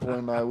dope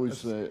when I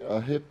was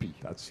a hippie.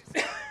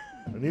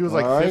 And he was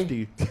like All right?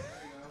 50.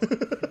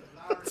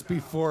 It's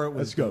before it was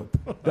Let's go.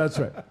 That's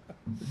right.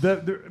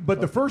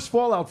 But the first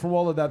fallout from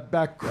all of that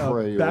back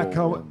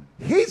home,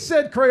 he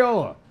said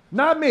Crayola,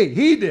 not me.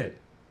 He did.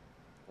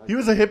 He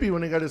was a hippie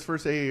when he got his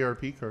first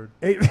AARP card.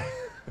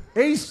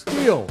 Ace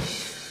Steel.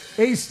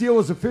 Ace Steel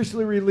was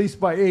officially released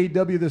by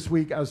AEW this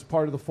week as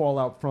part of the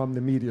fallout from the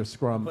media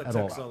scrum What at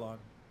took all. so long?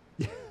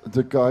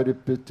 The guy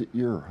that bit the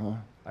ear, huh?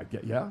 I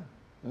get, yeah.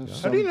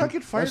 That's How did he not some-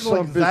 get fired that's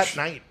like some that bitch-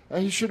 night?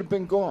 And he should have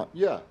been gone.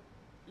 Yeah.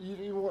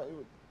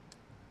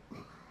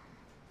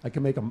 I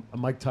can make a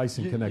Mike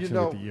Tyson connection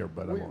with the ear,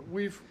 but I won't.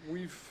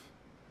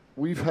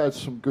 We've had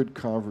some good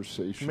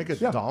conversations. Make a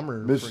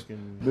Dahmer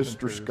freaking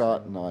Mr.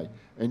 Scott and I.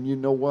 And you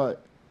know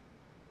what?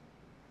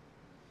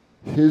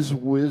 His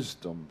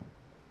wisdom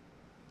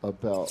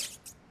about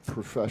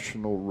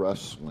professional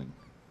wrestling,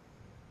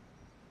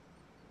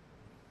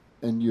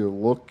 and you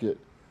look at,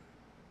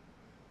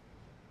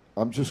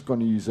 I'm just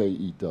going to use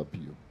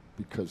AEW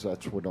because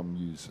that's what I'm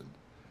using.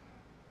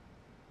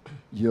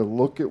 You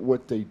look at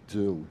what they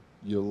do.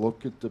 You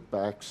look at the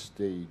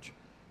backstage.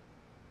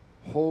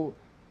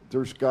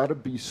 There's got to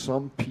be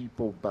some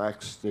people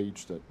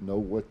backstage that know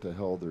what the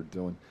hell they're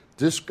doing.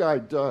 This guy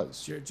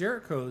does.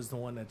 Jericho is the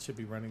one that should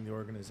be running the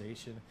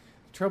organization.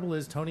 The trouble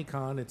is, Tony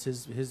Khan, it's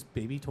his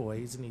baby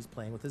toys, and he's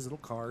playing with his little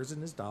cars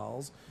and his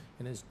dolls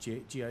and his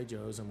G.I.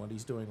 Joes and what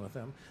he's doing with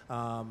them.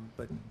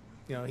 But,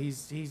 you know,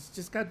 he's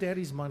just got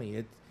daddy's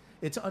money.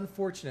 It's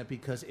unfortunate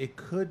because it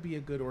could be a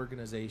good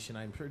organization.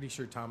 I'm pretty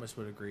sure Thomas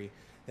would agree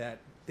that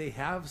they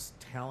have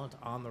talent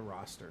on the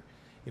roster.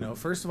 You know,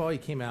 first of all, he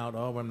came out,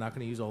 I'm not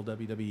going to use old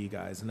WWE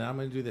guys, and then I'm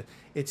going to do the.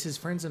 It's his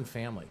friends and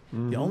family.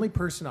 Mm-hmm. The only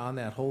person on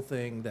that whole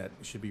thing that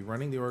should be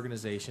running the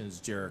organization is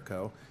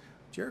Jericho.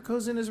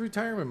 Jericho's in his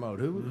retirement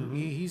mode.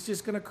 He's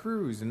just going to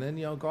cruise and then,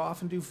 you know, go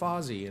off and do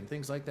Fozzy and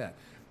things like that.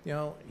 You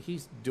know,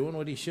 he's doing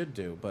what he should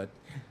do. But,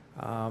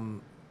 you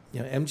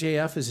know,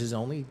 MJF is his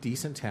only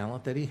decent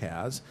talent that he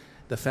has.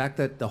 The fact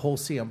that the whole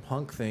CM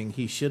Punk thing,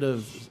 he should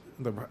have,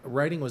 the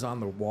writing was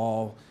on the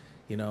wall.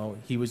 You know,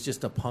 he was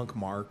just a punk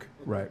mark.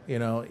 Right. You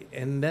know,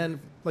 and then,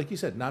 like you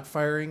said, not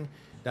firing,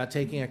 not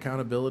taking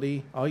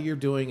accountability. All you're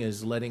doing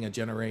is letting a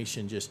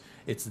generation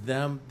it's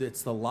them,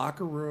 it's the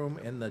locker room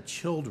and the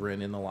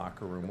children in the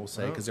locker room, we'll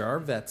say, because there are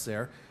vets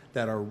there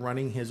that are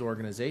running his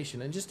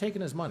organization and just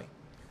taking his money.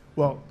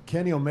 Well,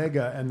 Kenny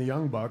Omega and the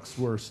Young Bucks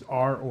were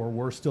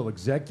still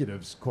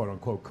executives, quote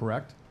unquote,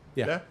 correct?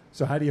 Yeah.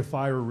 So how do you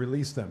fire or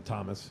release them,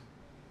 Thomas?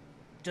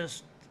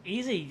 Just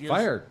Easy. Just,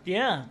 Fired.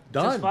 Yeah.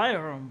 Done. Just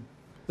fire him.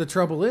 The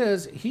trouble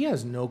is, he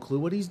has no clue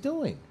what he's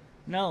doing.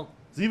 No.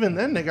 Even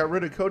then, they got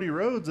rid of Cody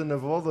Rhodes, and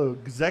of all the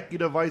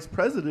executive vice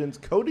presidents,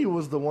 Cody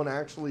was the one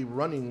actually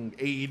running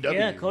AEW.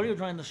 Yeah, Cody was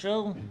running the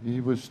show.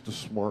 He was the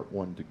smart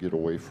one to get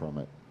away from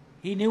it.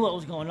 He knew what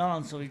was going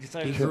on, so he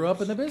decided. He grew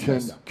up in the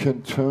business.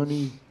 Can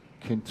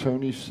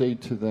Tony say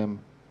to them,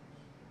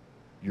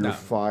 "You're No.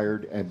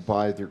 fired," and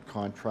buy their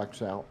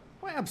contracts out?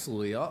 Well,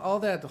 absolutely. All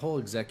that whole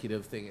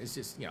executive thing is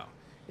just,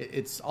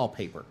 it's all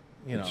paper.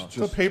 It's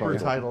a paper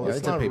title. Yeah, It's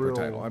it's a not paper real.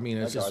 title. I mean,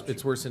 I got you.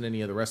 it's worse than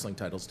any of the wrestling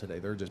titles today.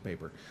 They're just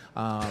paper.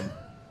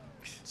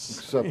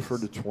 Except for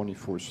the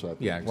 24/7.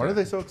 Yeah, Why are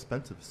they so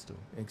expensive still?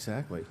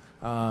 Exactly.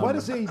 Why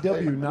does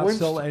AEW not when's-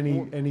 sell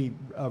any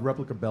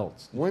replica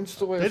belts? When's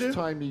the They do. last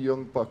time the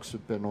Young Bucks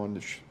have been on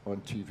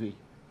on TV?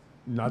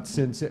 Not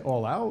since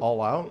All Out.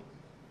 All Out.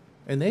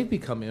 And they've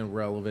become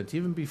irrelevant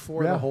even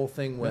before Yeah. the whole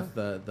thing with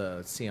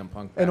the CM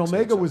Punk. And backstage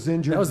Omega stuff. was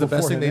injured That was the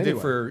best thing beforehand they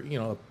anyway.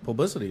 did for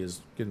publicity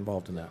is get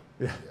involved in that.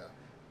 Yeah.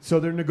 So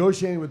they're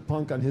negotiating with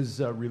Punk on his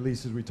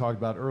releases we talked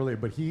about earlier,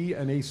 but he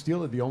and Ace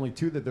Steel are the only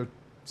two that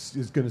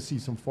is going to see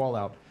some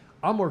fallout.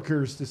 I'm more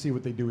curious to see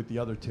what they do with the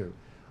other two.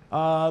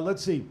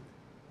 Let's see.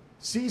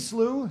 Cia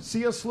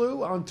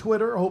Slew on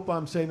Twitter. Hope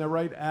I'm saying that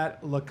right,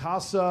 at La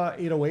Casa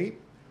 808.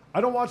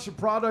 I don't watch the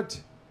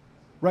product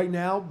right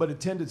now, but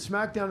attended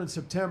SmackDown in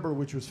September,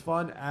 which was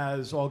fun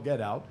as all get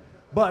out.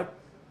 But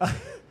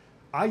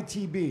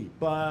ITB,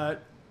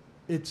 but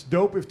it's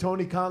dope if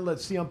Tony Khan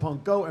lets CM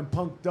Punk go and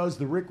Punk does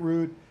the Rick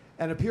Rude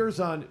and appears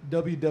on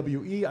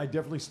WWE. I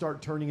definitely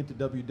start turning into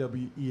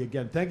WWE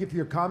again. Thank you for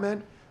your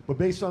comment, but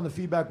based on the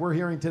feedback we're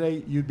hearing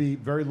today, you'd be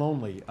very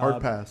lonely.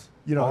 Hard pass.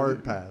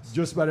 Hard pass.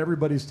 Just about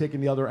everybody's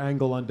taking the other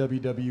angle on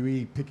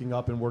WWE, picking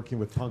up and working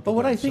with Punk. But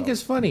what again, I think so.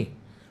 is funny,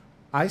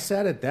 I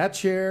sat at that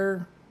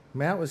chair,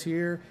 Matt was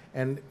here,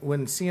 and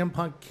when CM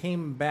Punk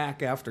came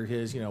back after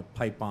his,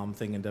 pipe bomb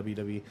thing in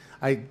WWE,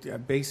 I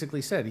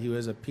basically said he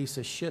was a piece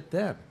of shit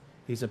then.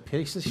 He's a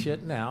piece of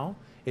shit now.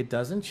 It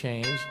doesn't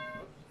change.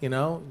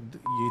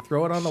 You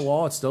throw it on the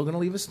wall, it's still going to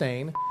leave a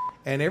stain.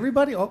 And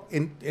everybody,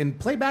 and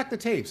play back the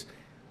tapes.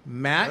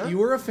 Matt, you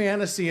were a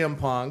fan of CM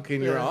Punk,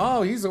 and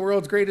you're, he's the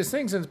world's greatest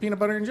thing since Peanut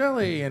Butter and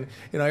Jelly. And,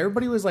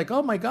 everybody was like,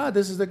 oh, my God,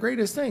 this is the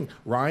greatest thing.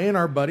 Ryan,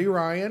 our buddy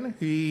Ryan,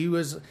 he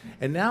was,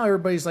 and now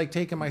everybody's like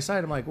taking my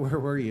side. I'm like, where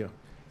were you?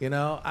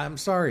 I'm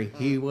sorry.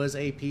 He was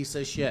a piece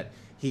of shit.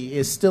 He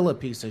is still a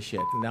piece of shit.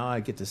 Now I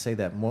get to say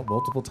that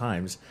multiple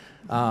times.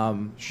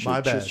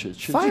 My bad.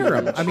 Fire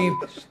him. I mean,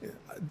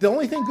 the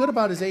only thing good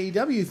about his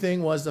AEW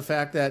thing was the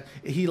fact that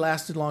he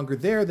lasted longer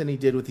there than he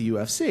did with the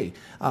UFC.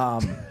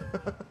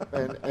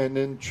 And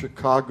in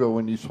Chicago,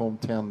 in his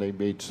hometown, they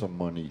made some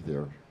money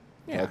there.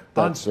 Yeah.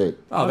 That's it.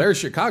 Oh, there's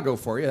Chicago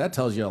for you. That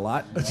tells you a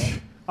lot.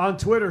 On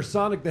Twitter,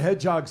 Sonic the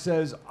Hedgehog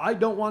says, I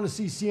don't want to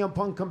see CM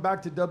Punk come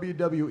back to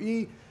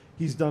WWE.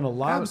 He's done a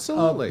lot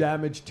Absolutely. of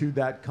damage to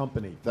that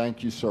company.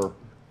 Thank you, sir.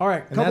 All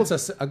right. And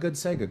that's a good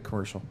Sega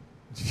commercial.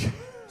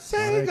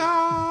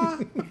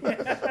 Sega!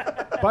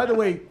 By the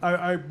way,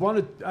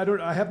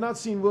 I have not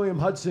seen William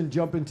Hudson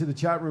jump into the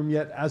chat room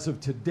yet as of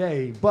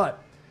today,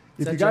 but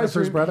Is if that you guys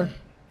Jennifer's brother?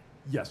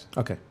 Yes.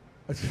 Okay.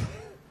 I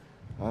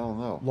don't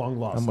know. Long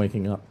lost. I'm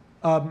waking up.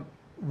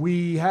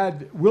 We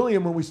had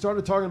William, when we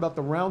started talking about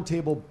the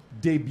roundtable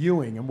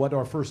debuting and what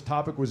our first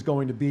topic was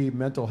going to be,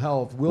 mental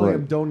health,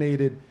 William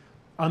donated,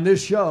 on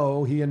this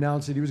show, he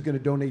announced that he was going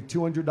to donate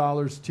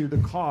 $200 to the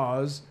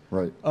cause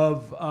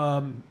of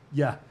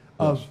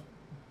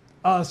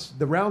us,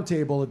 the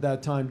roundtable at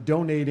that time,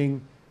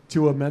 donating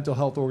to a mental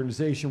health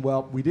organization.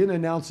 Well, we didn't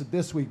announce it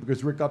this week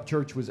because Rick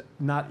Upchurch was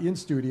not in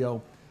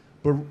studio,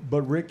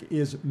 but Rick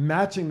is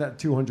matching that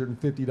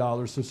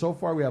 $250. So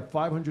far we have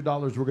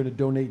 $500 we're going to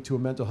donate to a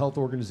mental health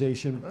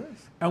organization,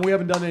 and we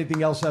haven't done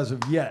anything else as of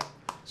yet.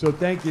 So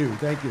thank you.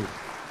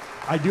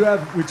 I do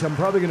have, which I'm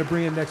probably going to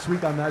bring in next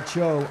week on that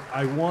show,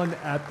 I won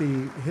at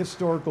the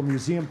historical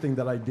museum thing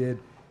that I did,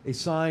 a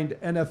signed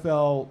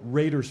NFL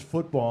Raiders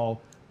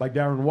football by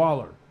Darren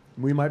Waller.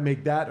 We might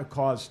make that a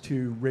cause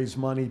to raise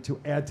money to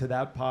add to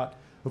that pot.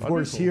 Of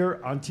course, here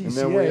on TCA. And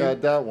then we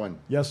had that one.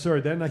 Yes, sir.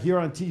 Then here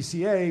on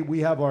TCA, we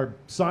have our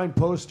signed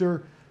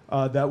poster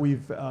that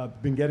we've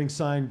been getting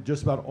signed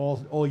just about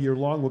all year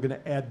long. We're going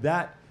to add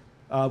that.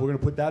 We're going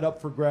to put that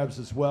up for grabs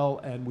as well,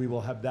 and we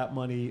will have that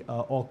money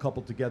all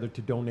coupled together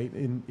to donate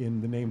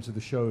in the names of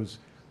the shows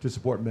to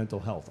support mental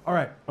health. All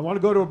right. I want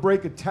to go to a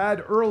break a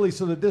tad early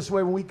so that this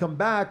way when we come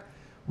back,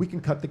 we can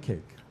cut the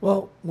cake.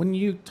 Well, when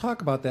you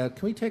talk about that,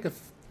 can we take a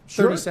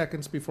 30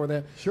 seconds before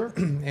that? Sure.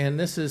 And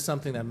this is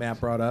something that Matt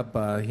brought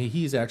up.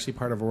 He's actually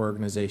part of our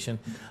organization.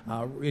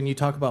 And you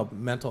talk about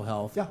mental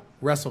health. Yeah.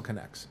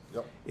 WrestleConnects.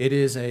 Yep. It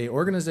is an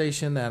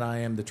organization that I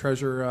am the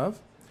treasurer of.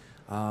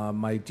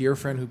 My dear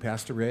friend who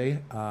passed away,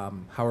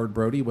 Howard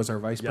Brody, was our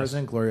vice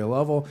president. Gloria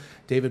Lovell.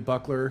 David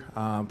Buckler,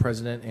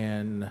 president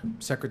and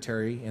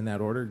secretary in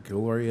that order.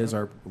 Gloria is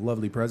our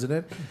lovely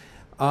president.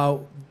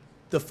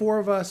 The four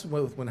of us,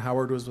 when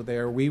Howard was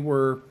there, we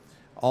were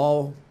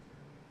all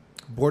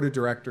board of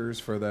directors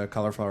for the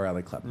Cauliflower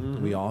Alley Club.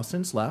 We all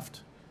since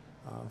left.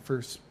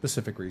 for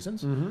specific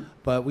reasons. Mhm.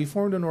 But we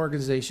formed an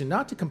organization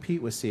not to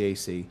compete with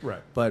CAC,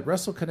 Right. but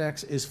Wrestle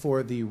Connects is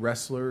for the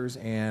wrestlers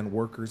and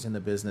workers in the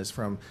business,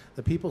 from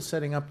the people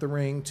setting up the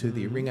ring to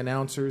the Mhm. ring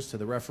announcers to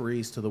the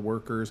referees to the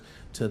workers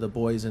to the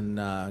boys and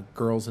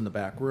girls in the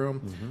back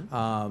room,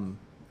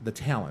 the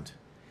talent.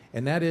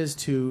 And that is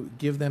to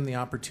give them the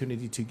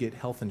opportunity to get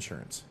health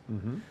insurance.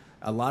 Mhm.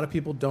 A lot of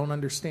people don't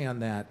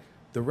understand that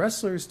the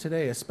wrestlers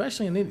today,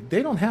 especially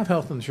they don't have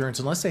health insurance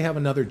unless they have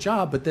another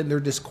job, but then they're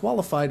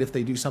disqualified if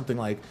they do something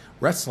like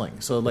wrestling.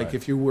 So like Right.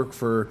 if you work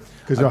for...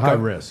 'Cause they're high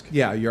risk.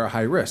 Yeah, you're a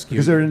high risk.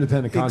 Because they're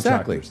independent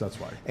Exactly. contractors, that's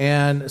why.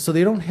 And so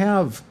they don't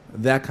have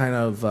that kind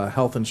of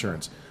health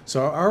insurance.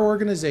 So our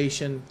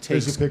organization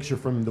takes... Here's a picture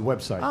from the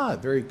website. Ah,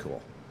 very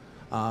cool.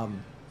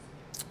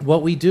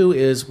 What we do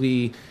is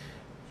we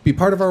be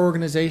part of our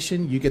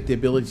organization. You get the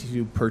ability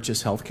to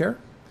purchase health care.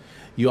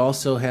 You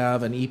also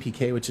have an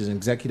EPK, which is an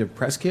executive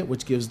press kit,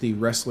 which gives the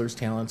wrestlers,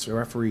 talents,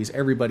 referees,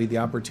 everybody the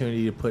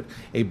opportunity to put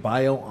a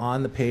bio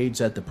on the page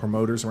that the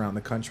promoters around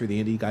the country,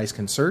 the indie guys,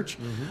 can search.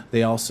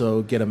 They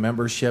also get a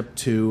membership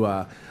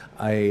to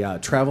a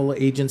travel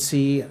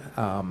agency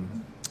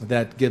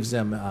that gives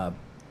them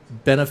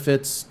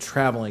benefits,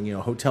 traveling,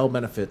 hotel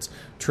benefits,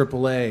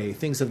 AAA,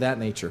 things of that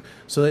nature.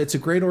 So it's a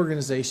great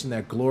organization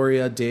that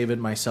Gloria, David,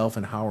 myself,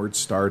 and Howard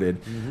started.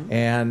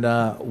 And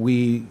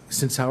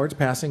since Howard's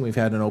passing, we've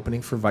had an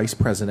opening for vice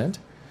president.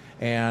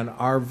 And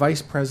our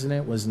vice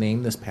president was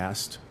named this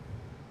past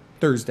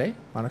Thursday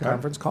on a Okay.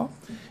 conference call.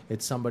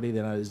 It's somebody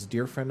that is a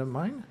dear friend of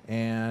mine,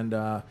 and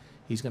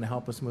he's going to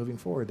help us moving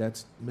forward.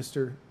 That's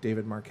Mr.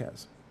 David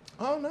Marquez.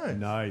 Oh, nice.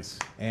 Nice.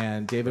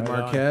 And David Right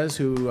on. Marquez,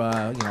 who,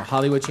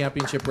 Hollywood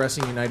Championship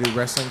Wrestling, United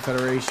Wrestling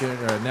Federation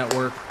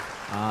Network,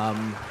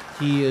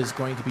 he is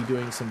going to be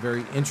doing some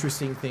very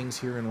interesting things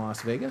here in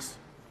Las Vegas.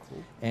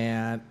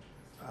 And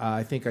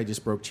I think I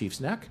just broke Chief's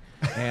neck.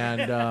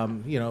 And,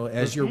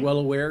 as you're well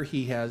aware,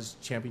 he has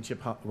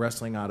championship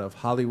wrestling out of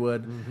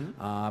Hollywood.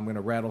 I'm going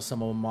to rattle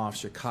some of them off: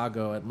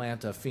 Chicago,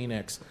 Atlanta,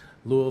 Phoenix,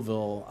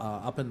 Louisville,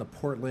 up in the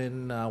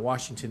Portland,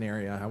 Washington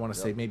area. I want to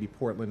say Yep. maybe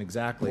Portland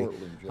exactly.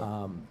 Portland,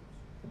 yeah.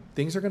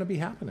 Things are going to be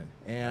happening.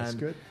 And That's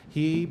good.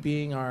 he,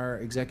 being our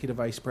executive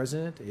vice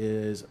president,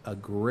 is a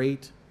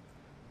great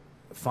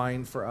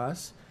find for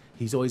us.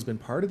 He's always been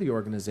part of the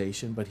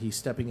organization, but he's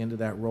stepping into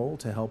that role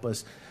to help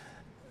us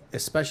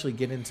especially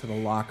get into the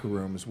locker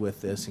rooms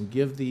with this and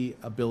give the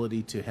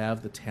ability to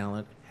have the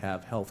talent,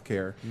 have health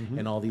care,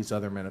 and all these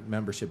other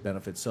membership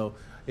benefits. So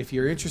if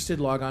you're interested,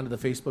 log on to the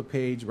Facebook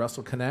page,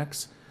 Wrestle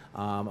Connects,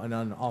 and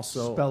then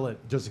also... Spell it,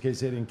 just in case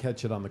they didn't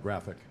catch it on the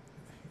graphic.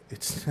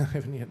 It's I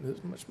haven't yet this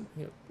much.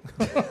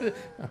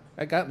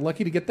 I got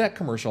lucky to get that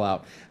commercial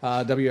out.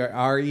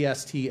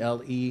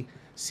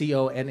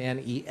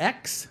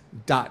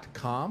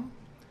 WRESTLECONNEX.com,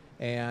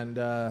 and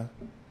the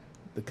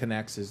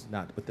Connects is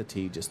not with the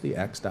T, just the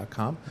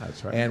X.com.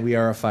 That's right. And we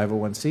are a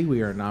 501c.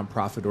 We are a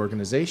nonprofit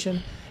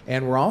organization,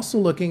 and we're also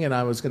looking. And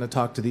I was going to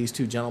talk to these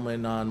two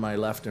gentlemen on my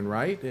left and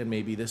right, and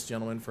maybe this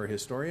gentleman for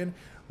historian.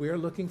 We are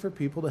looking for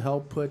people to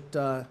help put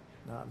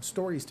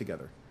stories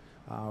together.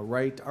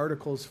 Write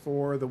articles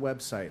for the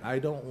website. I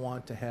don't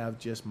want to have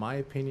just my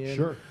opinion,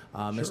 Sure.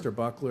 Mr.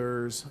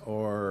 Buckler's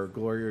or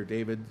Gloria or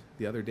David,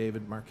 the other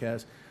David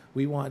Marquez.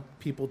 We want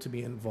people to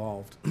be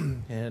involved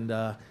and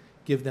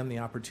give them the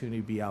opportunity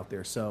to be out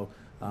there. So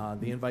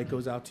the invite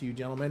goes out to you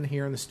gentlemen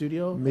here in the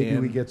studio. Maybe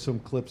and we get some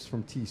clips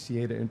from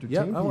TCA to entertain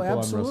yeah, people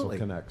absolutely. on Wrestle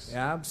Connects.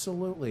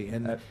 Absolutely.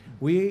 And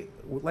we,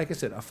 like I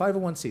said, a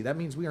 501c, that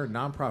means we are a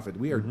nonprofit.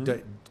 We are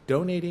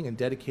donating and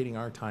dedicating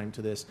our time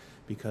to this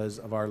because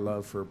of our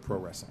love for pro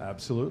wrestling.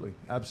 Absolutely.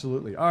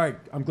 Absolutely. All right.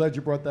 I'm glad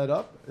you brought that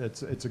up.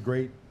 It's a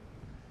great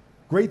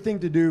thing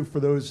to do for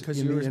those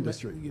in the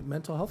industry.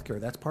 Mental health care,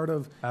 that's part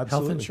of health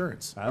Absolutely.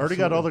 insurance. I already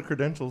got all the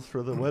credentials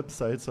for the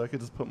website, so I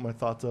could just put my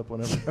thoughts up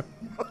whenever.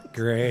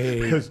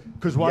 Great.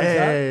 Because why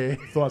Yay. is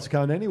that? Thoughts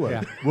count anyway.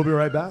 Yeah. We'll be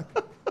right back.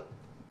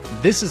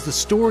 This is the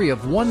story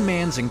of one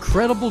man's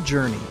incredible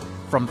journey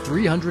from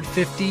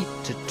 350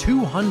 to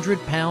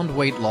 200-pound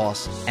weight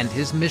loss and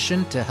his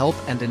mission to help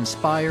and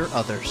inspire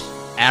others.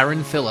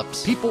 Aaron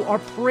Phillips. People are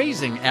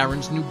praising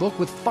Aaron's new book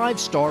with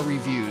 5-star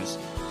reviews.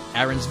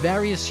 Aaron's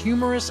various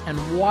humorous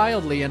and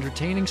wildly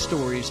entertaining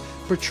stories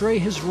portray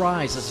his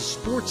rise as a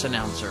sports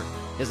announcer,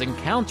 his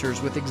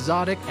encounters with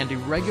exotic and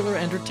irregular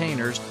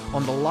entertainers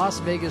on the Las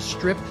Vegas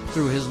Strip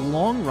through his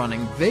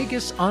long-running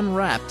Vegas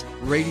Unwrapped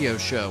radio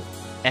show,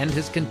 and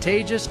his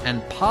contagious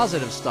and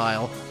positive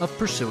style of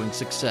pursuing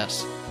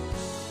success.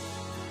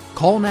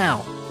 Call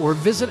now or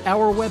visit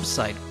our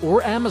website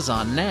or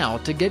Amazon now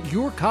to get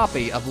your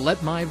copy of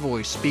Let My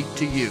Voice Speak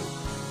to You,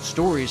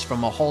 stories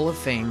from a Hall of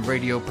Fame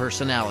radio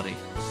personality.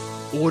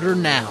 Order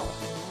now.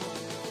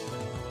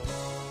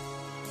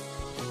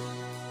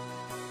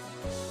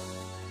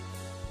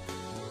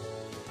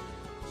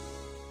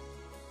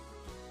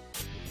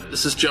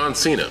 This is John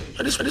Cena.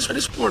 I just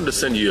wanted to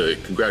send you a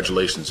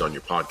congratulations on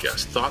your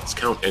podcast. Thoughts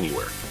count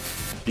anywhere.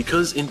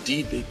 Because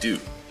indeed they do.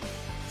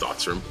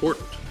 Thoughts are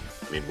important.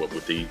 I mean, what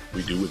would we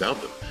do without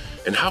them?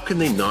 And how can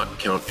they not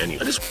count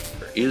anywhere?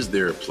 Is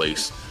there a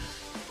place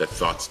that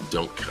thoughts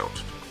don't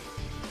count?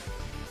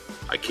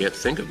 I can't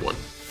think of one.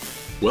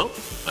 Well,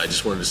 I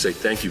just wanted to say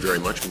thank you very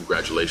much,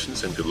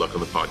 congratulations, and good luck on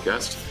the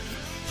podcast.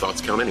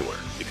 Thoughts count anywhere,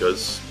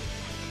 because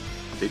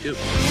they do.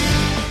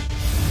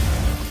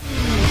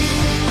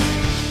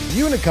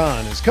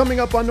 Unicon is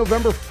coming up on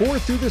November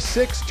 4th through the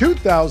 6th,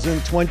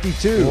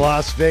 2022.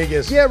 Las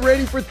Vegas. Get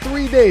ready for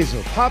 3 days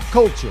of pop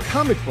culture,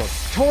 comic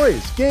books,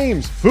 toys,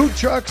 games, food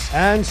trucks,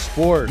 and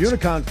sports.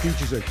 Unicon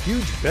features a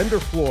huge vendor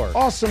floor,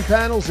 awesome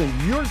panels,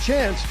 and your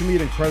chance to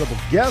meet incredible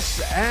guests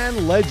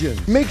and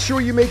legends. Make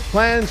sure you make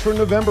plans for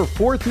November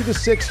 4th through the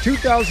 6th,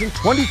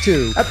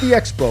 2022 at the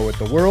Expo at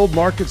the World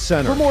Market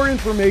Center. For more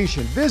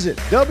information, visit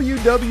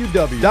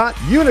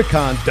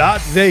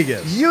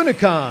www.unicon.vegas.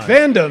 Unicon.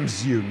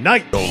 Fandoms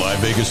unite. Live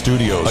Vegas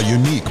Studios, a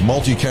unique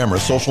multi-camera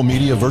social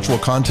media virtual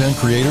content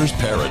creators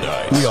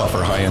paradise. We offer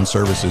high-end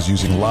services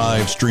using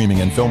live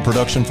streaming and film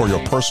production for your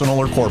personal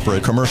or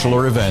corporate, commercial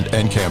or event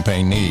and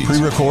campaign needs.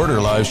 Pre-record or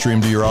live stream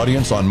to your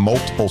audience on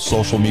multiple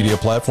social media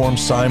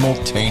platforms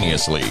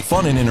simultaneously.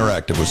 Fun and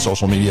interactive with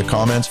social media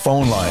comments,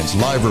 phone lines,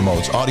 live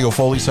remotes, audio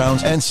Foley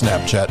sounds, and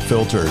Snapchat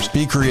filters.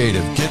 Be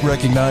creative, get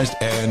recognized,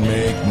 and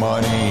make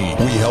money.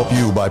 We help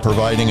you by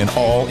providing an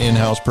all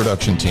in-house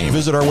production team.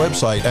 Visit our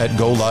website at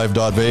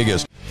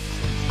golive.vegas.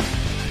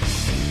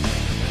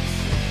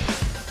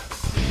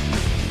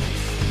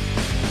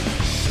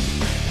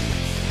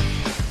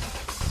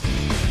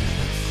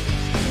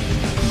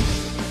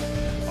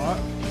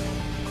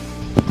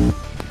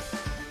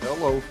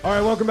 All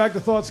right, welcome back to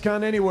Thoughts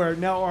Count Anywhere.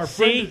 Now, our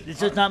See, friend...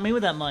 this is not me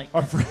with that mic.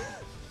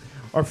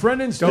 Our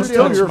friend in Don't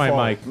studio... touch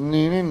my mic.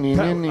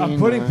 I'm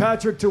putting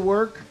Patrick to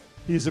work.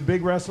 He's a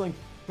big wrestling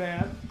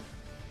fan.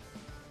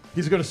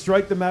 He's going to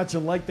strike the match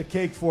and light the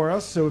cake for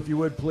us, so if you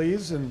would,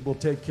 please, and we'll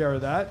take care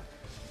of that.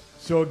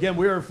 So, again,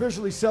 we are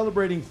officially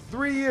celebrating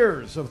 3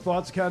 years of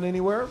Thoughts Count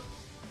Anywhere.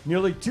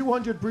 Nearly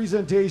 200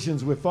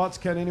 presentations with Thoughts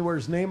Count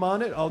Anywhere's name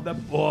on it.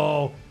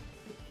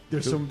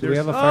 There's some... Do we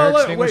have a fire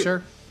extinguisher?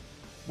 Wait.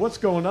 What's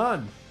going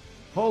on?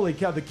 Holy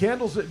cow, the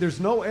candles, there's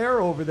no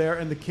air over there,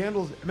 and the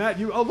candles, Matt,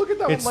 look at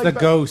that one. It's the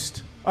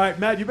ghost. All right,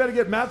 Matt,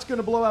 Matt's going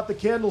to blow out the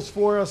candles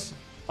for us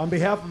on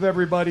behalf of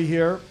everybody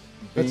here.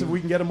 That's if we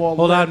can get them all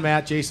Hold lit. on,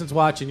 Matt. Jason's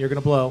watching. You're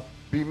going to blow.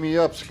 Beat me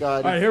up,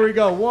 Scotty. All right, here we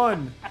go.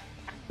 1,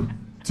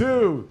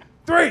 2,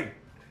 3.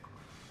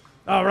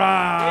 All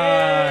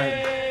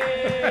right.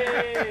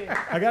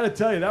 I got to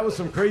tell you, that was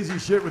some crazy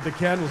shit with the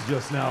candles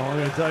just now. I'm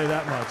going to tell you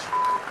that much.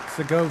 It's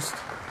the ghost.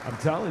 I'm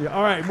telling you.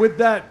 All right, with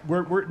that,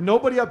 we're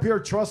nobody up here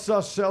trusts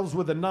ourselves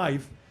with a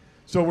knife,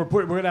 so we're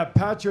going to have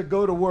Patrick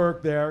go to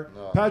work there.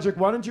 No. Patrick,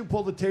 why don't you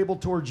pull the table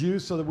towards you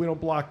so that we don't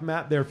block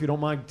Matt there, if you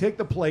don't mind. Take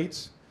the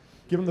plates.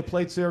 Give him the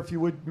plates there, if you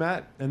would,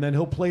 Matt, and then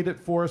he'll plate it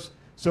for us.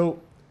 So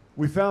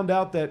we found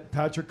out that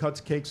Patrick cuts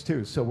cakes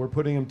too, so we're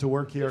putting him to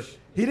work here.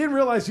 He didn't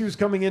realize he was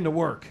coming in to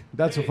work.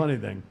 That's a funny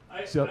thing.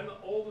 I'm the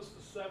oldest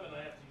of 7.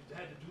 I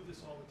had to do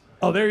this all the time.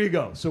 Oh, there you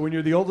go. So when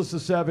you're the oldest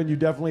of 7, you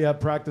definitely have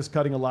practice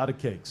cutting a lot of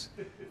cakes.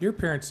 Your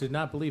parents did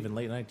not believe in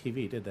late night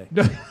TV, did they?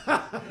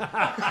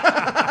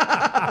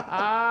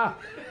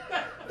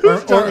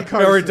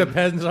 or it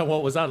depends on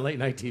what was on late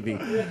night TV.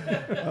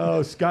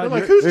 Oh, Scott.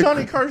 Who's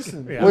Johnny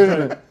Carson? Wait a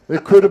minute.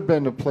 It could have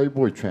been the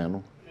Playboy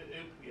Channel.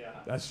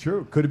 That's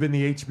true. Could have been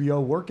the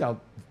HBO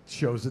workout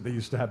shows that they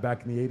used to have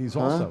back in the 80s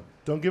also.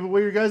 Don't give away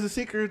your guys'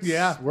 secrets.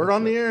 Yeah. We're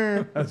on the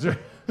air. That's right.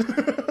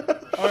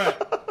 All right.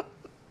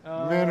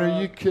 Man,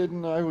 are you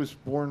kidding? I was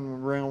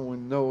born around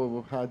when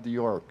Noah had the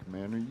ark,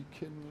 man. Are you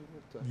kidding me?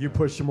 You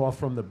pushed him off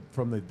from the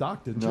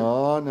dock, didn't you?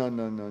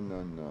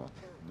 No.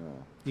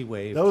 He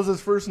waved. That was his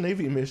first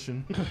Navy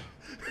mission.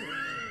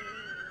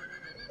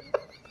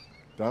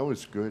 That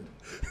was good.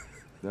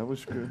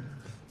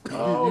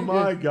 Oh,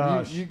 my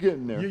gosh. You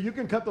getting there. You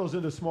can cut those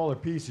into smaller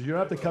pieces. You don't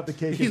have to cut the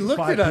cake He into looked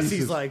 5 at us. pieces.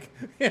 He's like,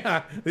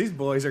 yeah, these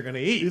boys are going to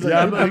eat. He's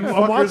like,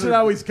 I'm watching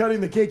how he's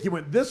cutting the cake. He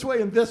went this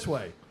way and this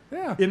way.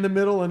 Yeah. In the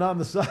middle and on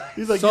the side.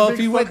 He's like, so if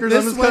he went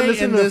this way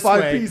and this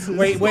way, pieces.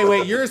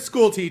 Wait, you're a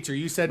school teacher.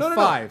 You said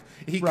 5.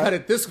 He cut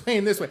it this way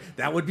and this way.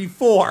 That would be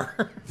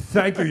 4.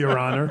 Thank you, Your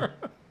Honor.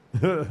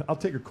 I'll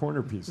take a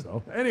corner piece,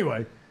 though.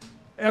 Anyway,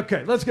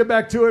 okay, let's get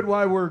back to it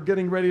while we're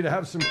getting ready to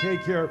have some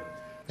cake here.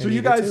 So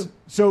you guys,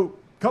 a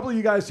couple of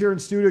you guys here in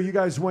studio, you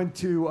guys went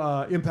to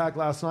Impact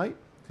last night.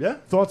 Yeah.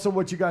 Thoughts on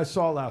what you guys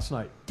saw last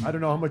night? I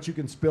don't know how much you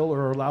can spill or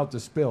are allowed to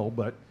spill,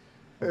 but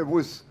it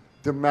was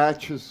the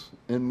matches,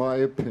 in my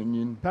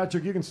opinion.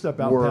 Patrick, you can step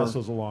out and pass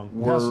those along.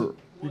 We're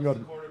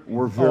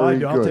very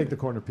good. I'll take the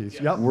corner piece.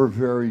 Yep. We're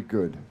very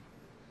good.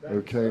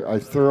 Okay, I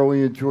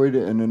thoroughly enjoyed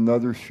it, and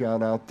another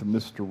shout out to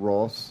Mr.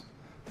 Ross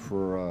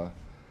for.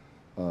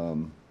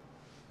 And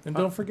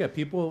don't forget,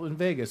 people in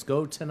Vegas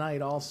go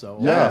tonight also.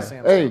 Yeah.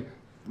 Hey,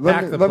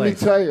 let me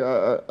tell you,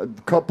 a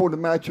couple of the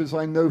matches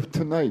I know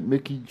tonight: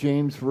 Mickie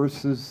James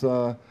versus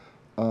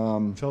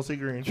Chelsea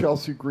Green.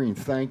 Chelsea Green.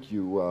 Thank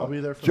you. I'll be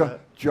there for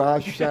that.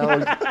 Josh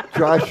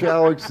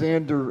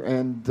Alexander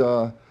and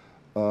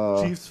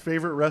Chief's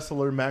favorite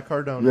wrestler, Matt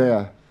Cardona.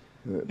 Yeah,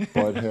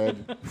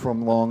 Butthead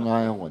from Long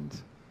Island.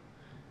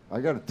 I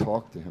got to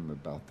talk to him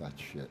about that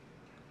shit.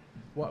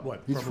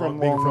 What? He's From from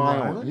being Long from Long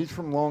Island. Island? He's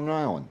from Long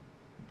Island.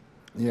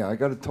 Yeah, I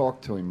got to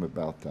talk to him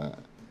about that.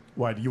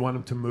 Why, do you want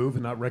him to move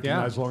and not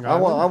recognize Long I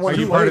Island? want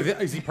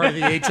Is he part of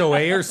the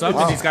HOA or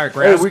something? He's got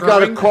grass Hey, we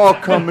got a growing? call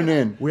coming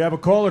in. We have a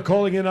caller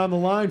calling in on the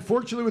line.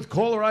 Fortunately, with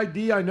caller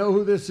ID, I know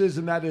who this is,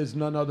 and that is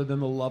none other than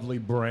the lovely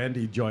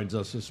Brandy joins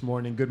us this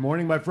morning. Good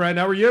morning, my friend.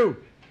 How are you?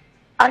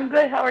 I'm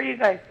good. How are you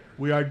guys?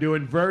 We are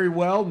doing very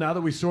well now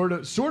that we sort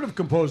of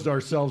composed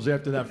ourselves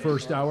after that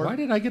first hour. Why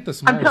did I get the I'm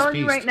smallest telling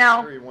piece? you right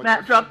now,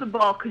 Matt dropped the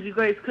ball because you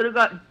guys could have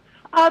gotten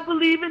I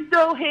Believe in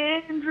Joe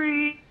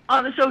Hendry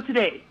on the show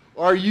today.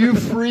 Are you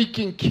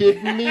freaking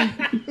kidding me?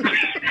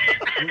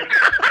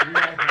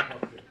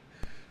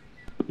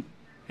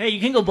 Hey, you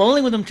can go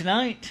bowling with him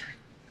tonight.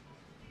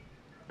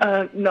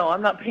 No,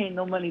 I'm not paying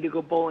no money to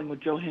go bowling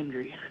with Joe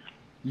Hendry.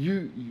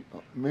 Man.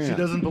 She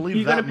doesn't believe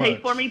You that gonna pay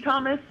much. for me,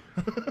 Thomas?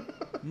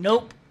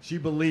 Nope. She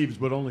believes,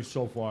 but only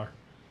so far.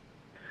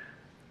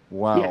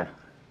 Wow. Yeah.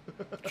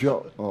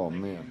 Joe, oh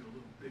man.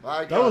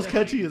 That was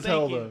catchy as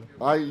hell, though.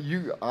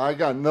 I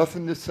got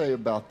nothing to say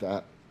about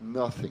that.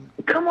 Nothing.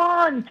 Come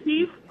on,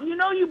 Chief. You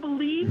know you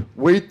believe.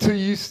 Wait till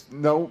you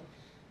no.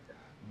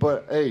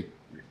 But hey,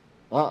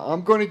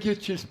 I'm going to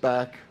get you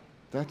back.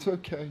 That's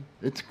okay.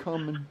 It's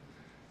coming.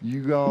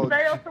 You go.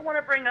 I also want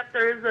to bring up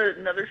there is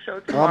another show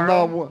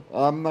tomorrow.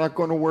 I'm not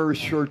going to wear a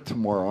shirt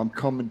tomorrow. I'm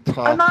coming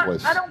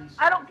topless. I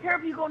don't care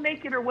if you go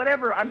naked or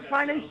whatever. I'm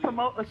trying to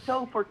promote a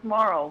show for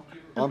tomorrow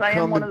since I'm I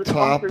am one of the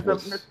coming sponsors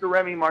topless. of Mr.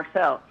 Remy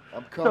Marcel.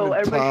 I'm coming So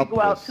everybody should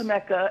go out topless. to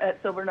Mecca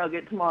at Silver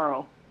Nugget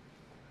tomorrow.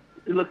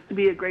 It looks to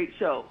be a great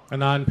show. A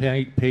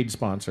non-paid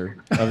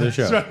sponsor of the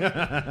show.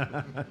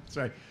 That's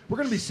right. We're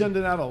going to be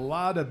sending out a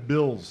lot of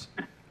bills.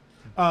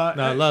 No,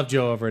 I love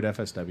Joe over at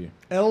FSW.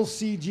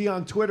 LCG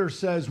on Twitter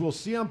says, will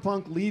CM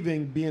Punk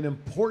leaving be an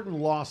important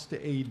loss to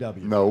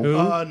AEW? No.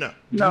 No.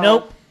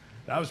 Nope.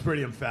 That was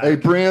pretty Hey,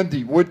 emphatic.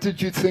 Brandy, what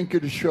did you think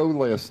of the show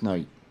last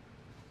night?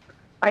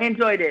 I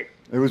enjoyed it.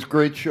 It was a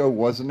great show,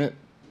 wasn't it?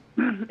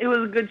 It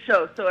was a good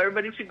show. So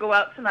everybody should go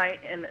out tonight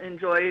and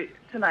enjoy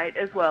tonight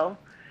as well.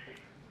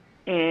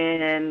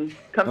 And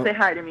come say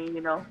hi to me,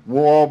 you know.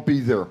 We'll all be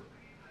there.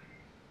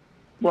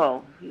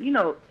 Well, you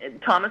know,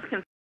 Thomas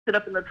can sit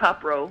up in the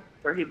top row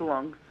where he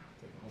belongs.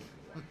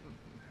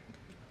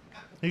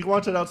 He can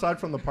watch it outside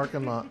from the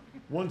parking lot.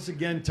 Once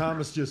again,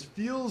 Thomas just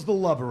feels the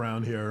love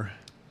around here.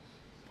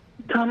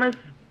 Thomas,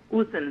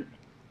 listen,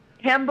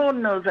 Hambo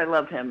knows I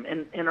love him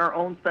in our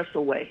own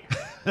special way.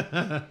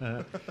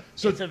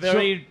 It's a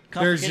very complicated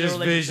There's just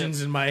relationship.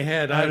 visions in my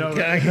head. I know.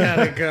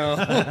 gotta go.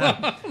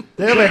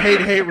 They have a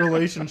hate-hate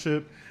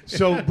relationship.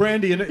 So,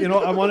 Brandy, you know,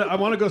 I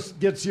want to go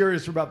get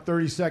serious for about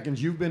 30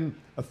 seconds. You've been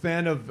a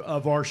fan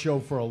of our show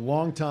for a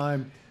long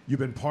time. You've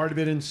been part of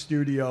it in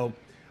studio.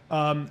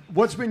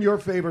 What's been your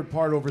favorite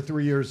part over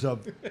 3 years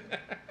of?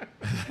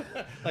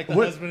 Like the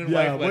husband and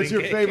wife what's wedding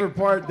your cake. favorite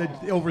part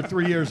that over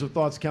 3 years of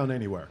Thoughts Count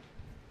Anywhere?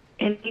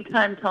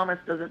 Anytime Thomas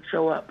doesn't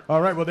show up.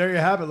 All right, well, there you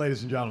have it,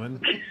 ladies and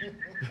gentlemen.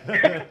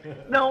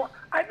 No,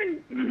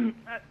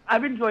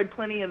 I've enjoyed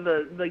plenty of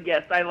the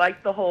guests. I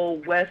liked the whole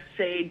West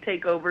Shade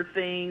takeover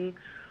thing.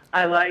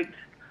 I liked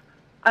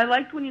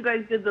when you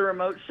guys did the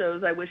remote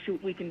shows. I wish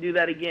we can do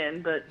that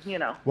again, but you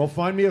know. Well,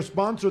 find me a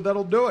sponsor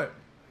that'll do it.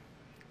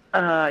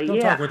 Don't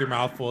yeah. talk with your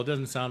mouth full. It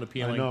doesn't sound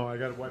appealing. I know. I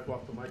got to wipe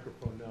off the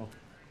microphone now.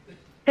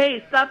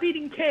 Hey, stop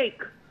eating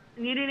cake.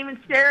 And you didn't even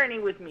share any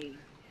with me.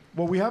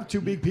 Well, we have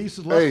 2 big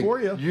pieces left Hey,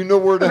 for you. you know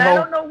where the And I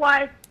hell? don't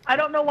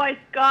know why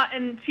Scott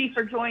and Chief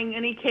are enjoying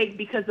any cake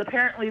because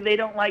apparently they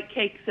don't like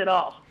cakes at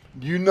all.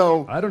 You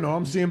know, I don't know.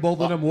 I'm seeing both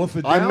of them wolf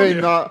it I down may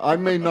here.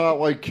 not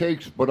like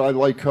cakes, but I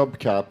like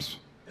hubcaps.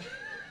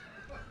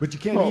 But you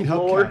can't Oh, eat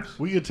Lord. hubcaps.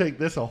 We could take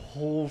this a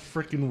whole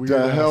freaking weird.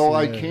 The hell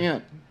I way.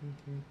 can't.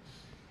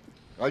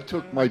 I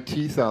took my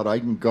teeth out. I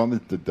can gum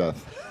it to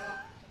death.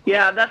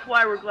 Yeah, that's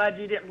why we're glad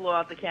you didn't blow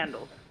out the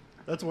candles.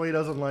 That's why he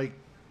doesn't like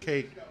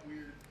cake.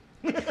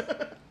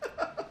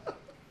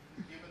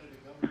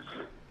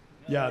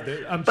 Yeah,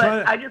 I'm But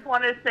trying to. I just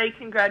wanted to say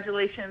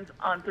congratulations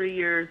on 3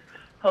 years.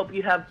 Hope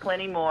you have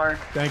plenty more.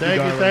 Thank you,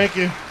 darling. Thank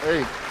you.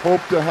 Hey, hope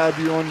to have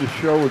you on the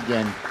show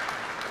again.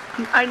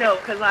 I know,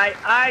 because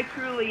I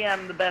truly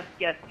am the best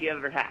guest you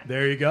ever had.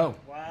 There you go.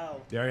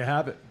 Wow. There you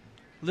have it.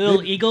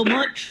 Little ego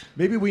much?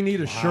 Maybe we need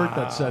a shirt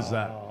that says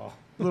that.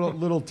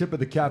 Little tip of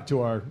the cap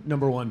to our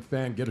 #1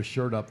 fan. Get a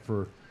shirt up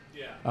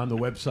on the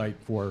website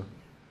for.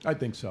 I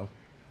think so.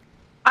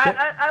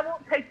 I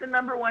won't take the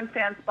 #1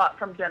 fan spot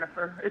from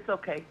Jennifer. It's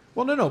okay.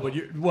 Well, no, but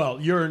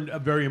you're a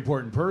very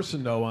important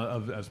person though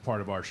as part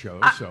of our show.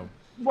 So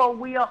Well,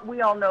 we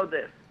all know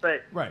this,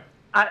 but right.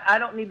 I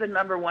don't need the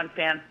 #1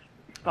 fan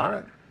spot. All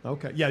right.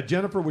 Okay. Yeah,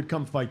 Jennifer would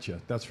come fight you.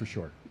 That's for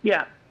sure.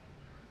 Yeah.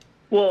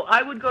 Well,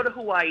 I would go to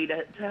Hawaii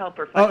to help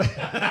her fight.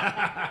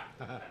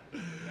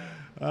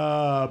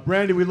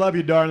 Brandy, we love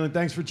you, darling.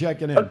 Thanks for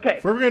checking in. Okay.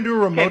 If we're gonna do a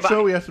remote bye.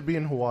 show, we have to be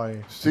in Hawaii.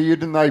 See you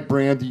tonight,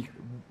 Brandy.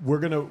 We're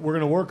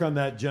gonna work on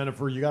that,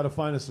 Jennifer. You got to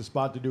find us a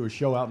spot to do a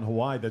show out in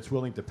Hawaii that's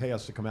willing to pay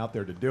us to come out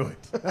there to do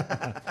it.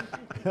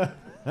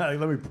 Let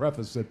me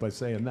preface it by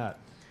saying that.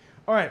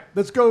 All right,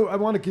 let's go. I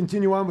want to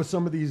continue on with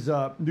some of these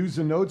news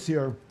and notes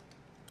here.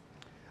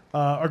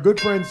 Our good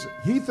friends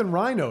Heath and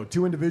Rhino,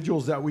 two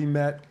individuals that we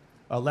met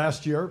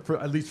last year,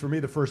 at least for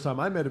me, the first time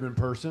I met him in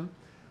person.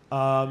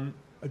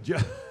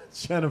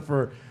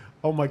 Jennifer,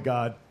 oh my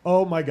God.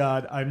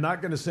 I'm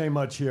not going to say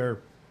much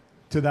here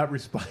to that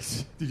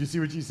response. Did you see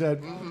what she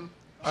said? Mm-hmm.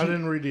 I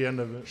didn't read the end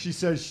of it. She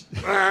says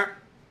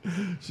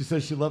she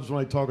says she loves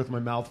when I talk with my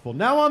mouth full.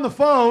 Now on the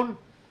phone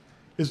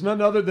is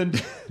none other than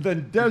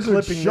Desert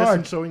Clipping this Shark.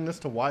 and showing this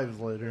to wives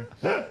later.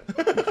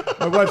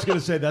 My wife's going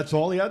to say that's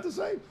all he had to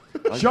say.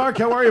 Shark,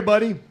 how are you,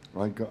 buddy?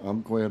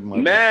 I'm glad my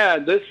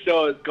Man, this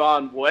show has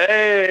gone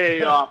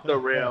way off the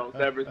rails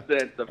ever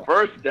since the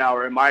first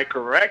hour. Am I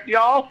correct,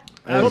 y'all?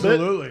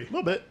 Absolutely. A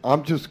little bit.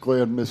 I'm just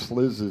glad Miss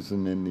Liz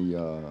isn't in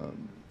the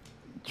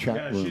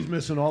chat room. She's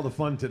missing all the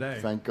fun today.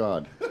 Thank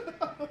God.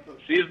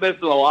 She's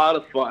missing a lot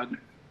of fun.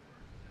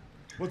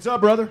 What's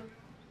up, brother?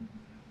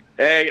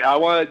 Hey, I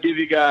want to give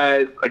you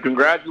guys a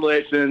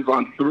congratulations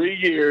on 3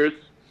 years,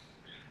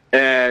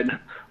 and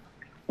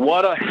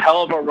what a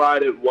hell of a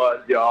ride it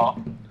was,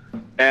 y'all.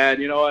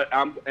 And you know what?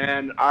 I'm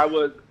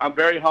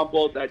very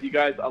humbled that you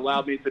guys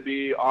allowed me to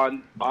be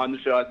on the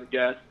show as a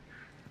guest.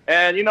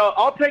 And you know,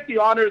 I'll take the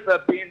honors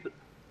of being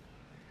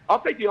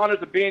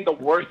the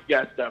worst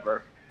guest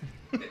ever.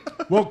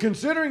 Well,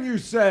 considering you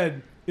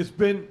said it's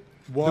been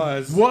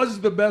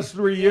was the best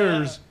 3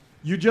 years,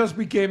 you just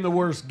became the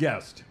worst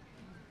guest.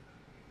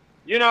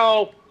 You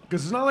know,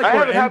 because it's not like I we're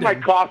haven't had my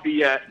ending. coffee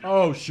yet.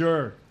 Oh,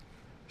 sure.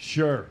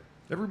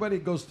 Everybody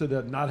goes to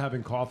the not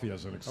having coffee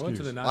as an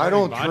excuse. I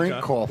don't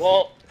drink coffee.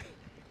 Well,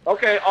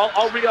 okay,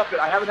 I'll re-up it.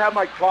 I haven't had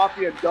my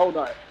coffee and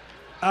donut.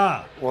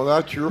 Well,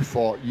 that's your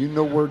fault. You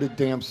know where the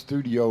damn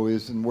studio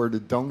is and where the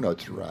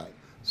donuts are at.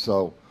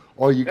 So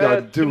all you got to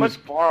It's do too is...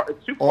 far.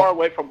 It's too far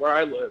away from where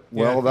I live.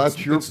 Well,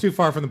 it's too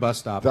far from the bus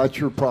stop. That's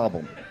your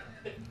problem.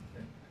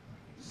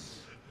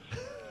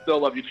 Still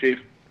love you, Chief.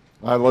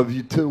 I love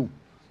you too.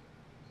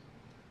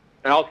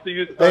 And I'll see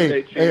you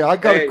Sunday, Chief. Hey, I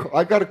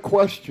got a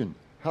question.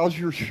 How's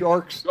your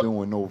Sharks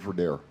doing over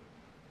there?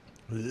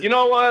 You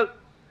know what?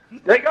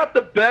 They got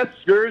the best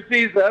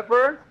jerseys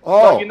ever.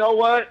 Oh. But you know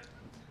what?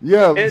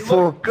 Yeah, It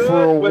for looks good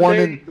a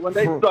when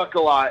they suck a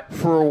lot.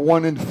 For a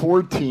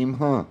 1-4 team,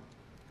 huh?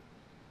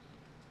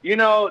 You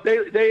know,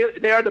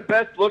 they are the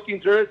best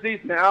looking jerseys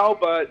now,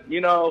 but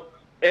you know,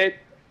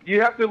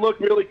 you have to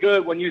look really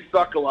good when you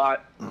suck a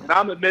lot. And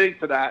I'm admitting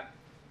to that.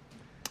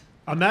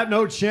 On that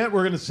note, Shant,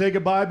 we're going to say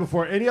goodbye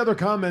before any other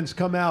comments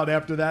come out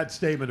after that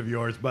statement of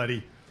yours,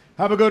 buddy.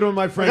 Have a good one,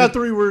 my friend. I got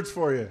 3 words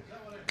for you.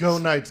 Go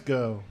Knights,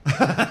 go.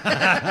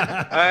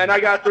 And I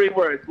got 3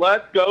 words.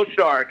 Let's go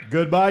Sharks.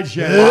 Goodbye,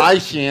 Shant. Bye,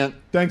 Shant.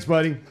 Thanks,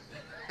 buddy.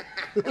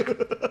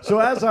 So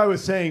as I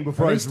was saying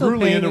before, Are I they was still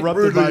rudely paying-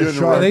 interrupted by Are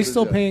Shark. they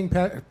still paying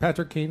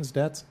Patrick Kane's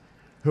debts?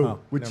 Who? Oh,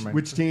 never mind.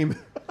 Which team?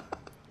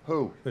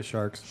 Who? The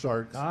Sharks.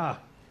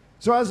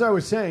 So as I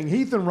was saying,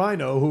 Heath and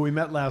Rhino, who we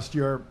met last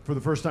year for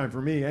the first time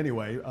for me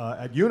anyway,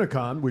 at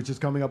Unicon, which is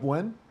coming up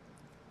when?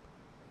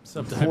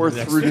 Sometime 4th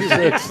next through year.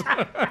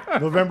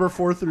 6th. November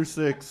 4th through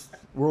 6th.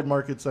 World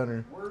Market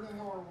Center. Where the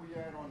hell are we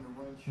at on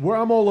the wrench? Where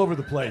I'm all over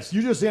the place.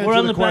 You just We're answer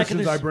on the the back of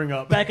questions the I bring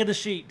up. back of the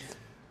sheet.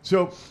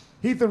 So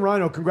Heath and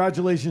Rhino,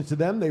 congratulations to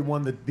them. They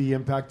won the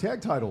Impact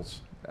Tag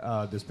titles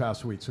this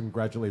past week. So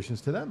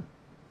congratulations to them.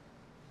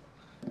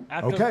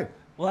 Okay.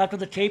 Well, after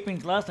the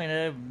tapings last night,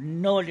 I have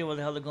no idea where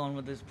the hell they're going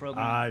with this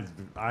program.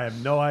 I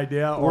have no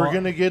idea. We're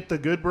going to get the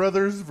Good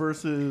Brothers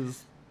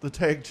versus the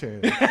Tag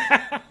Champs.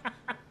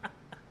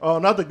 Oh,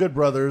 not the Good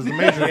Brothers, the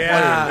major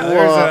Yeah,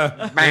 players.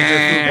 there's a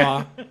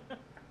major football.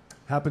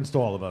 Happens to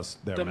all of us.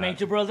 There, the Matt.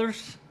 Major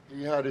Brothers.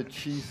 He had a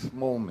Chief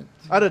moment.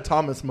 I had a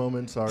Thomas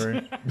moment,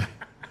 sorry.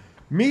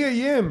 Mia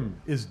Yim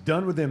is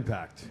done with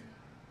Impact.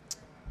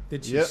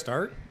 Did she Yep.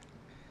 start?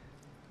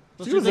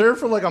 She was there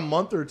for like a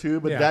month or two,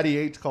 but Yeah. Daddy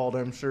H called,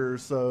 I'm sure,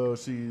 so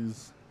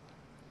she's...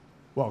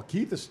 Well,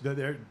 Keith is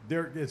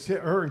it's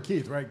her and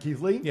Keith, right?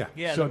 Keith Lee. Yeah.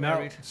 Yeah, So they're now,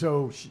 married.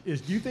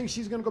 do you think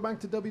she's going to go back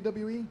to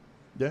WWE?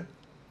 Yeah.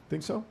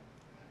 Think so?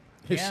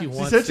 If Yeah. she She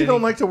wants said she any-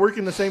 don't like to work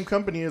in the same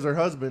company as her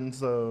husband,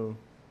 so...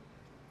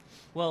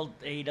 Well,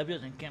 AEW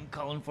hasn't come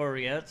calling for her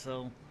yet,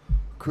 so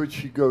Could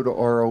she go to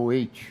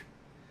ROH?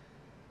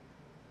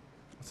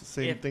 It's the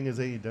same thing as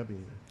AEW.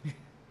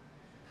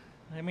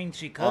 I mean,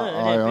 she could.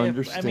 I if-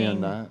 understand I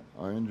mean, that.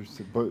 I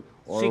understand. But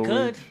She ROH,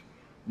 could.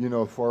 You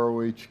know, if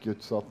ROH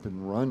gets up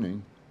and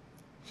running,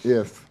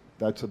 if,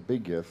 that's a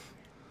big if.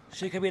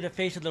 She could be the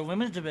face of the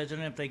women's division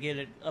if they get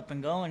it up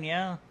and going.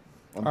 Yeah.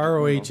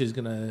 ROH is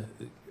going to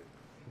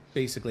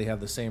basically have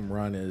the same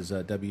run as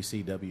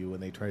WCW when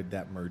they tried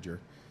that merger.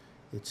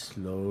 It's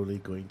slowly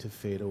going to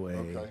fade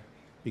away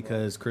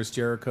because Chris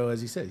Jericho,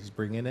 as he said, he's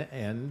bringing an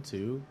end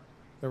to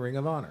the Ring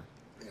of Honor.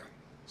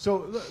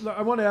 So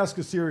I want to ask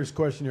a serious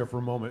question here for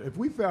a moment. If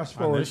we fast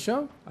On forward, this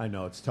show? I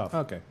know it's tough.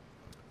 Okay.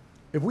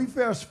 If we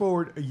fast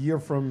forward a year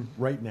from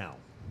right now,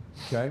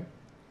 okay?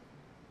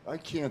 I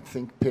can't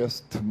think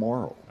past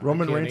tomorrow.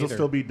 Roman can't Reigns will either.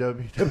 still be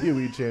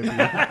WWE champion.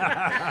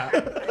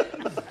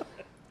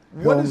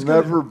 He'll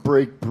never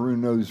break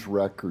Bruno's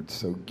record,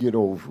 so get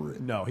over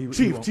it. No,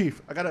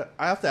 Chief, I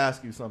have to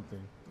ask you something.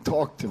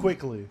 Talk to me.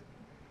 Quickly.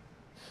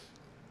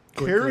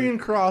 Karrion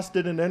Kross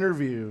did an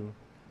interview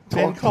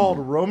and called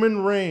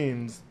Roman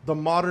Reigns the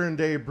modern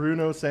day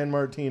Bruno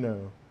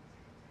Sammartino.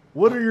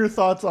 What are your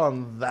thoughts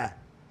on that?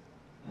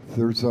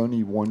 There's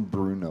only one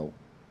Bruno.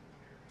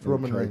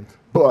 Roman Reigns.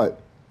 But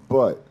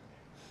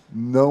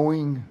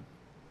knowing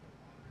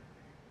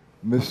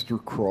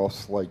Mr.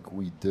 Cross like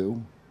we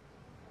do,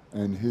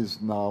 and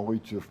his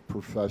knowledge of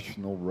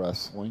professional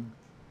wrestling.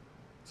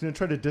 He's going to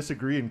try to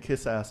disagree and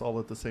kiss ass all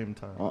at the same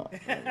time.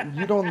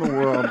 You don't know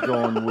where I'm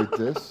going with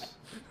this.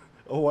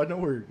 Oh, I know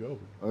where you're going.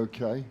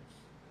 Okay.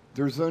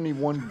 There's only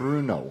one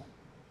Bruno.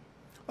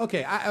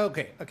 Okay,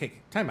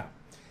 time out.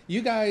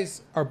 You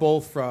guys are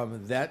both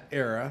from that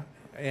era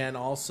and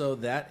also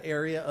that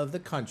area of the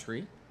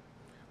country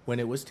when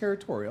it was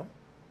territorial.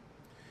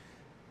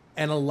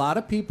 And a lot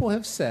of people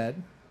have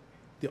said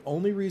the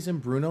only reason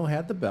Bruno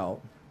had the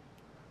belt,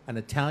 an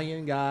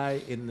Italian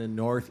guy in the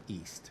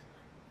Northeast.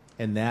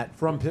 And that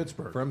from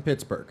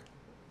Pittsburgh.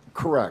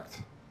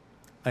 Correct.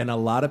 And a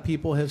lot of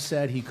people have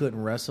said he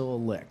couldn't wrestle a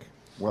lick.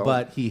 Well,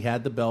 but he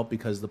had the belt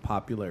because of the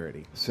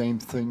popularity. Same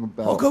thing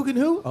about Hulk Hogan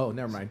who? Oh,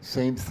 never mind.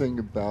 Same thing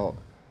about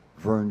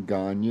Vern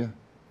Gagne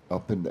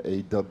up in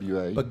the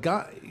AWA. But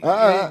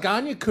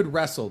Gagne could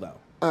wrestle though.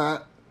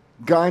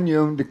 Gagne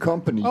owned the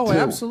company too.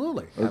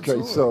 Absolutely. Okay,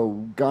 absolutely.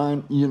 So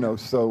Gagne,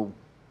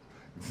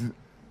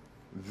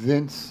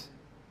 Vince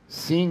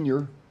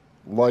Sr.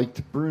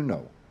 liked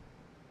Bruno.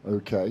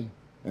 Okay,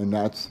 and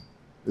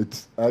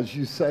it's as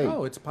you say.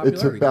 Oh, it's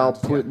popularity. It's about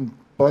contest, putting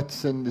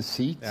butts in the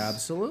seats.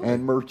 Absolutely.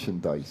 And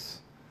merchandise.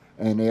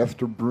 And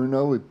after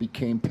Bruno, it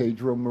became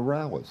Pedro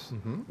Morales.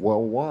 Mm-hmm.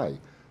 Well, why?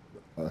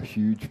 A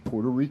huge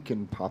Puerto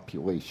Rican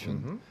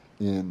population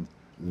in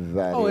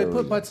that area. It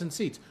put butts in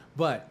seats.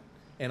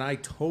 And I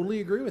totally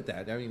agree with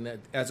that. I mean,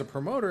 as a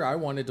promoter, I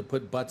wanted to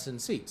put butts in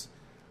seats.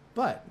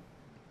 But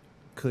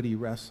could he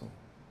wrestle?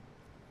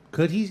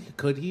 Could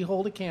he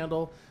hold a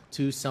candle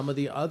to some of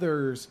the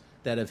others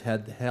that have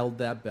held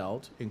that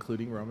belt,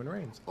 including Roman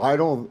Reigns? I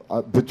don't.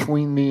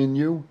 Between me and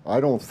you, I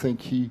don't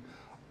think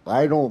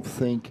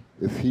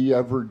if he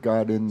ever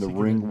got in the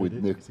ring with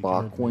Nick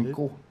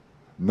Bockwinkel,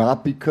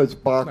 not because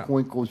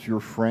Bockwinkel's your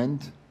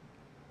friend,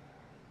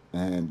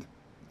 and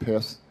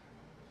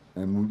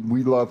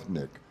we love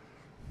Nick.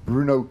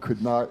 Bruno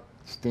could not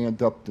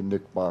stand up to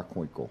Nick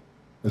Bockwinkel.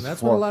 And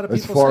that's what a lot of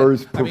people as far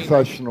said. as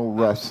professional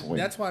wrestling.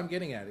 That's what I'm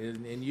getting at.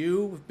 And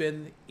you've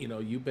been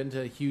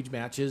to huge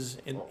matches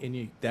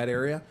in that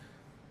area.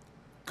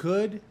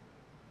 Could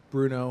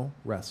Bruno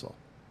wrestle?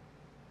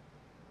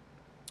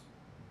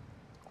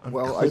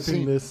 I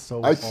seen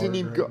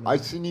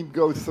him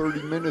go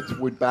 30 minutes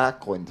with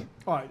Backlund.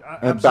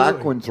 And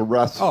Backlund's a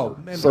wrestler. Oh,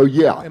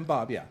 and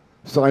Bob, yeah.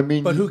 So I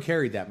mean, but who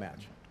carried that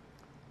match?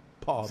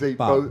 Bob. They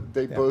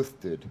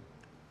both did.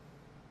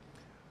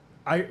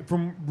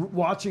 From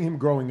watching him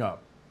growing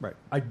up, right?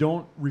 I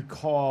don't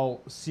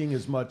recall seeing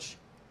as much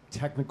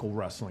technical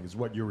wrestling is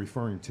what you're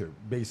referring to,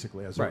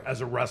 basically as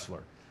a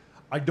wrestler.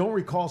 I don't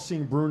recall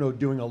seeing Bruno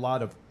doing a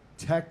lot of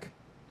tech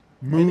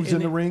moves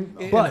in the ring,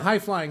 but high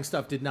flying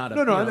stuff did not.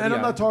 No, and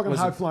I'm not talking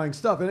high flying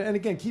stuff. And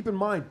again, keep in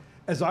mind,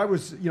 as I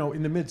was,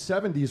 in the mid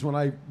 '70s when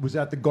I was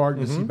at the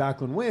Garden to see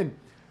Backlund win.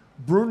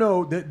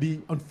 Bruno,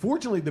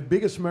 unfortunately, the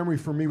biggest memory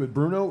for me with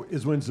Bruno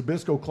is when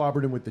Zbyszko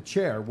clobbered him with the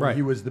chair, when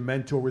he was the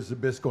mentor with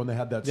Zbyszko and they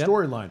had that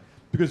storyline.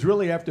 Because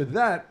really after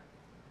that,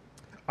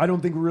 I don't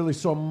think we really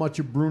saw much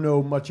of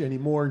Bruno much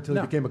anymore until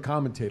he became a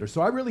commentator.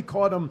 So I really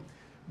caught him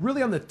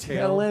really on the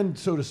tail end,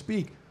 so to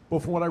speak.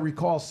 But from what I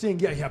recall seeing,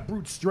 he had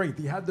brute strength.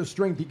 He had the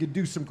strength. He could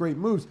do some great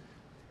moves.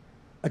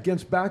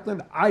 Against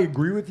Backlund, I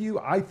agree with you.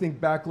 I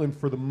think Backlund,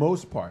 for the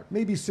most part,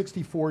 maybe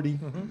 60-40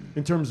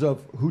 in terms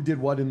of who did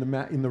what in the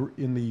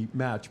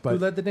match. But who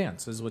led the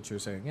dance is what you're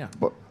saying, yeah.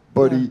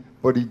 But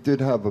he did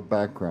have a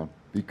background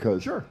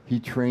because he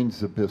trained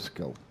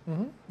Zbyszko.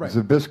 Right.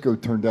 Zbyszko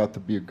turned out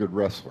to be a good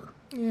wrestler.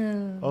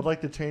 Yeah. I'd like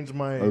to change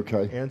my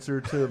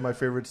answer to my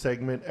favorite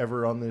segment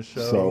ever on this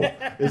show.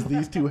 Is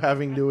these two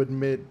having to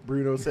admit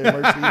Bruno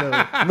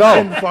Sammartino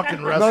can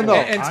fucking wrestle. No.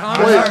 And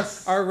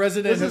Thomas, our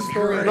resident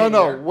historian.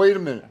 No, wait a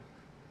minute.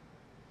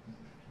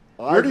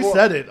 I already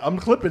said it. I'm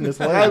clipping this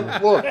later.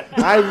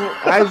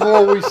 I've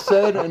always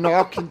said, and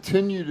I'll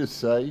continue to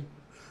say,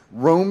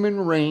 Roman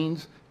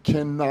Reigns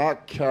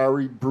cannot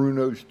carry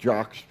Bruno's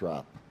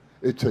jockstrap.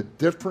 It's a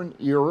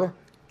different era.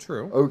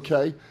 True.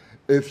 Okay?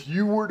 If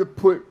you were to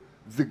put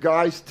the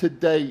guys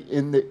today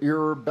in the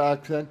era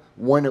back then,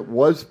 when it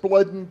was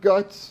blood and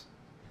guts,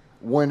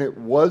 when it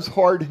was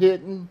hard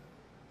hitting,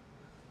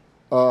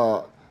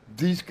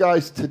 these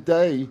guys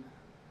today,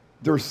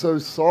 they're so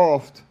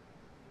soft,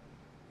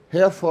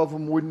 half of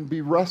them wouldn't be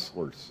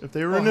wrestlers. If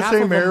they were in the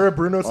same era,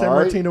 Bruno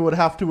Sammartino would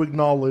have to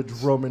acknowledge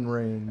Roman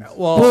Reigns.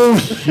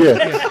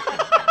 Bullshit.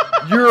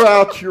 You're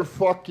out your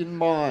fucking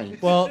mind.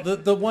 Well,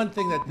 the one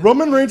thing that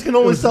Roman Reigns can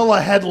only sell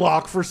a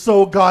headlock for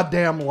so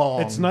goddamn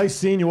long. It's nice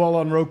seeing you all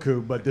on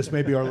Roku, but this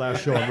may be our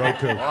last show on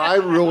Roku. I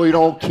really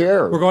don't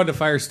care. We're going to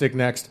Fire Stick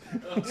next.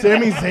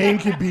 Sami Zayn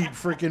could beat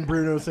freaking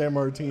Bruno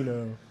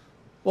Sammartino.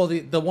 Well,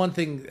 the one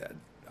thing,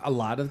 a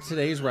lot of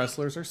today's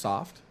wrestlers are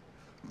soft.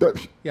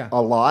 Yeah,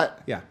 A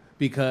lot? Yeah,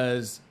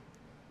 because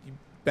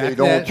They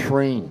don't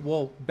train.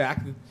 Well, back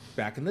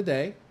in the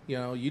day, you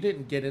know, you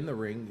didn't get in the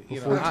ring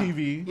Before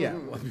TV. Yeah,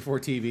 well, before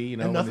TV, you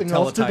know, And with nothing the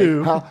else to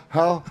teletype.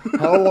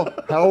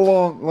 do. How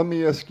long? Let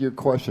me ask you a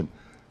question.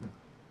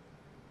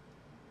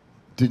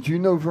 Did you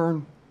know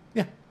Vern?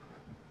 Yeah.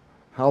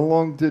 How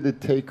long did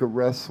it take a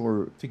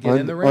wrestler To get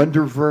in the ring?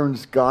 under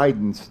Vern's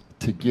guidance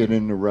to get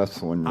in the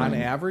wrestling On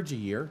ring? average, a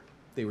year.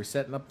 They were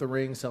setting up the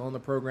ring, selling the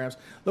programs.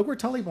 Look where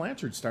Tully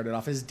Blanchard started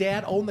off. His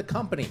dad owned the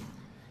company.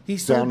 He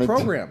sold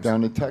programs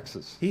down in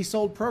Texas. He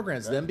sold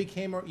programs, then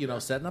became,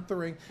 setting up the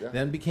ring,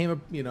 then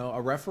became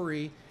a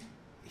referee.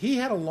 He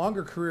had a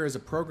longer career as a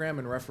program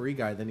and referee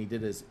guy than he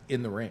did as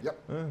in the ring.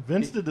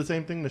 Vince did the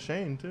same thing to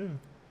Shane, too.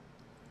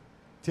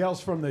 Tales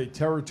from the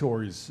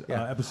Territories,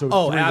 Yeah. episode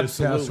 3 this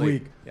past absolutely.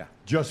 week, Yeah.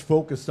 just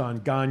focused on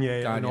Gagne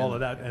and Gagne. all of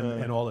that,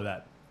 and all of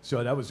that.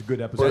 So that was a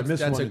good episode. I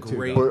missed That's one a and two,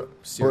 great though.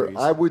 But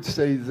I would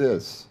say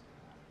this.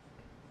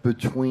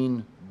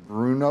 Between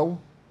Bruno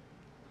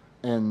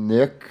and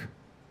Nick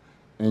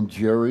and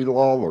Jerry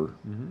Lawler,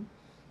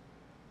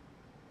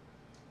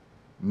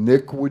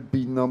 Nick would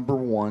be number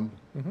 1,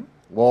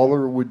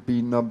 Lawler would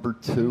be number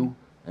 2,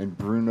 and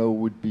Bruno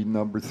would be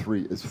number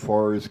 3 as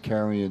far as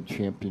carrying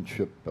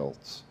championship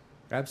belts.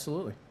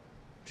 Absolutely.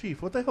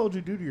 Chief, what the hell did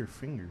you do to your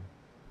finger?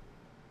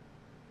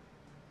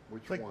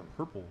 Which It's like one?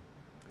 purple.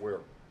 Where?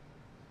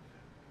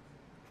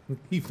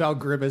 He found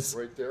Grimace.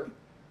 Right there?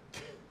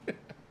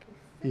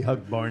 He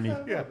hugged Barney.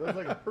 Yeah, there's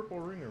like a purple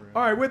ring around.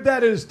 All right, with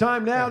that, it is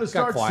time now to got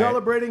start quiet.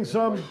 celebrating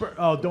some.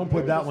 Oh, don't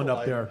put that one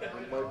up there.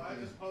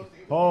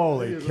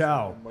 Holy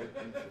cow!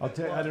 I'll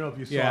tell you, I don't know if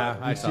you saw Yeah, it.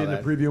 I You saw see in the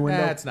that. preview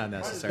window. That's not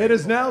necessary. It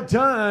is now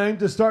time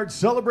to start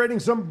celebrating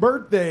some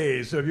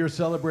birthdays. So if you're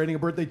celebrating a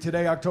birthday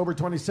today, October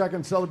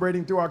 22nd,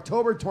 celebrating through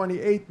October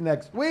 28th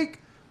next week,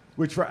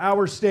 which for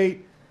our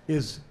state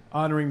is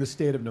honoring the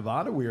state of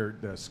Nevada.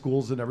 The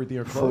schools and everything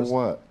are For closed.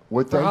 what?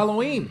 What For day?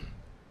 Halloween.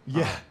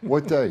 Yeah.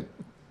 What day?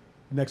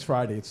 Next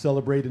Friday. It's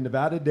celebrating.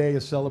 Nevada Day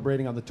is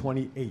celebrating on the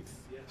 28th.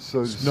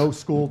 So No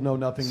school, no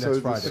nothing so next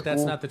the Friday. But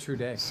that's not the true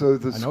day. So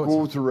the I know it's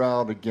schools are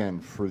out again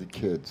for the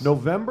kids.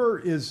 November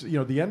is,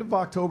 the end of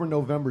October,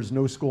 November is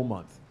no school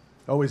month.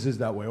 Always is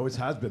that way. Always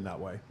has been that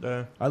way.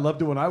 Yeah. I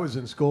loved it when I was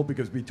in school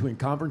because between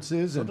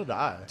conferences and did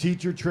I.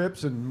 teacher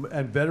trips and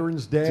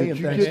Veterans Day Did and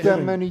you get Thanksgiving.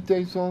 that many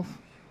days off?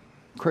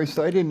 Christ,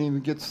 I didn't even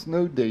get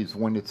snow days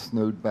when it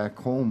snowed back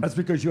home. That's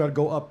because you had to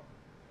go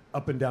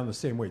up and down the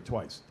same way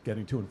twice,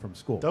 getting to and from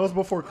school. That was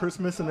before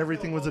Christmas and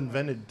everything was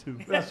invented, too.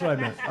 That's what I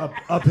meant.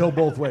 Uphill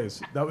both ways.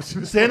 That was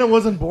Santa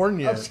wasn't born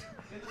yet.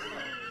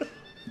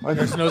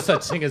 There's no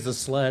such thing as a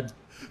sled.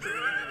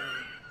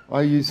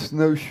 I use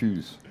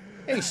snowshoes.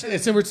 Hey,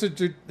 it's similar to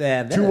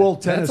Two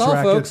old tennis That's all,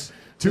 rackets.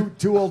 folks.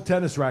 Two old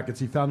tennis rackets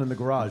he found in the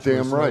garage.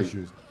 Damn with right.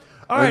 snowshoes.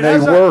 All And right,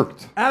 they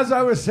worked. As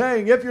I was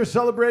saying, if you're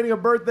celebrating a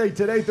birthday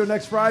today through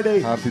next Friday,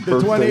 Happy the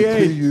birthday 28th,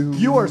 to you.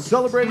 you are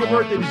celebrating a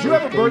birthday. Did you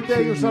have a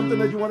birthday to or something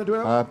you. that you want to do?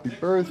 Happy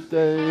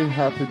birthday,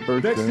 happy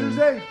birthday. Next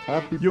Tuesday?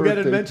 Happy You'll get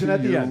birthday it mentioned to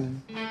at the you.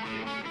 end.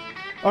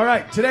 All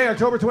right, today,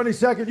 October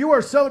 22nd, you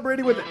are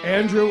celebrating with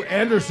Andrew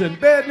Anderson,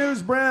 Bad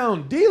News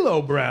Brown,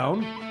 D'Lo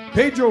Brown,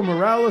 Pedro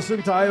Morales,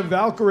 and Taya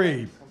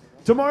Valkyrie.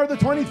 Tomorrow, the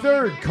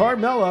 23rd,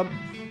 Carmella,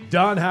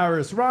 Don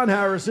Harris, Ron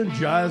Harrison,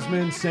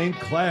 Jasmine St.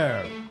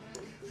 Clair.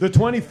 The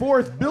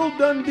 24th, Bill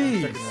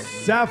Dundee,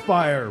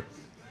 Sapphire,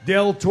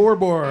 Dale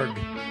Torborg.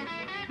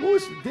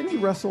 Didn't he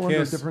wrestle under a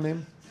Kiss. different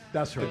name?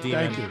 That's right. The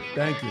Demon.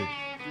 Thank you.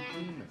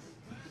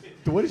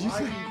 What did you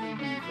say?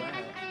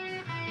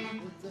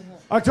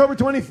 October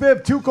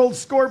 25th, Too Cold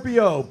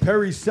Scorpio,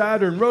 Perry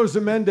Saturn,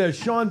 Rosa Mendez,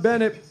 Sean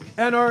Bennett,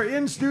 and our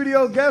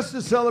in-studio guest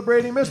is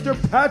celebrating Mr.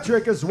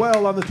 Patrick as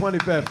well on the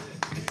 25th.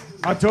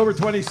 October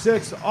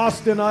 26th,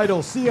 Austin Idol,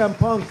 CM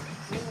Punk,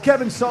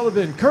 Kevin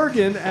Sullivan,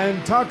 Kurgan,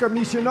 and Taka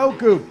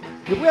Michinoku.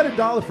 If we had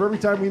 $1 for every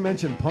time we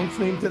mentioned Punk's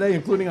name today,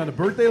 including on the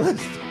birthday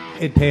list,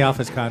 It'd pay off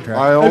his contract.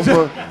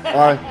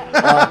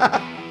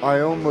 I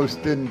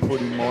almost didn't put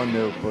him on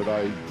there, but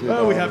I did.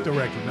 well, we have to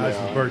recognize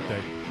his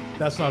birthday.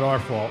 That's not our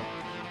fault.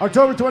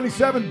 October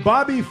 27th,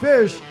 Bobby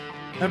Fish,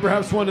 and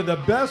perhaps one of the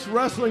best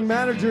wrestling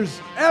managers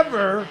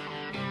ever,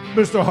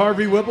 Mr.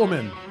 Harvey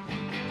Whippleman.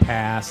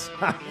 Pass.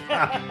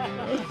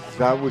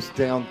 That was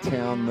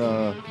downtown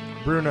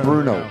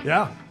Bruno.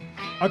 Yeah.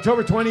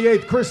 October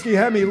 28th, Christy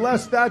Hemme,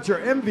 Les Thatcher,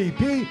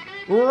 MVP,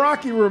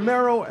 Rocky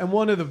Romero, and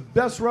one of the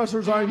best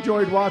wrestlers I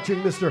enjoyed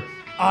watching, Mr.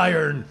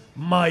 Iron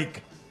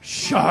Mike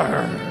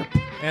Sharp.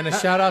 And a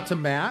shout out to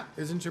Matt.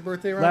 Isn't your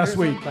birthday around Last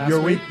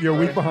here? week. You're a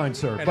week behind,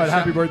 sir. And But a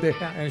happy shout- birthday.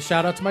 Yeah, and a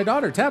shout out to my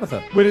daughter,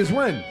 Tabitha. When is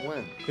when?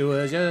 It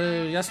was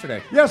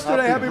yesterday.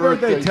 Yesterday. Happy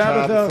birthday,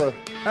 Tabitha.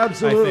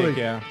 Absolutely. I think,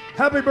 yeah.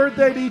 Happy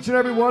birthday to each and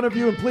every one of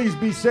you, and please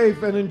be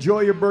safe and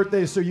enjoy your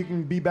birthday so you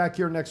can be back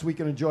here next week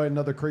and enjoy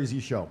another crazy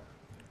show.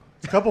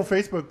 A couple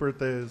Facebook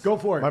birthdays. Go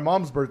for it. My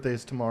mom's birthday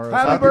is tomorrow.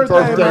 Happy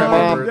birthday,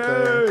 Mom.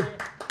 Birthday. Yay.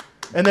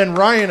 And then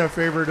Ryan, a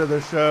favorite of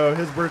the show,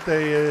 his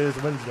birthday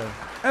is Wednesday.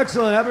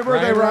 Excellent. Happy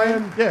birthday,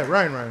 Ryan. Yeah,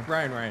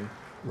 Ryan.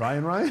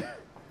 Ryan?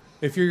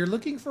 If you're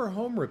looking for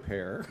home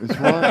repair, Is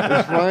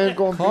Ryan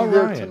going to Call be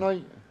there Ryan.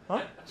 tonight?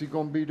 Huh? Is he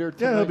going to be there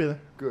tonight? Yeah, he'll be there.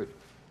 Good.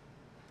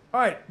 All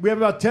right, we have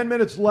about 10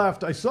 minutes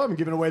left. I saw him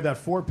giving away that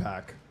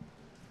 4-pack.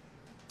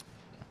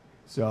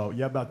 So,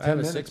 yeah, about 10 I have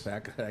a minutes.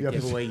 6-pack that I You have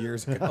gave a away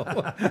years ago.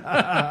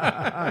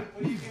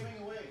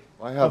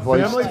 I have A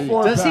family iced tea.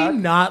 4-pack. Does he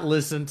not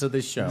listen to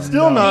this show?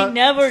 Still not. He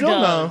never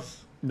Still does.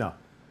 No.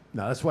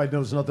 No, that's why he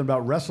knows nothing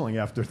about wrestling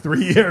after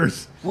 3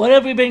 years. What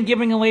have we been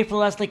giving away for the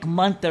last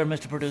month there,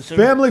 Mr. Producer?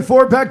 Family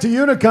 4-pack to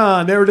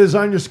Unicon. There it is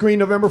on your screen,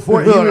 November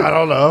 4th. I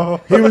don't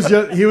know.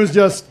 He was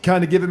just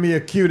kind of giving me a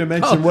cue to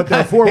mention what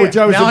they're for, which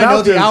I was now about I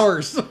know to. the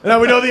hours. Now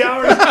we know the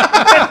hours.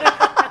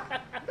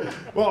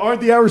 Well,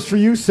 aren't the hours for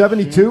you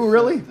 72,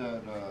 really?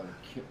 That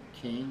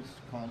Kane's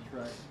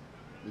contract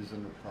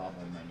isn't a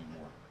problem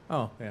anymore.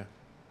 Oh, yeah.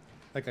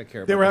 Like I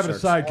care about They were the having a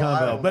Sharks. side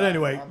convo. But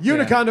anyway,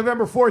 Unicon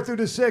November 4th through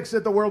the 6th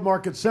at the World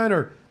Market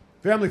Center.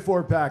 Family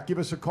 4-pack. Give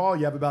us a call.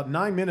 You have about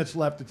 9 minutes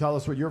left to tell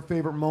us what your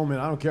favorite moment,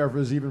 I don't care if it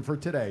was even for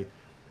today,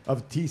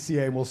 of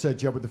TCA, and we'll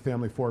set you up with the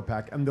Family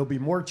 4-pack. And there'll be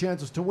more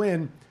chances to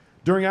win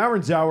during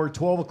Aaron's Hour,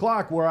 12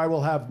 o'clock, where I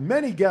will have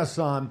many guests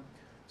on.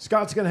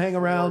 Scott's going to hang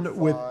around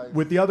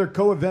with the other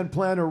co-event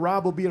planner.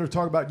 Rob will be here to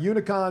talk about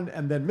Unicon.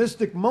 And then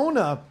Mystic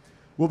Mona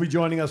will be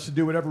joining us to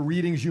do whatever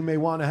readings you may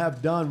want to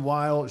have done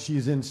while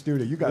she's in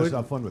studio. You guys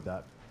have fun with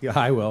that. Yeah,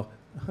 I will.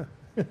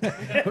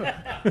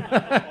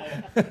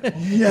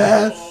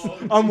 Yes.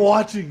 I'm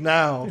watching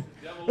now.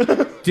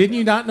 Didn't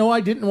you not know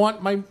I didn't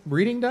want my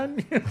reading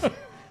done?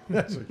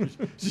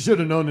 She should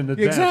have known in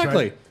advance.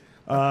 Exactly.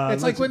 Right?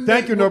 It's like when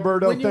thank you,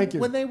 Norberto. When Thank you.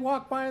 When they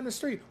walk by on the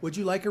street, would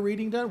you like a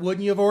reading done?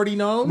 Wouldn't you have already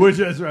known? Which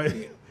is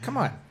right. Come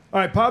on. All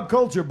right, pop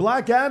culture.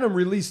 Black Adam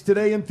released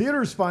today in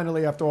theaters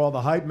finally after all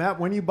the hype. Matt,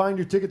 when are you buying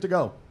your ticket to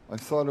go? I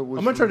thought it was.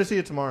 I'm going to try to see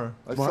it tomorrow.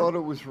 I thought it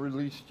was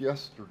released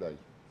yesterday.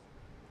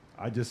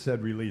 I just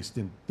said released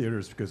in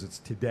theaters because it's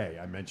today.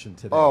 I mentioned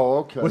today. Oh,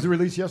 okay. Was it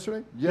released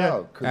yesterday?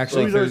 Yeah.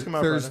 Actually, Movies always come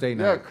out Thursday Yeah,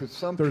 night. because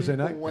some Thursday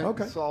people night? went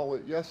Okay. and saw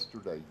it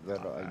yesterday that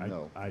I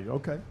know.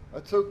 Okay.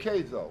 That's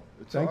okay, though.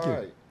 It's Thank all you.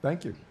 right.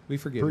 Thank you. We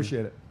forgive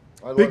Appreciate it.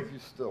 I Big- love you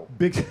still.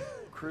 Big.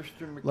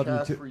 Christian Love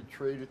you too. McCaffrey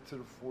traded to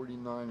the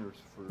 49ers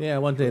for. Yeah,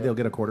 one day they'll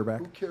get a quarterback.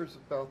 Who cares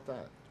about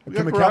that?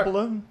 Can,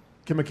 Garoppolo?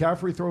 can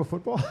McCaffrey throw a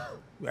football?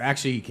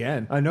 Actually, you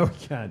can. I know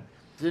he can.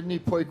 Didn't he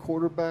play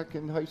quarterback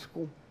in high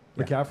school?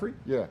 McCaffrey?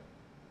 Yeah,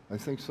 I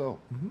think so.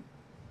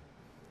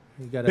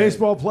 You gotta-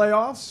 Baseball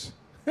playoffs.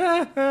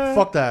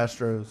 Fuck the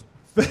Astros.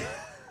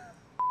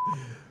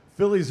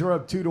 Phillies are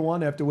up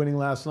 2-1 after winning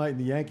last night, and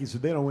the Yankees,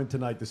 if they don't win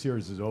tonight, the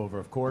series is over,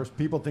 of course.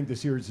 People think the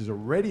series is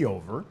already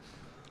over,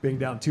 being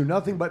down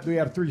 2-0, but we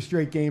have 3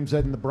 straight games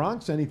in the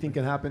Bronx. Anything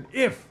can happen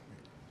if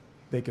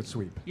they could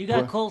sweep. You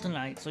got cold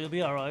tonight, so you'll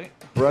be all right.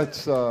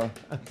 Brett's. You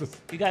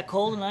got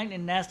cold tonight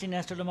and Nasty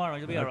Nestor tomorrow.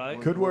 You'll be all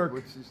right. Could work.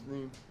 What's his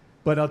name?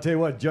 But I'll tell you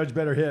what, Judge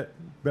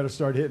better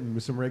start hitting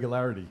with some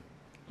regularity.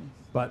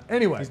 But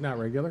anyway. He's not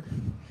regular.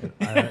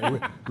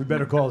 We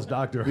better call his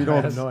doctor. He I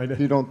don't. have no idea.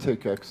 He don't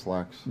take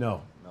X-Lax.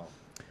 No.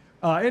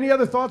 Any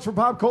other thoughts for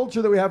pop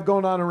culture that we have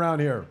going on around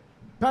here?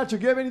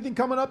 Patrick, you have anything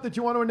coming up that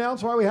you want to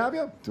announce while we have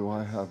you? Do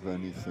I have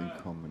anything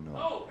coming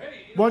up?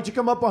 Why don't you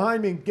come up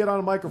behind me and get on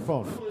a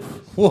microphone?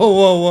 Whoa,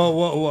 whoa, whoa,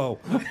 whoa,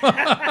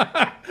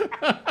 whoa.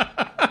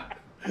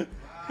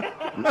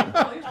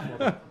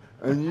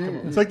 And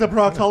you, It's like the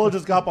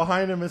proctologist got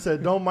behind him and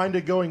said, "Don't mind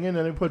it going in,"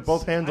 and he put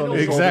both hands on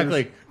his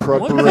Exactly.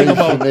 shoulders.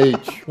 Preparation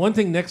H. One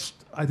thing next,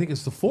 I think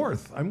it's the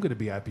 4th. I'm going to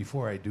be at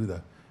before I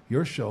do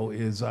your show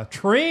is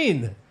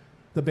Train,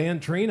 the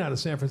band Train out of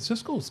San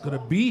Francisco is going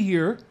to be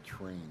here.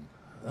 Train.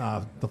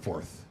 The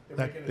 4th.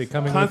 They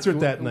coming concert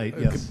with- that night.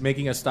 Yes.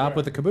 Making a stop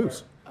with the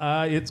caboose.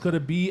 It's going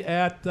to be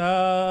at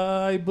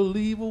I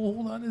believe. Oh,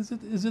 hold on. Is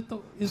it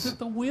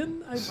the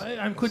Wynn?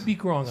 I could be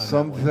wrong on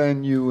Some that one.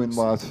 venue in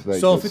Las Vegas.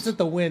 So if it's at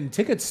the Wynn,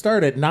 tickets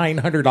start at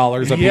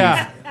 $900 a piece.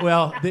 Yeah.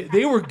 Well,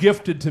 they were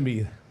gifted to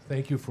me.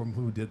 Thank you from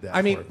who did that.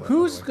 I mean, for it, by the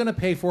who's way. going to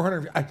pay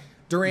 $400?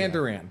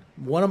 Duran,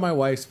 one of my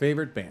wife's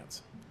favorite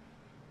bands.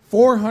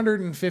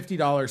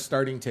 $450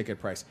 starting ticket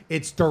price.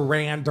 It's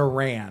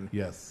Duran.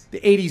 Yes. The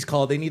 80s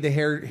called. They need the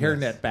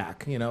hairnet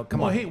back. You know,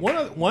 come Well, on. hey,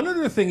 one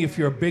other thing, if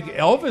you're a big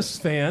Elvis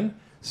fan,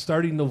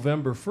 starting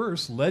November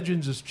 1st,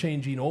 Legends is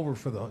changing over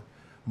for the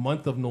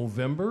month of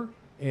November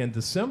and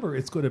December.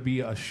 It's going to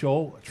be a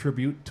show, a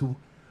tribute to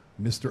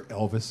Mr.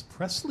 Elvis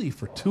Presley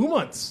for 2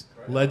 months.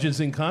 Legends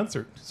in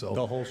concert. So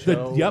The whole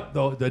show?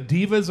 The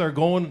Divas are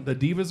going. The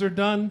Divas are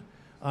done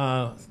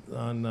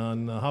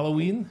on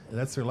Halloween.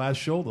 That's their last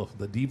show.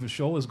 The Diva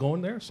show is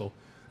going there. So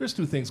There's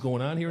two things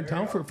going on here in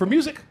town for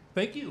music.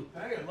 Thank you.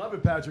 I love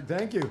it, Patrick.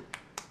 Thank you.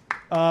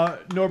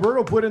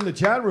 Norberto put in the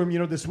chat room,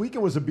 this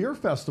weekend was a beer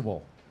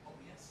festival.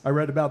 I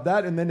read about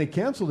that, and then they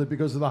canceled it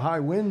because of the high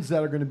winds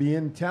that are going to be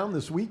in town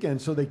this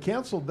weekend. So they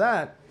canceled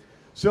that.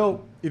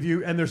 So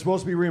and they're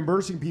supposed to be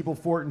reimbursing people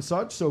for it and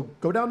such. So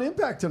go down to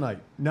Impact tonight.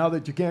 Now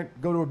that you can't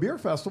go to a beer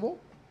festival,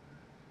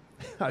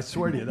 I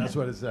swear to you, that's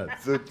what it said.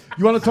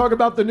 You want to talk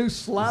about the new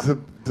slap,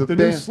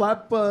 new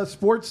slap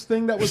sports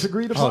thing that was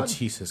agreed upon? Oh,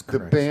 Jesus The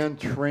Christ!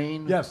 band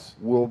Train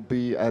will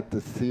be at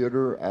the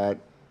theater at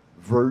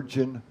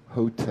Virgin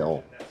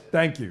Hotel.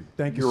 Thank you,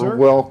 sir. You're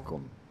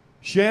welcome.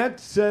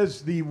 Shant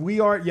says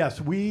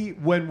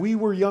when we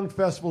were young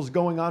festivals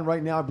going on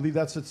right now, I believe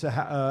that's at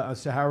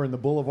Sahara and the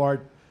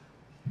Boulevard.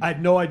 I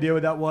had no idea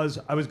what that was.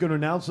 I was going to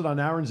announce it on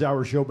Aaron's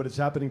Hour show, but it's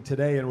happening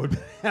today, and it would be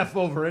half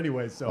over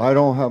anyway. So I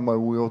don't have my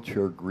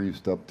wheelchair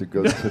greased up to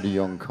go to the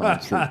young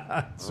concert.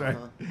 That's right.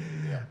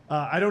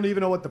 I don't even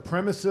know what the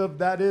premise of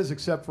that is,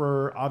 except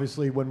for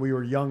obviously when we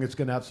were young, it's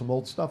going to have some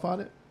old stuff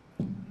on it.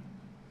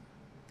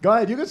 Go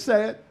ahead, you can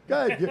say it.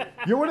 Go ahead.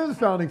 You're one of the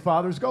founding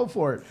fathers. Go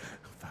for it.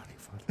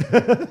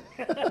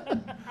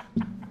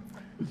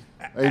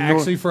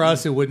 Actually, for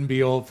us, it wouldn't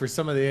be old. For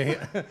some of the,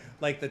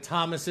 like the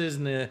Thomases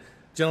and the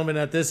gentleman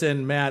at this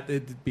end, Matt,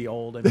 it'd be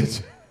old. I mean,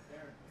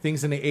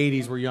 things in the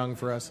 80s were young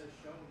for us.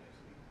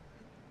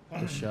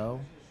 The show?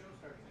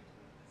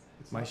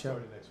 My show?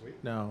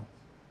 No.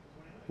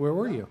 Where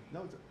were you?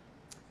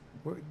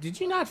 Did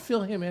you not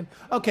fill him in?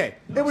 Okay.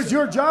 It was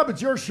your job.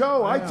 It's your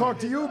show. I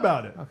talked to you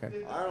about it.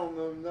 Okay. I don't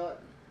know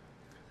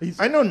nothing.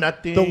 I know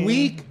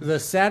nothing. The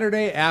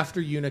Saturday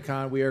after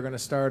Unicon, we are going to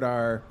start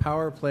our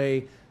Power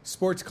Play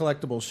Sports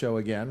Collectible show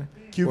again.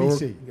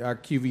 QVC. Our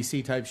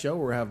QVC type show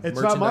where we have It's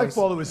merchandise. not my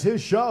fault. It was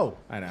his show.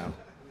 I know.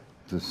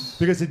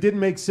 Because it didn't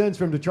make sense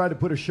for him to try to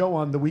put a show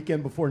on the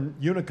weekend before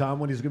Unicon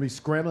when he's going to be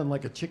scrambling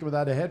like a chicken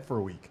without a head for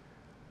a week.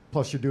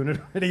 Plus, you're doing it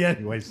already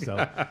anyway, so.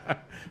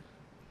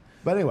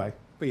 But anyway.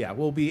 But yeah,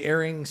 we'll be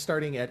airing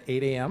starting at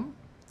 8 a.m.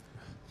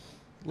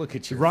 Look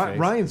at your face.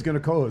 Ryan's going to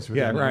co-host with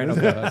him. Ryan will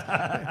co-host.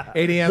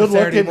 8 a.m.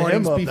 Saturday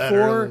mornings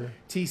before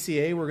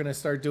TCA. We're going to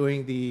start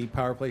doing the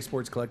Power Play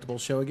Sports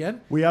Collectibles show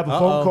again. We have a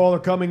phone caller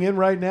coming in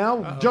right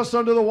now. Just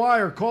under the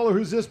wire. Caller,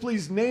 who's this?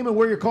 Please name and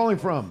where you're calling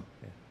from.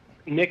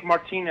 Nick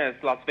Martinez,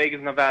 Las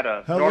Vegas,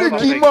 Nevada.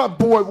 Nicky, my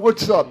boy,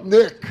 what's up,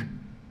 Nick?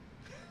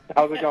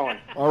 How's it going?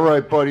 All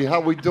right, buddy. How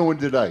we doing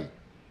today?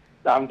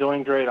 I'm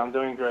doing great.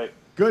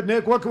 Good,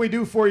 Nick. What can we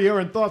do for you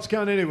here in Thoughts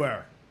Count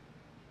Anywhere?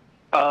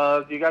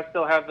 Do you guys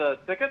still have the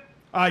tickets?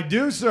 I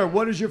do, sir.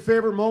 What is your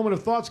favorite moment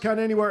of Thoughts Count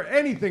Anywhere,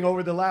 anything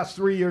over the last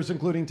 3 years,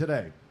 including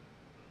today?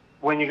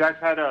 When you guys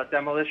had a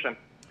Demolition.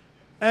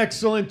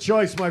 Excellent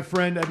choice, my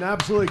friend. An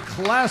absolutely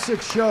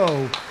classic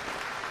show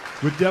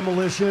with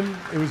Demolition.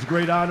 It was a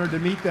great honor to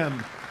meet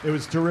them. It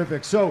was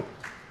terrific. So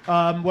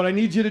what I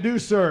need you to do,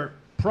 sir,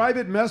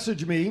 private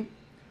message me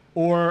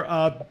or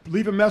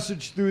leave a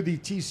message through the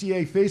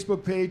TCA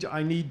Facebook page.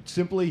 I need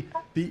simply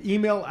the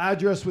email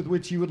address with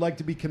which you would like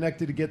to be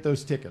connected to get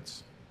those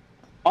tickets.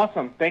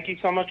 Awesome. Thank you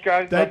so much,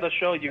 guys. Love the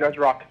show. You guys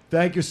rock.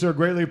 Thank you, sir.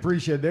 Greatly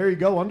appreciate it. There you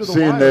go. Under the See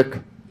you, wire. Nick.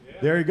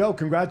 There you go.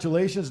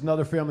 Congratulations.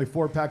 Another family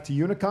 4-pack to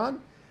Unicon.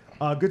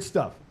 Good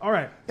stuff. All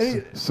right.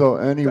 So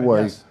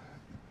anyway, yes.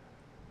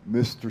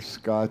 Mr.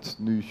 Scott's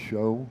new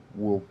show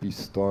will be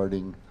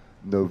starting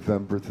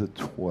November the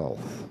 12th.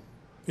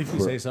 If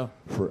you say so.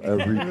 For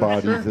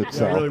everybody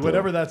that's out really, there.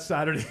 whatever that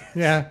Saturday.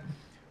 Yeah.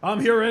 I'm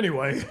here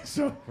anyway.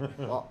 So.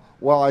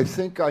 Well, I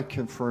think I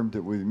confirmed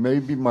it with you.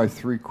 Maybe my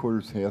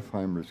 3/4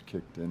 halfheimers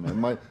kicked in.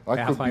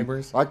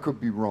 I could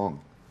be wrong.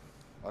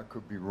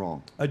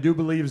 I do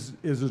believe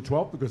is the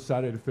 12th because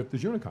Saturday the 5th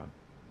is Unicon.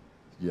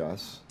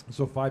 Yes.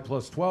 So 5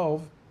 plus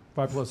 12,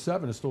 5 plus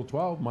 7 is still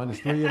 12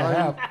 minus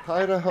 3.5.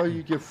 How the hell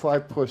you get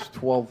 5 plus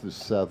 12 is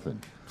 7?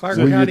 Clark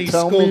County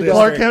School District.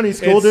 Clark County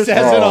School District.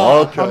 Says it all.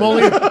 Okay.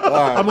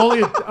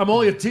 I'm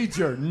only a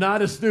teacher,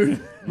 not a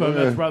student. But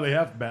that's probably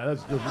half bad.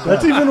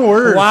 That's even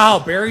worse. Wow,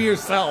 bury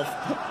yourself.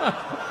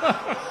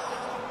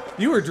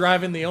 You were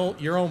driving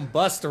your own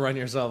bus to run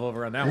yourself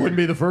over on that one. Wouldn't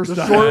be the first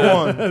time. Short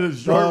one.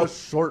 the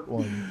short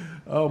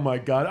one. Oh my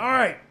God! All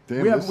right,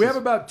 Damn, we have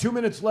about 2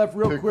 minutes left,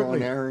 real pick quickly.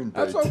 on Aaron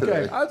Day That's okay.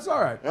 today. That's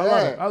all right.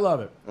 Yeah. I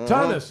love it. Uh-huh.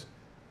 Thomas,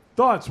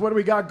 thoughts? What do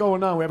we got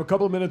going on? We have a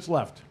couple of minutes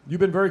left. You've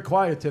been very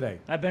quiet today.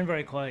 I've been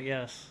very quiet,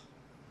 yes.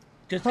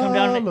 Just come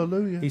down to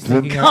Hallelujah. He's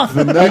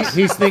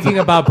thinking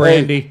about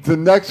Brandy. Hey, the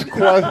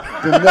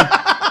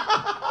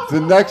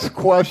next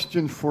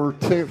question for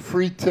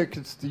free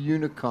tickets to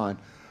Unicon.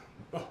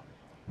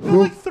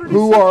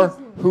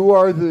 Who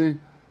are the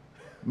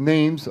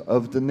names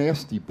of the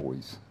Nasty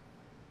Boys?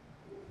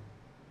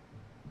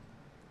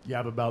 You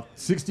have about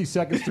 60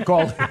 seconds to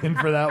call in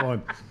for that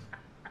one.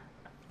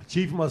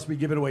 Chief must be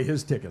giving away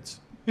his tickets.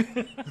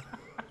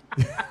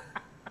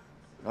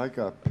 I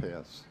got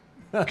pass.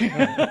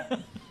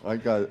 I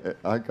got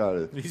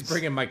it. He's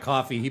bringing my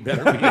coffee. He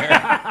better be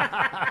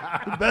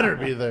there. You better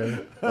be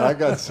there. I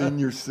got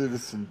senior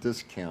citizen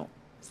discount.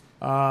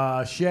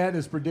 Shan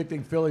is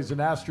predicting Phillies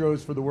and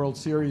Astros for the World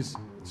Series.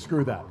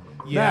 Screw that.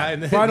 Yeah, Matt,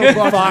 and then final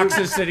thoughts. Fox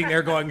is sitting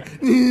there going,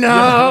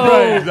 no.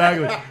 Right,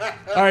 exactly.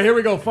 All right, here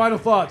we go. Final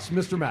thoughts,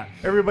 Mr. Matt.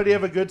 Everybody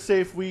have a good,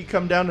 safe week.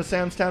 Come down to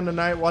Sam's Town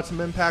tonight. Watch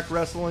some Impact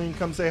Wrestling.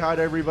 Come say hi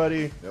to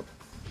everybody. Yep.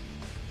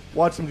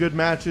 Watch some good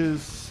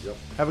matches. Yep.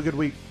 Have a good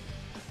week.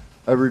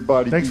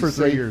 Everybody, Thanks be for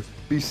 3 safe. years.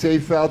 Be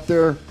safe out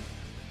there.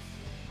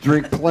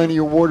 Drink plenty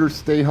of water.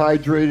 Stay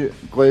hydrated.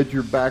 Glad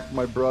you're back,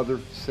 my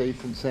brother.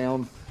 Safe and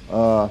sound.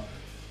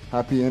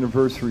 Happy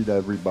anniversary to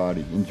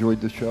everybody.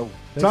 Enjoyed the show.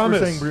 Thanks Thomas.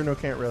 for saying Bruno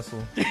can't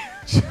wrestle.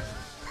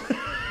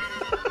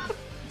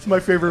 It's my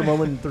favorite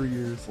moment in 3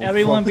 years.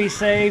 Everyone be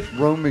safe.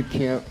 Roman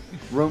can't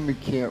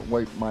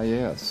wipe my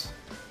ass.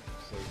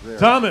 So there.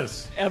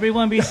 Thomas.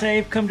 Everyone be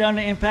safe. Come down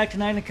to Impact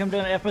tonight and come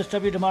down to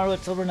FSW tomorrow at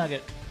Silver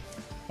Nugget.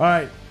 All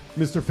right,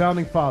 Mr.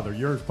 Founding Father,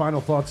 your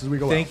final thoughts as we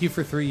go out. Thank you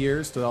for 3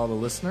 years to all the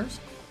listeners.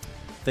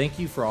 Thank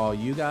you for all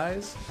you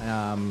guys.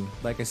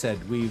 Like I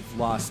said, we've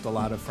lost a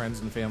lot of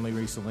friends and family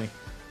recently.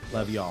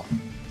 Love y'all.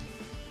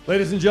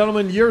 Ladies and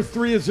gentlemen, year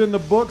 3 is in the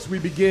books. We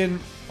begin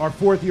our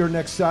 4th year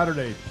next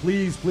Saturday.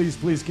 Please, please,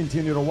 please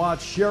continue to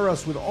watch. Share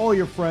us with all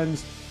your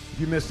friends. If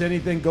you missed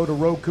anything, go to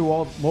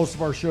Roku. Most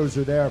of our shows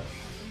are there.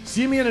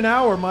 See me in an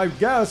hour. My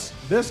guess,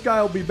 this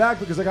guy will be back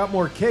because I got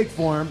more cake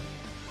for him.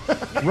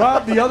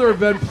 Rob, the other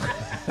event.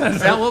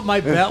 Is that what my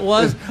bet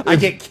was? I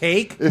get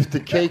cake? If the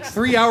cake's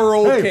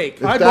 3-hour-old Hey,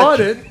 cake. I bought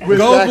it.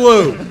 Go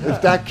blue.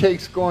 If that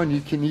cake's gone,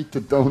 you can eat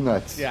the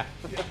donuts. Yeah.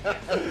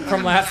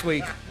 From last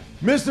week.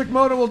 Mystic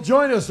Mona will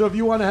join us, so if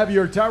you want to have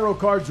your tarot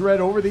cards read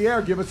over the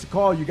air, give us a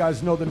call. You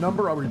guys know the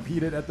number. I'll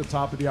repeat it at the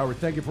top of the hour.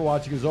 Thank you for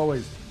watching, as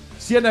always.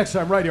 See you next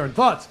time right here on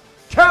Thoughts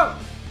Count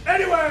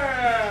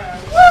Anywhere!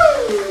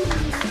 Woo!